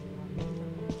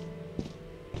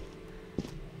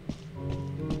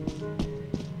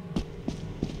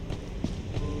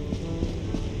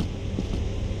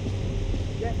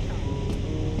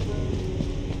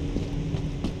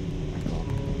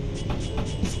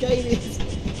 Game is...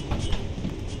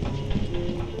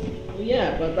 Well,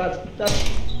 yeah, but that's...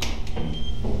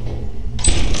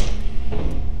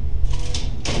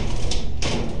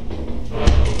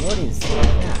 What is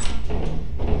that?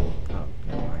 Oh,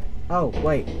 never mind. Oh,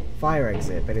 wait. Fire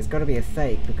exit, but it's got to be a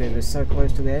fake because we're so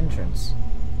close to the entrance.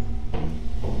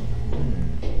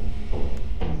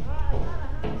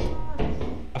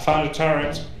 I found a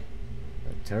turret.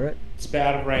 A turret? It's a bit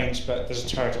out of range, but there's a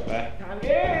turret up there.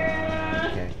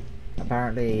 Okay.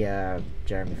 Apparently,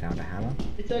 Jeremy found a hammer.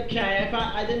 It's okay.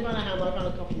 I didn't find a hammer. I found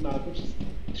a coffee mug, which is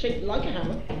shaped like a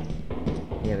hammer.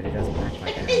 Yeah, but it doesn't match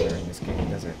like a hammer in this game,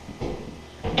 does it?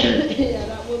 Yeah,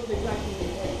 that wasn't exactly what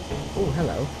it was. Oh,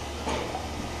 hello.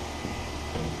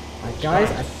 Right, guys,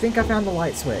 I think I found the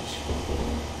light switch.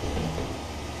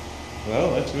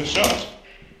 Well, let's give it a shot.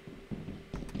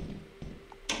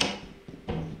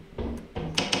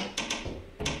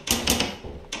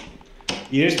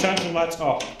 You just turn the lights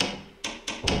off.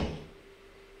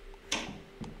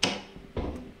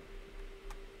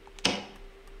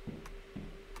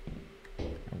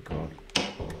 Oh god.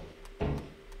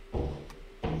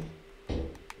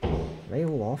 Are they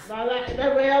all off? No,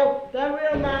 they're real. They're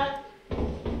real, Matt.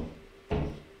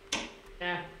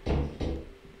 Yeah.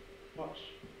 Watch.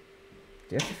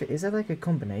 Do you have to, is that like a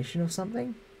combination of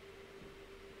something?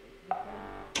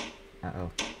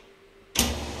 Uh-oh.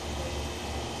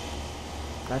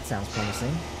 That sounds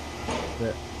promising,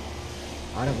 but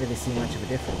I don't really see much of a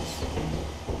difference.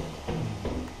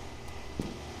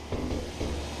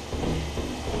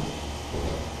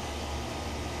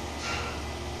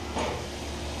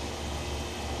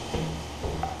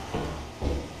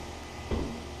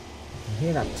 I can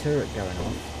hear that turret going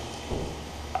off.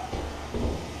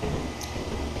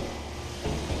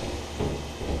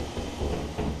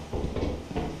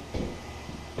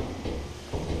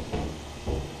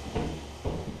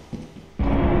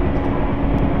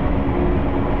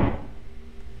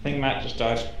 I think Matt just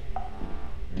died.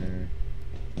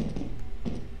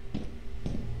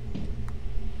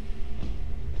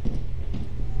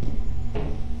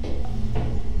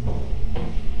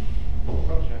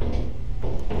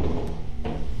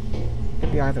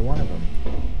 Could be either one of them.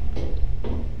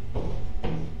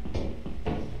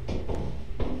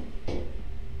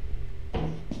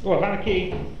 Oh, I found a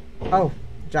key. Oh,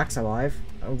 Jack's alive.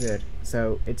 Oh good.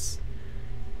 So it's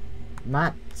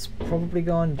Matt's probably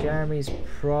gone, Jeremy's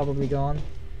probably gone.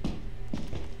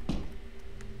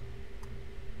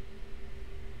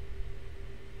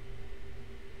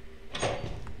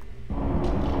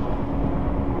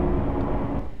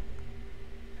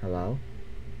 Hello?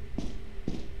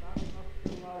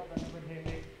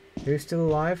 Who's still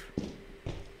alive?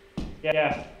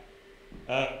 Yeah.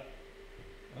 Oh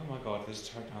my god, there's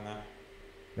a turret down there.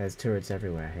 There's turrets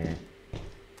everywhere here.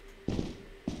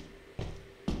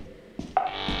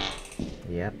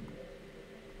 Yep.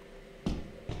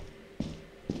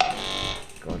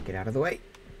 God, get out of the way.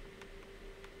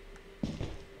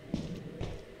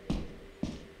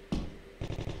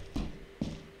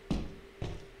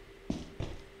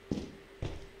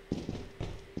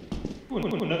 Ooh,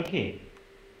 another key.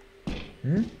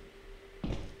 Hmm?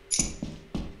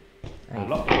 Oh,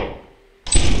 locked door.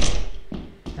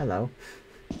 Hello.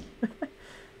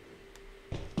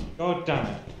 God damn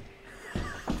it.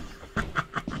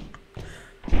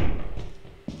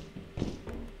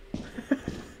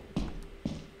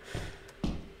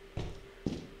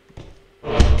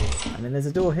 I mean, there's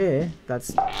a door here.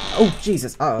 That's. Oh,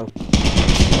 Jesus. Uh oh.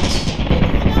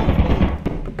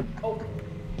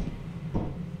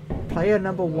 Player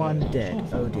number 1 dead.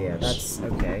 Oh dear. That's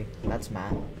okay. That's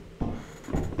Matt.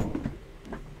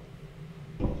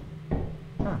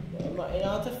 Huh. In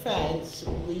our defense,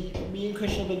 me and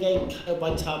Christian have been getting killed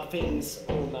by tub things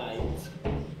all night.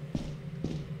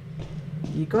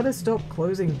 You gotta stop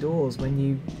closing doors when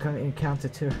you encounter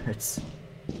turrets.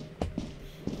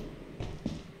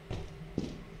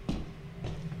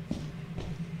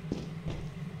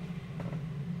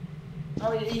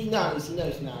 Oh, he knows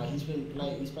now. He's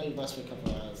played with us for a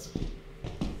couple of hours.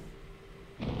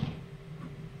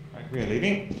 Right, we're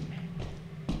leaving.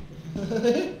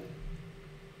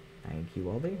 Thank you,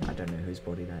 Ollie. I don't know whose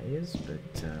body that is,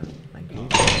 but thank you,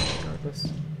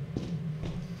 regardless.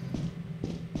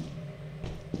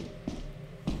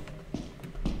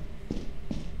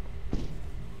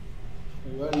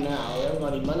 We run now, we haven't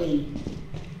got any money.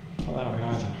 Not that way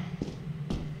either.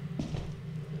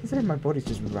 As if my body's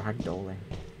just ragdolling.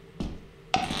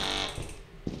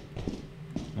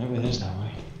 Maybe it is that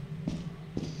way.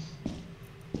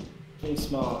 Being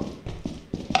smart.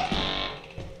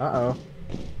 Uh-oh.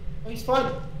 Oh, he's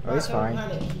fine. Oh, he's fine. Don't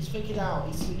panic. He's figured out.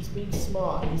 He's being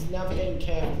smart. He's navigating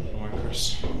carefully. Come on,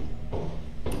 Chris. Oh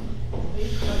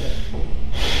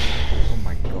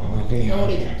my god. Okay. No,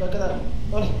 Ollie, don't get out.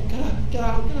 Ollie, get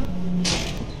out.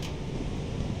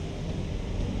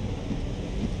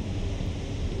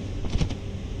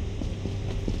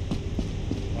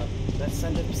 Let's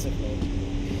send a signal.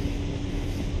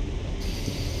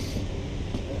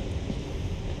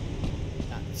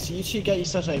 So you two get your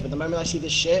stuff over. The moment I see the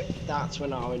ship, that's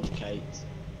when I'll indicate.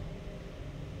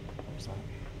 What's that?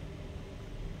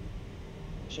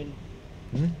 Shouldn't.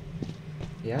 Hmm?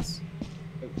 Yes?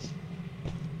 Oops.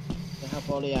 To help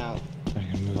Ollie out. I'm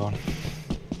gonna move on.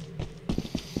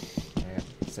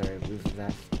 So we've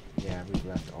left. Yeah, we've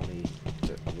left Ollie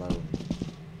alone.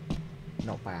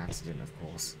 Not by accident, of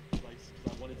course. I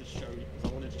wanted to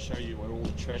show you where all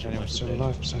the treasure Anyone's still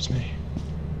alive besides me?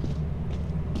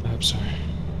 I hope so.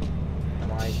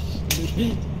 Am I?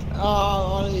 Oh,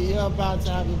 Ollie, you're about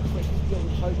to have your quick little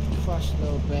hope crushed a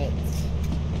little bit.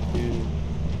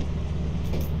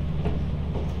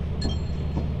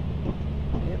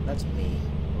 Yep, that's me.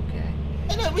 Okay.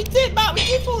 Hey, look, we did, Matt. We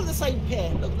did fall in the same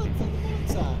pit. Look at the monster.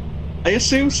 I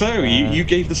assume so. You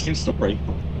gave the same story.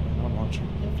 I'm watching.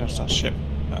 That's that ship.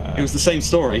 It was the same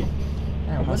story.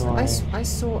 Now, I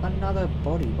saw another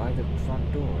body by the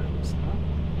front door. It was, huh?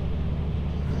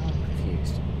 I'm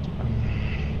confused.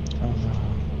 Oh no.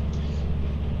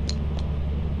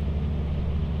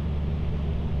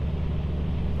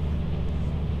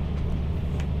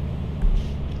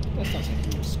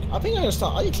 I think I'm gonna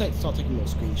start. I need to start taking more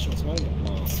screenshots. I'm gonna get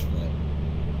blasted for it.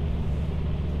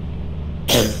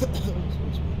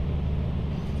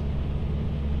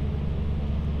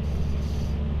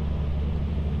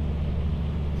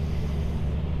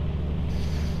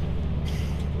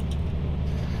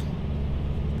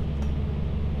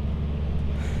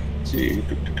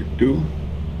 Do.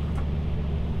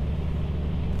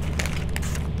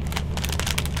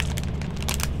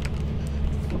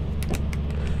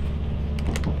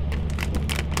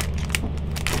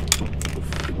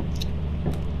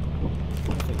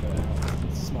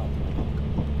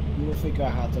 Figure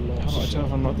out how to launch. How do I tell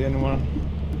if I'm not the only one?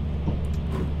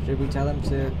 Should we tell him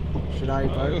to? Should I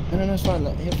vote? No, it's fine.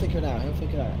 Look, he'll figure it out.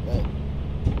 Look.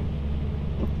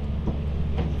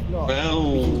 Not,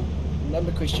 Well,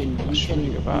 remember, Christian, you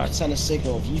can send a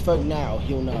signal. If you vote now,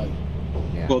 he'll know.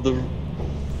 Yeah.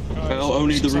 well,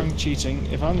 only Since the. I'm cheating.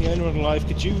 If I'm the only one alive,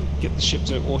 could you get the ship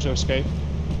to auto escape?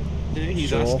 Yeah, he's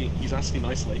Sure. asking. He's asking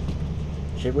nicely.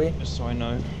 Should we? Just so I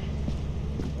know.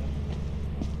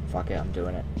 Fuck it, I'm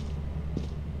doing it.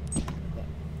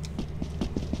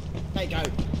 There you go.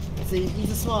 See,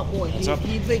 he's a smart boy.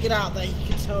 He figured out that he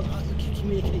can tell, he can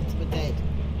communicate to the dead.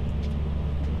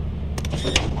 So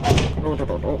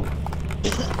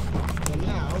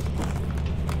now,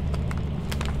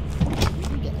 we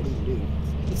can get any loot.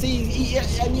 See,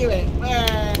 I knew it.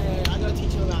 I'm gonna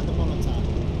teach you about the monitor.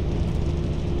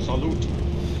 Salute.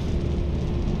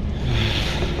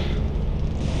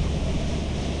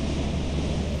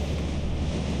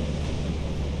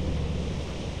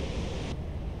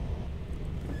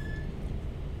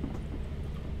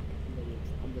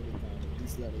 I'm really proud of him.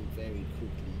 He's learning very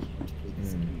quickly how to play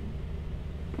this game.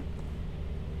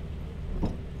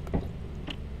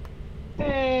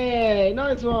 Hey,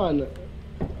 nice one.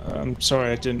 I'm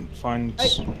sorry, I didn't find.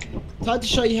 Hey, time to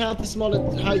show you how this mod,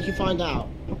 how you can find out.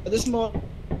 This mod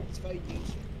is very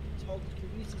useful. Toggle, you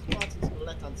can use these buttons on the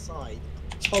left hand side.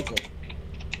 Toggle.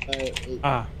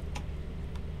 Ah.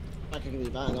 I can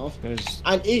leave that off. There's...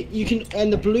 And you can,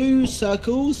 and the blue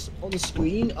circles on the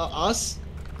screen are us.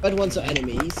 Red ones are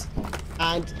enemies.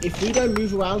 And if we don't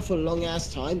move around for a long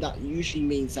ass time, that usually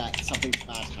means that something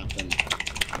bad happened.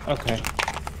 Okay.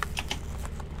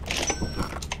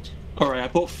 Alright, I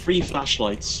bought 3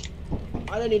 flashlights.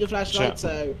 I don't need a flashlight,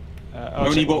 so.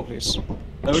 Only bought 3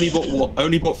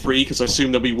 because I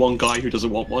assume there'll be one guy who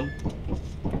doesn't want one.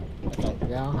 Okay.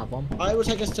 Yeah, I'll have one. I will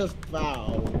take us to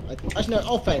Val. Actually, no,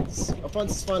 offense.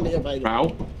 Offense is finally available.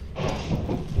 Val?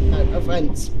 No,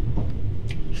 offense.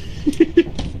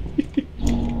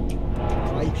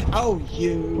 Right. Oh,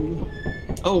 you.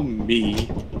 Oh, me.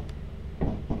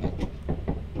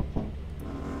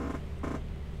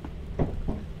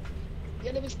 The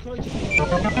enemy's crouching.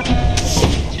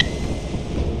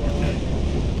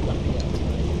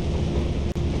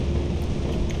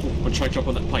 I'll try to jump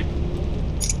on that pipe.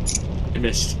 I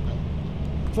missed.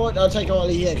 Thought I'll take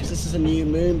Ollie here because this is a new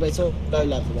moon, but it's all low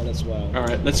level one as well.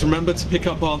 Alright, let's remember to pick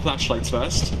up our flashlights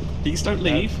first. Please don't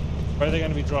leave. Where are they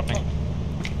going to be dropping?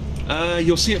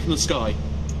 You'll see it from the sky.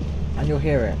 And you'll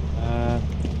hear it.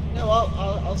 No,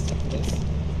 I'll stick to this.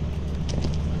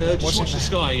 Just watch the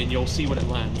sky and you'll see when it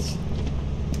lands.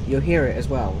 You'll hear it as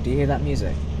well. Do you hear that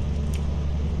music?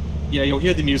 Yeah, you'll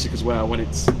hear the music as well when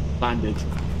it's landed.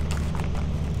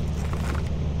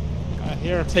 I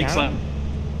hear a Takes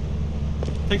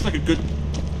like a good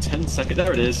 10 seconds.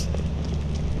 There it is.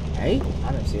 Hey?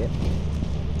 I don't see it.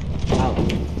 Oh,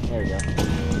 there we go.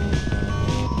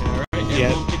 Alright,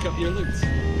 everyone pick up your loot.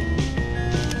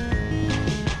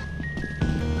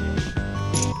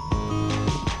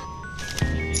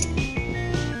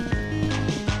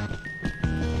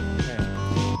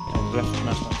 Left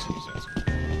mouse button.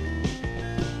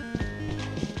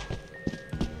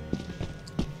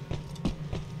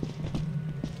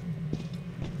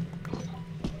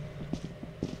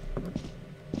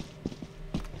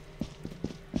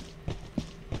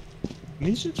 I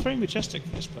mean, this looks very majestic for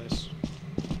this place.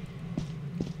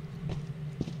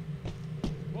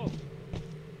 Whoa.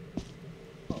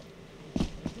 Oh.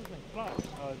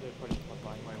 They're probably not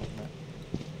buying my old map.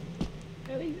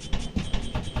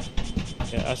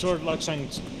 Yeah, I saw it like saying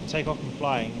take off and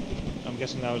flying. I'm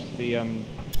guessing that was the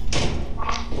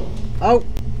Oh,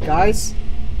 guys.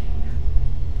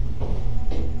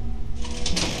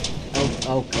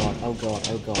 Oh god, oh god,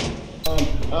 oh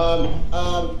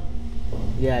god.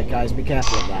 Yeah, guys, be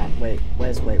careful of that.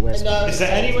 Where's... Is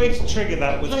there any way to trigger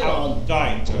that without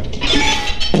dying to it?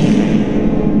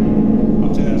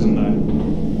 Up to doesn't know.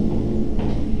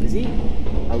 Is he?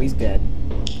 Oh, he's dead.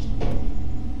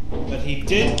 But he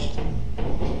did.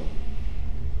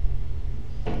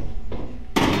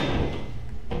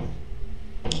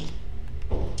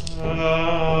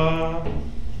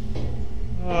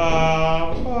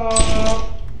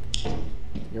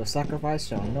 Your sacrifice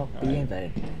shall not be in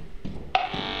vain.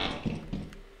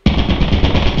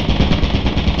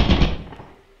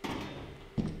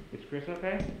 Is Chris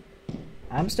okay?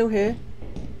 I'm still here.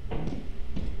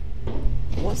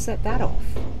 What set that off?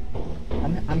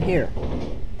 I'm here.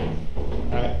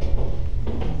 Alright.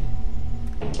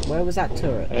 Where was that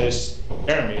turret? It's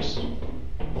Jeremy's.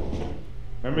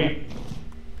 Remember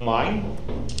mine?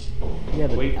 Yeah,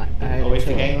 but I are we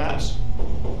forgetting that?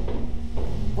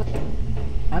 What the?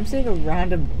 I'm seeing a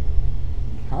random...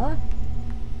 Huh?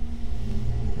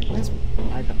 Where's...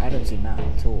 I don't see that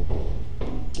at all.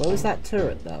 Where was that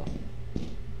turret, though?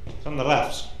 It's on the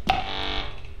left.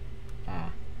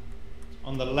 Ah.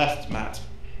 On the left, Matt.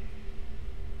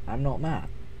 I'm not Matt.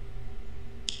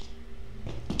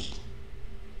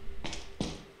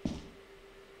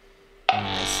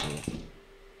 I see.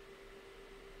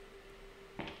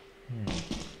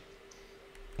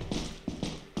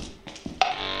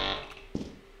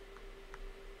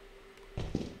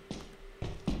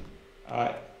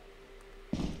 Alright.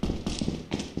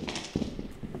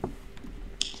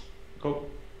 Cool.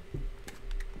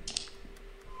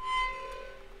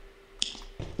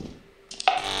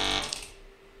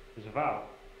 There's a valve.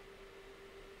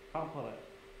 Can't pull it.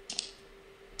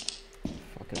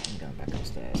 Fuck it, I'm going back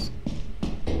upstairs.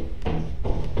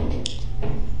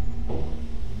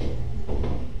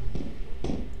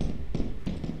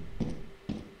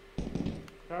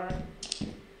 Sorry.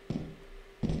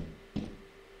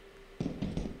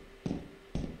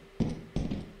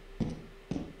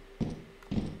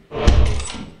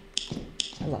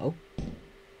 Hello.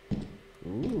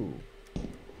 Ooh.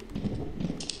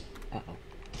 Uh-oh.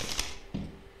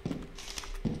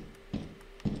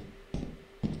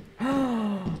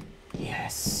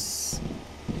 Yes.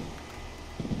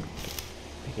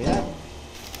 Pick it up.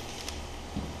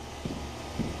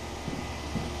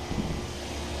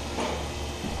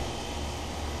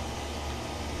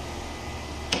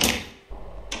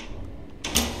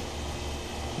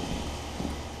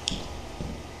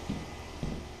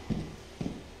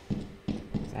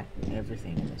 Is that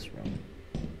everything in this room?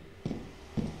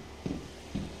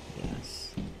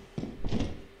 Yes.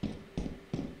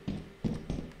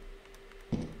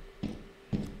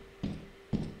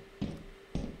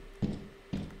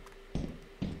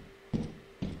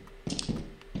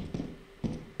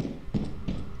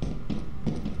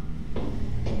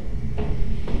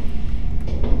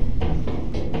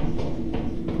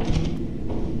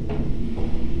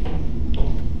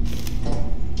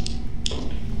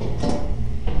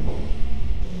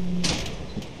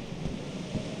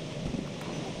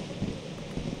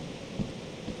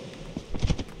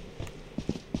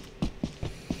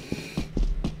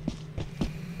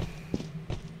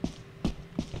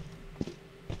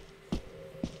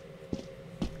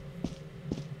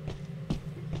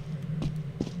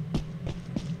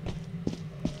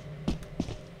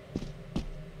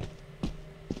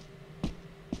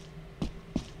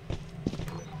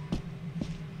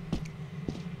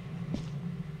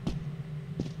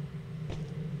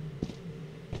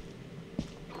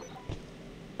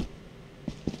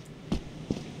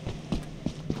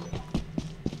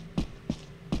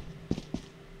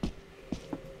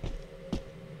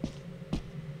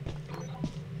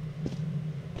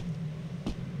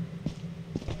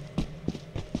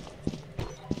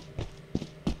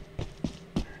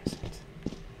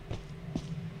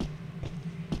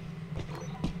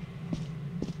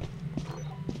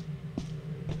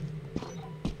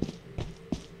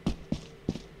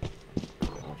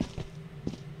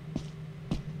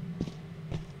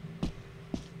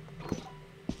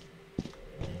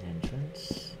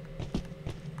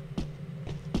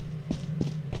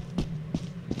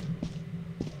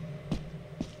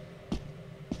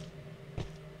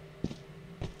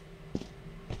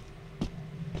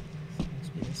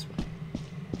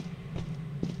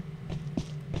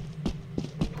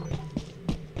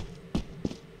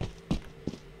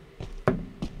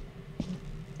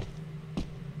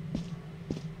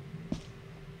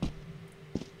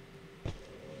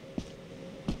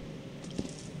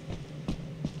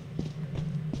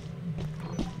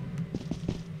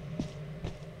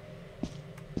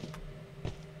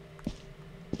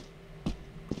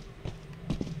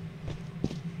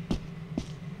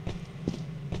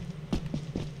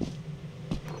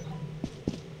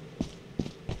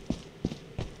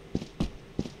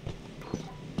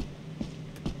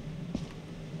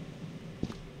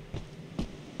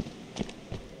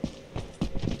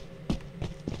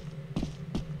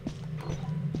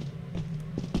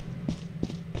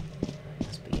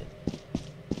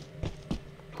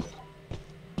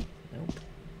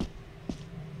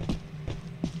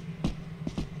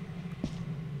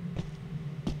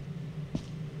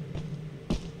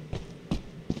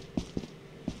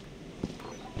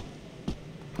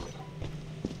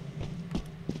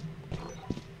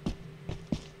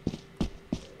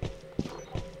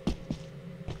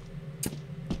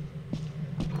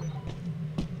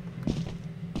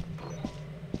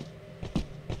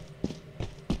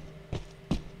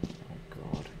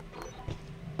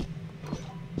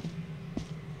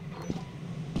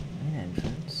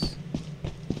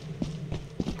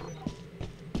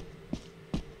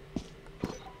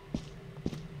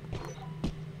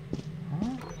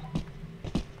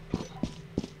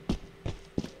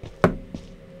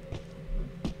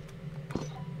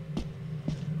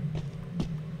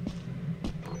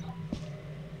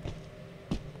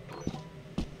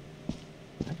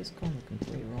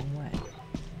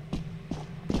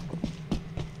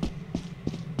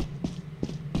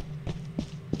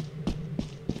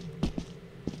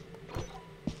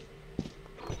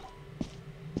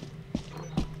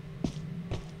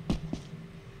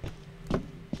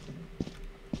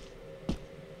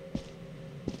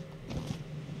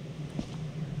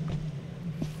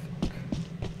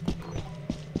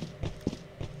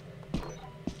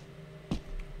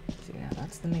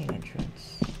 That's the main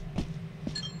entrance.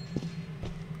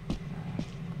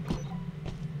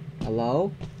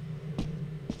 Hello?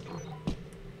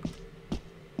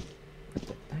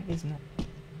 That is not...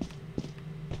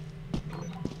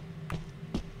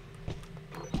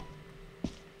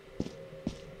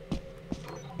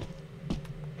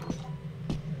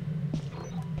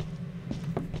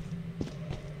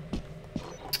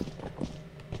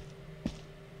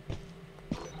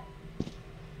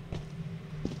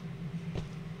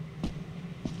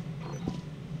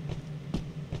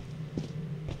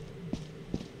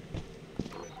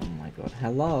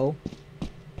 Hello?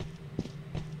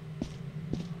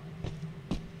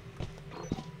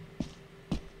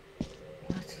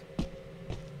 What?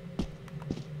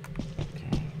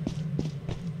 Okay.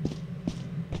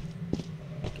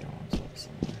 Get on to it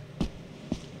somewhere.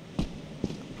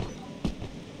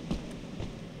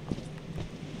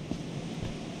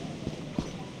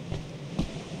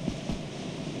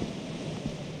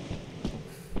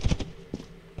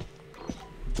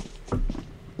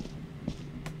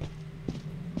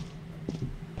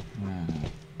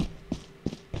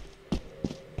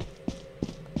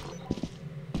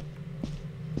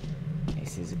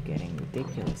 This is getting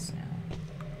ridiculous now.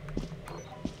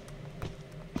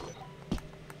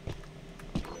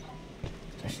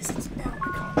 Especially since now I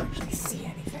can't actually see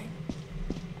anything.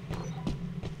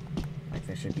 Like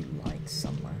there should be lights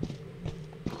somewhere.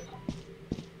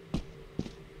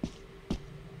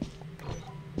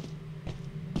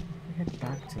 We head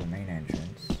back to the main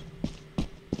entrance.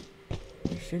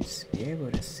 We should be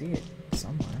able to see it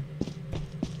somewhere.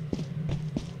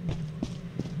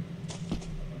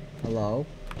 Hello?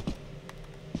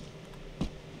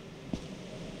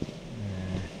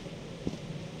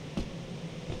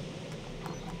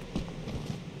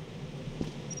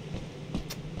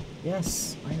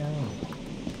 Yes, I know.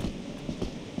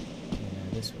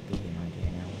 This would be an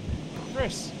idea now.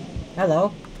 Chris!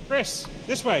 Hello? Chris!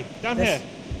 This way! Down here!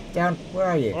 Down, where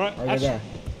are you? Alright, oh, you're there.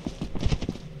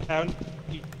 Down.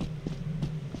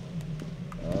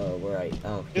 Oh, where are you?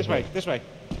 Oh, This way, this way.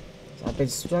 I've been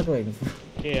struggling.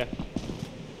 Here.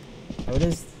 Oh, it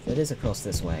is across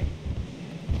this way.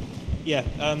 Yeah,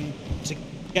 to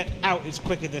get out is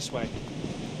quicker this way.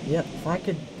 Yep, if I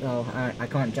could... Oh, I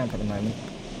can't jump at the moment.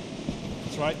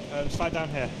 That's right, slide down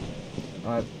here.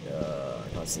 I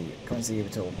can't see you. Can't see you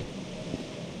at all.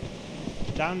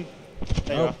 Down.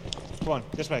 There you are. Come on,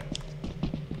 this way.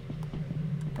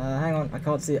 Hang on, I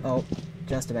can't see it. Oh,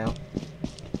 just about.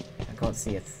 I can't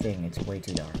see a thing, it's way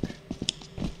too dark.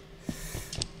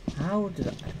 How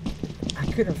did I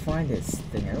couldn't find this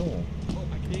thing at all.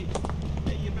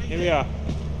 Here we are.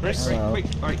 Chris?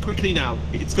 Alright, quickly now.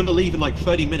 It's gonna leave in like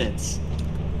 30 minutes.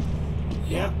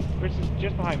 Yeah, Chris is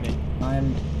just behind me.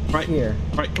 I'm here.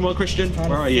 Right, come on, Christian.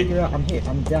 Where are you? I'm here.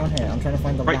 I'm down here. I'm trying to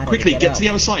find the ladder. Right, quickly, get out. to the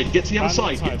other side. Get to the other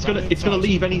side. It's gonna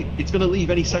leave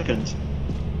any second.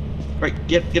 Right,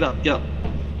 get up.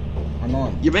 I'm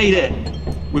on. You made it.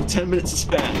 With 10 minutes to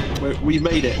spare. We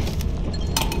made it.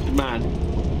 Good man.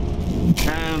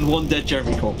 And one dead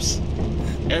Jeremy corpse.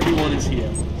 Everyone is here.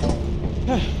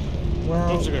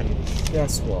 Well,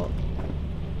 guess what?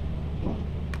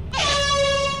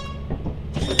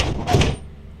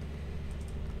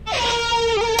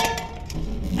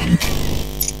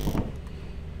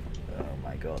 Oh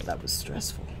my god, that was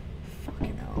stressful.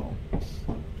 Fucking hell.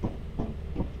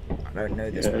 I don't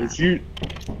know this map.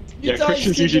 Yeah,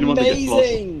 Christian's usually the one that gets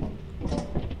lost.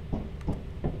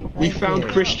 We found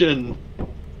Christian.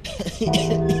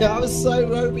 Yeah, I was so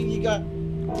hoping you got.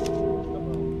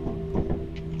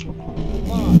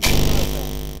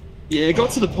 Yeah, it got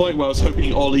to the point where I was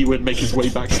hoping Ollie would make his way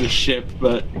back to the ship,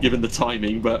 but given the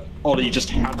timing, but Ollie just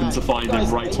happened to find him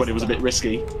right when it was a bit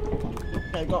risky.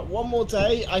 Okay, got one more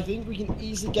day. I think we can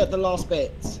easily get the last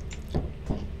bit.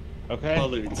 Okay. Our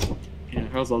loot. Yeah,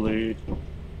 how's our loot?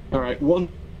 Alright, one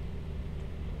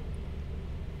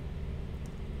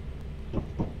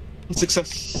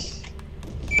success.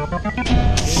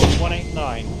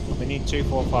 189. We need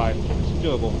 245. It's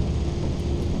doable.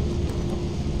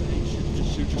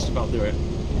 Should just about do it.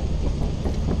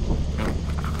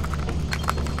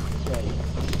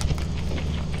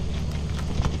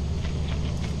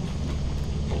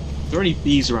 Are there any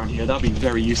bees around here? That'd be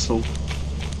very useful.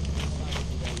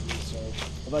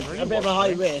 But a bit of a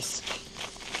high risk.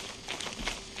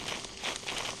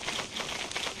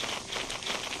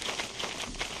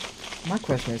 My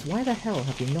question is, why the hell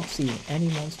have you not seen any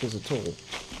monsters at all?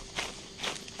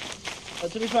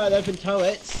 To be fair, they've been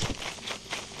turrets.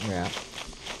 Yeah.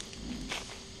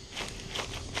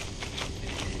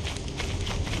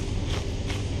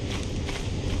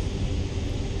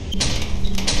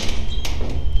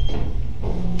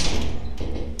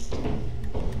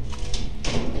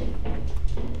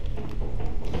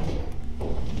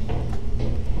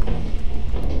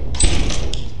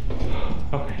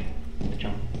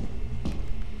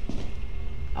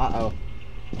 Uh-oh.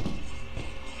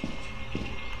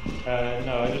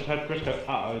 No, I just heard Chris go,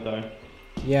 uh-oh, though.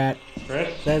 Yeah.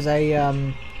 Chris? There's a,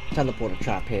 teleporter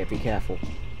trap here, be careful.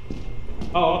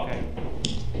 Oh, okay.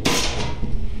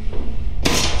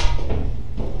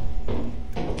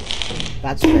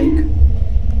 That's fake.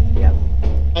 Yep.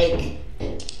 Fake.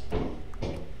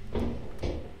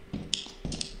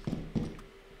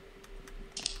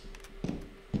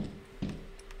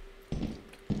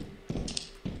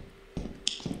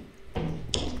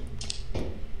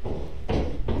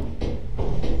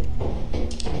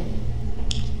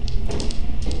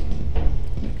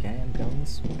 Okay, I'm going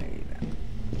this way then.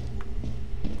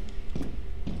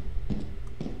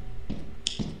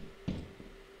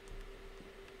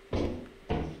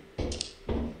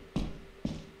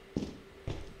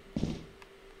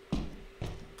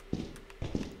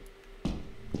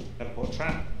 Teleport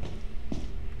trap.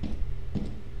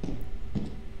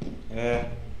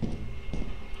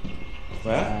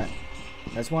 Where?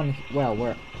 There's one, well,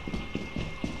 where?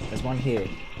 There's one here,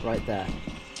 right there.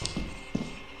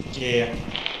 Yeah.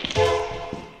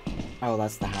 Oh,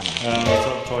 that's the hammer. It's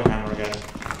not the toy hammer again.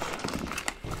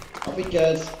 I'll be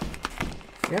good.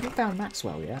 We haven't found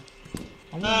Maxwell yet.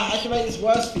 I can make this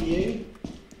worse for you.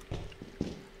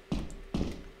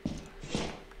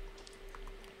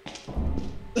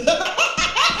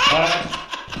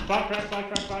 Spike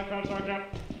trap.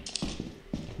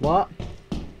 What?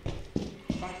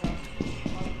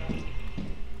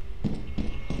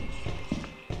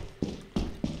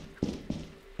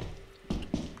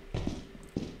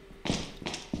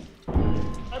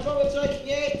 I'm probably taking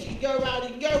it. You can go around. You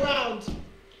can go around.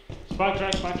 Spike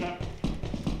trap.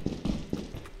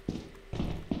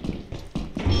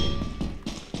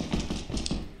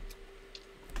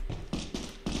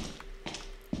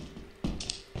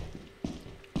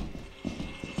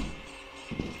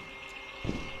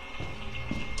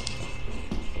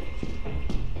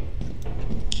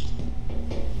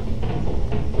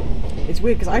 It's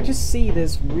weird because I just see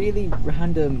this really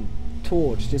random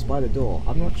torch just by the door.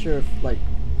 I'm not sure if like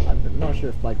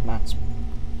Matt's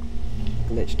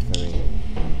glitched for me.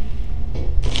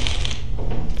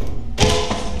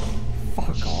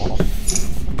 Fuck off.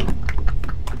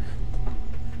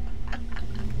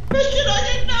 Christian, I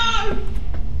didn't know!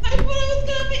 I thought I was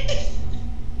gonna be.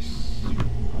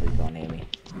 Oh, you can't hear me.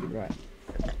 Right.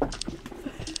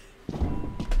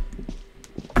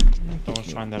 Someone's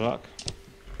trying their luck.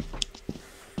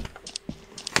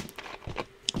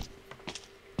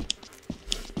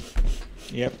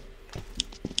 Yep.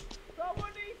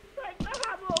 Someone needs to take the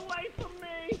hammer away from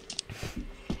me!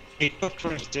 He took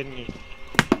Chris, didn't he?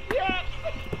 Yeah!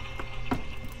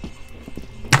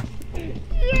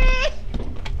 Yeah!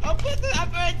 I'll put the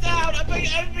hammer down! I'm putting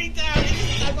everything down!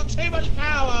 I've got too much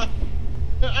power!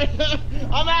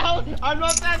 I'm out! I'm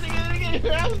not standing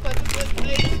anywhere else! I just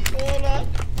went to the corner!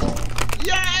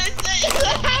 Yes!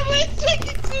 The hammer is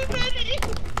taking too many!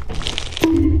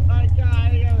 Okay,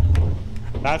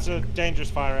 That's a dangerous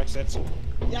fire exit.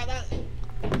 Yeah, that.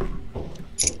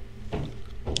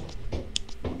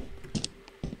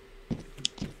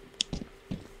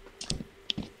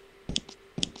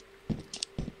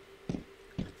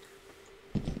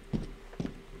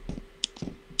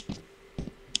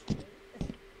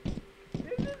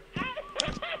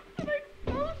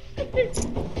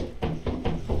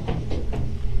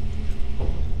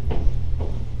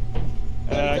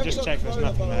 Just check there's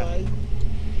nothing there.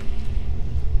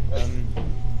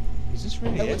 Is this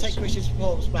really I will it? take Christian's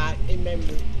reports back in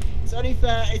memory. It's only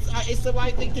fair. It's the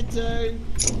right thing to do.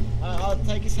 I'll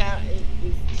take his hat.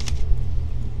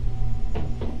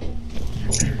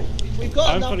 We've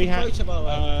got enough to go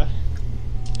tomorrow.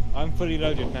 I'm fully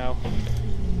loaded now.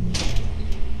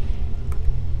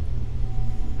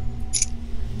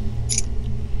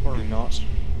 Probably not.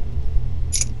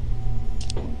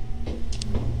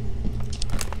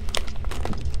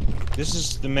 This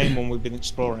is the main one we've been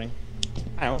exploring.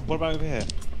 Hang on, what about over here?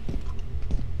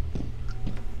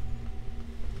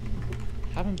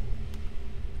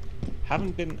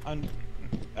 Haven't been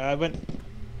I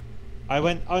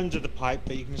went under the pipe,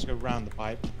 but you can just go round the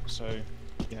pipe, so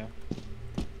yeah.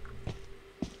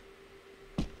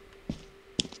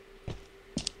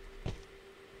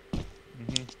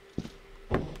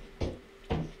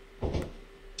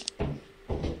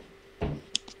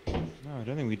 No, I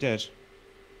don't think we did.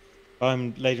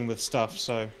 I'm laden with stuff,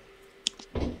 so...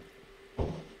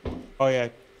 Oh yeah,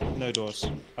 no doors.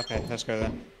 Okay, let's go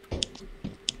then.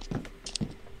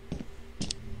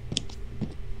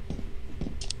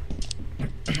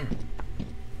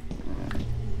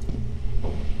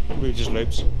 We just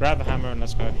loops. Grab the hammer and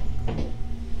let's go.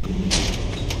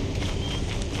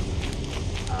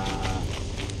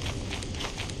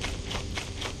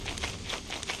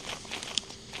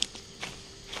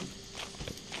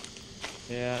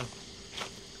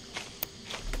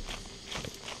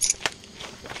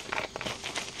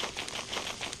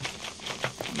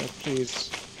 please.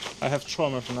 I have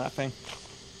trauma from that thing.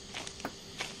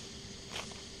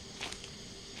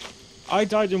 I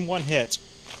died in one hit.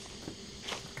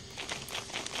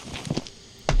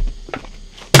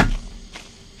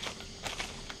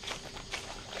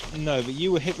 No, but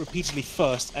you were hit repeatedly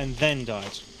first and then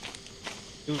died.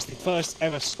 It was the first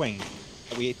ever swing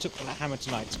that we took from that hammer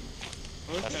tonight.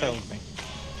 Okay. That failed me.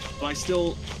 But I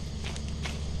still.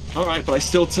 Alright, but I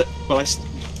still.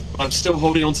 I'm still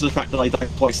holding on to the fact that I died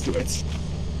twice to it.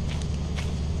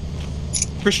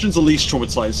 Christian's the least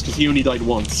traumatized because he only died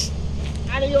once.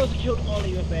 And he also killed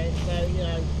Ollie with it, so, you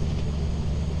know.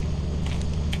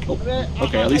 Oh, I mean,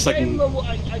 okay, at least I can.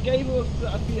 I gave him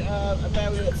a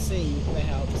burial at sea, if it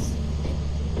helps.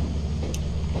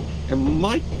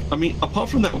 I mean, apart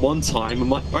from that one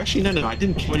time, actually, no, I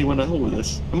didn't kill anyone at all with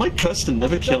this. Am I cursed to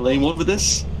never kill anyone with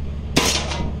this?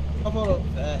 Oh, hold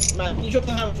on, Matt, can you drop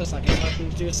the hammer for a second so I can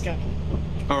do a scan?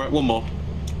 Alright, one more.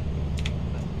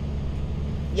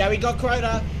 Yeah, we got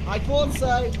Crota. I thought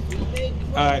so. We did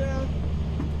Crota. Alright.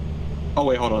 Oh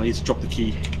wait, hold on, I need to drop the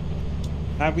key.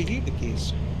 We keep the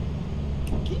keys.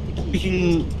 Keep the keys. We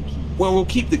can. Well, we'll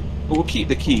keep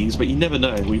the keys, but you never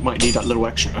know. We might need that little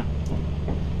extra.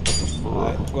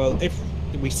 Well, if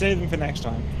we save them for next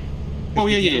time. Oh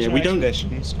yeah. We don't.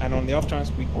 Editions, and on the off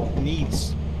chance we need.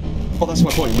 Well, that's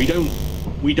my point.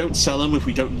 We don't sell them if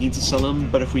we don't need to sell them.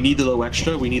 But if we need a little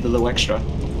extra, we need a little extra.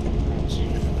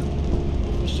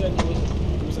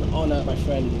 It was an honor, my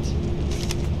friend.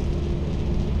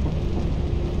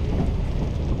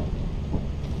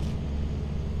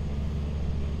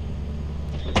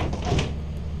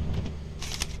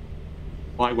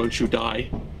 Why won't you die?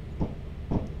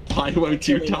 Why won't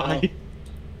you die?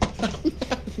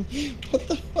 What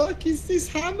the fuck is this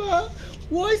hammer?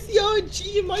 Why is the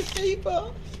RNG in my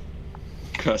paper?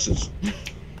 Curses.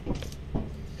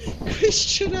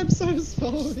 Christian, I'm so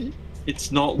sorry.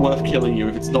 It's not worth killing you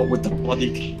if it's not with the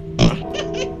bloody.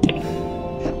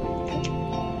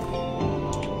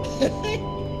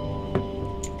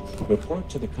 Report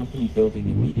to the company building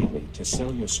immediately to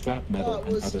sell your scrap metal That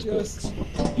and was other just-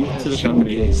 goods. You have To the 7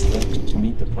 company. days left to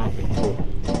meet the profit quota.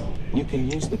 You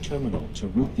can use the terminal to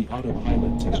route the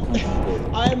autopilot to the company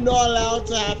building. I am not allowed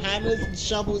to have hammers and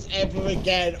shovels ever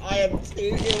again. I am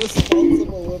too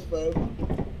irresponsible with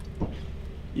them.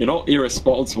 You're not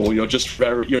irresponsible. You're just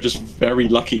very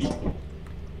lucky.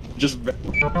 Just.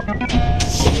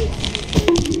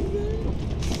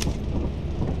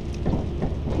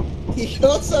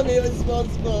 You're so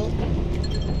irresponsible.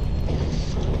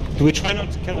 Do we try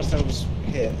not to kill ourselves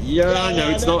here? Yeah, Yeah, no,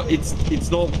 I it's know. not.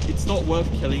 It's not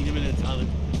worth killing him in a talent.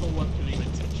 It's not worth killing him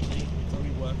intentionally. It's only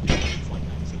worth killing him like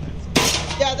accidents.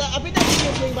 Yeah, I think that's the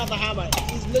good thing about the hammer.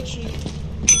 He's literally.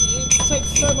 It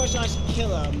takes so much ice to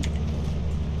kill him.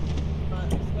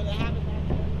 But when the hammer.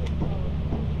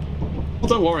 Well,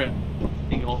 don't worry.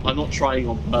 I'm not trying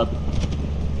on purpose.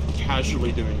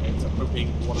 Casually doing it. I'm hoping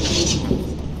one of these.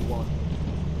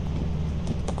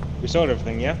 We sold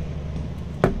everything, yeah?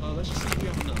 Let's just see if we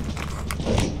have enough.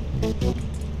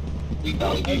 We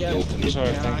value Okay. your commitment. Sorry,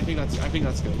 Yeah, I think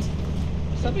that's good.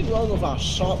 Something wrong with our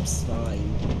shop sign.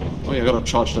 Oh yeah, I gotta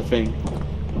charge the thing.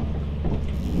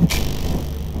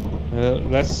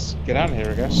 Let's get out of here,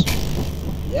 I guess.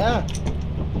 Yeah.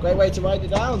 Great way to write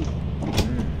it down.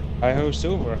 Hi ho,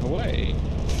 silver, away.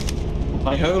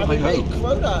 Hi ho, hi Hey, ho.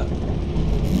 quota.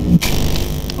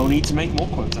 I'll need to make more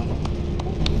quota.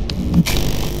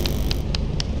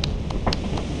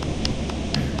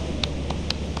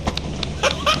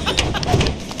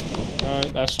 No,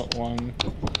 that's not one.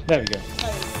 There we go.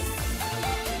 Hey,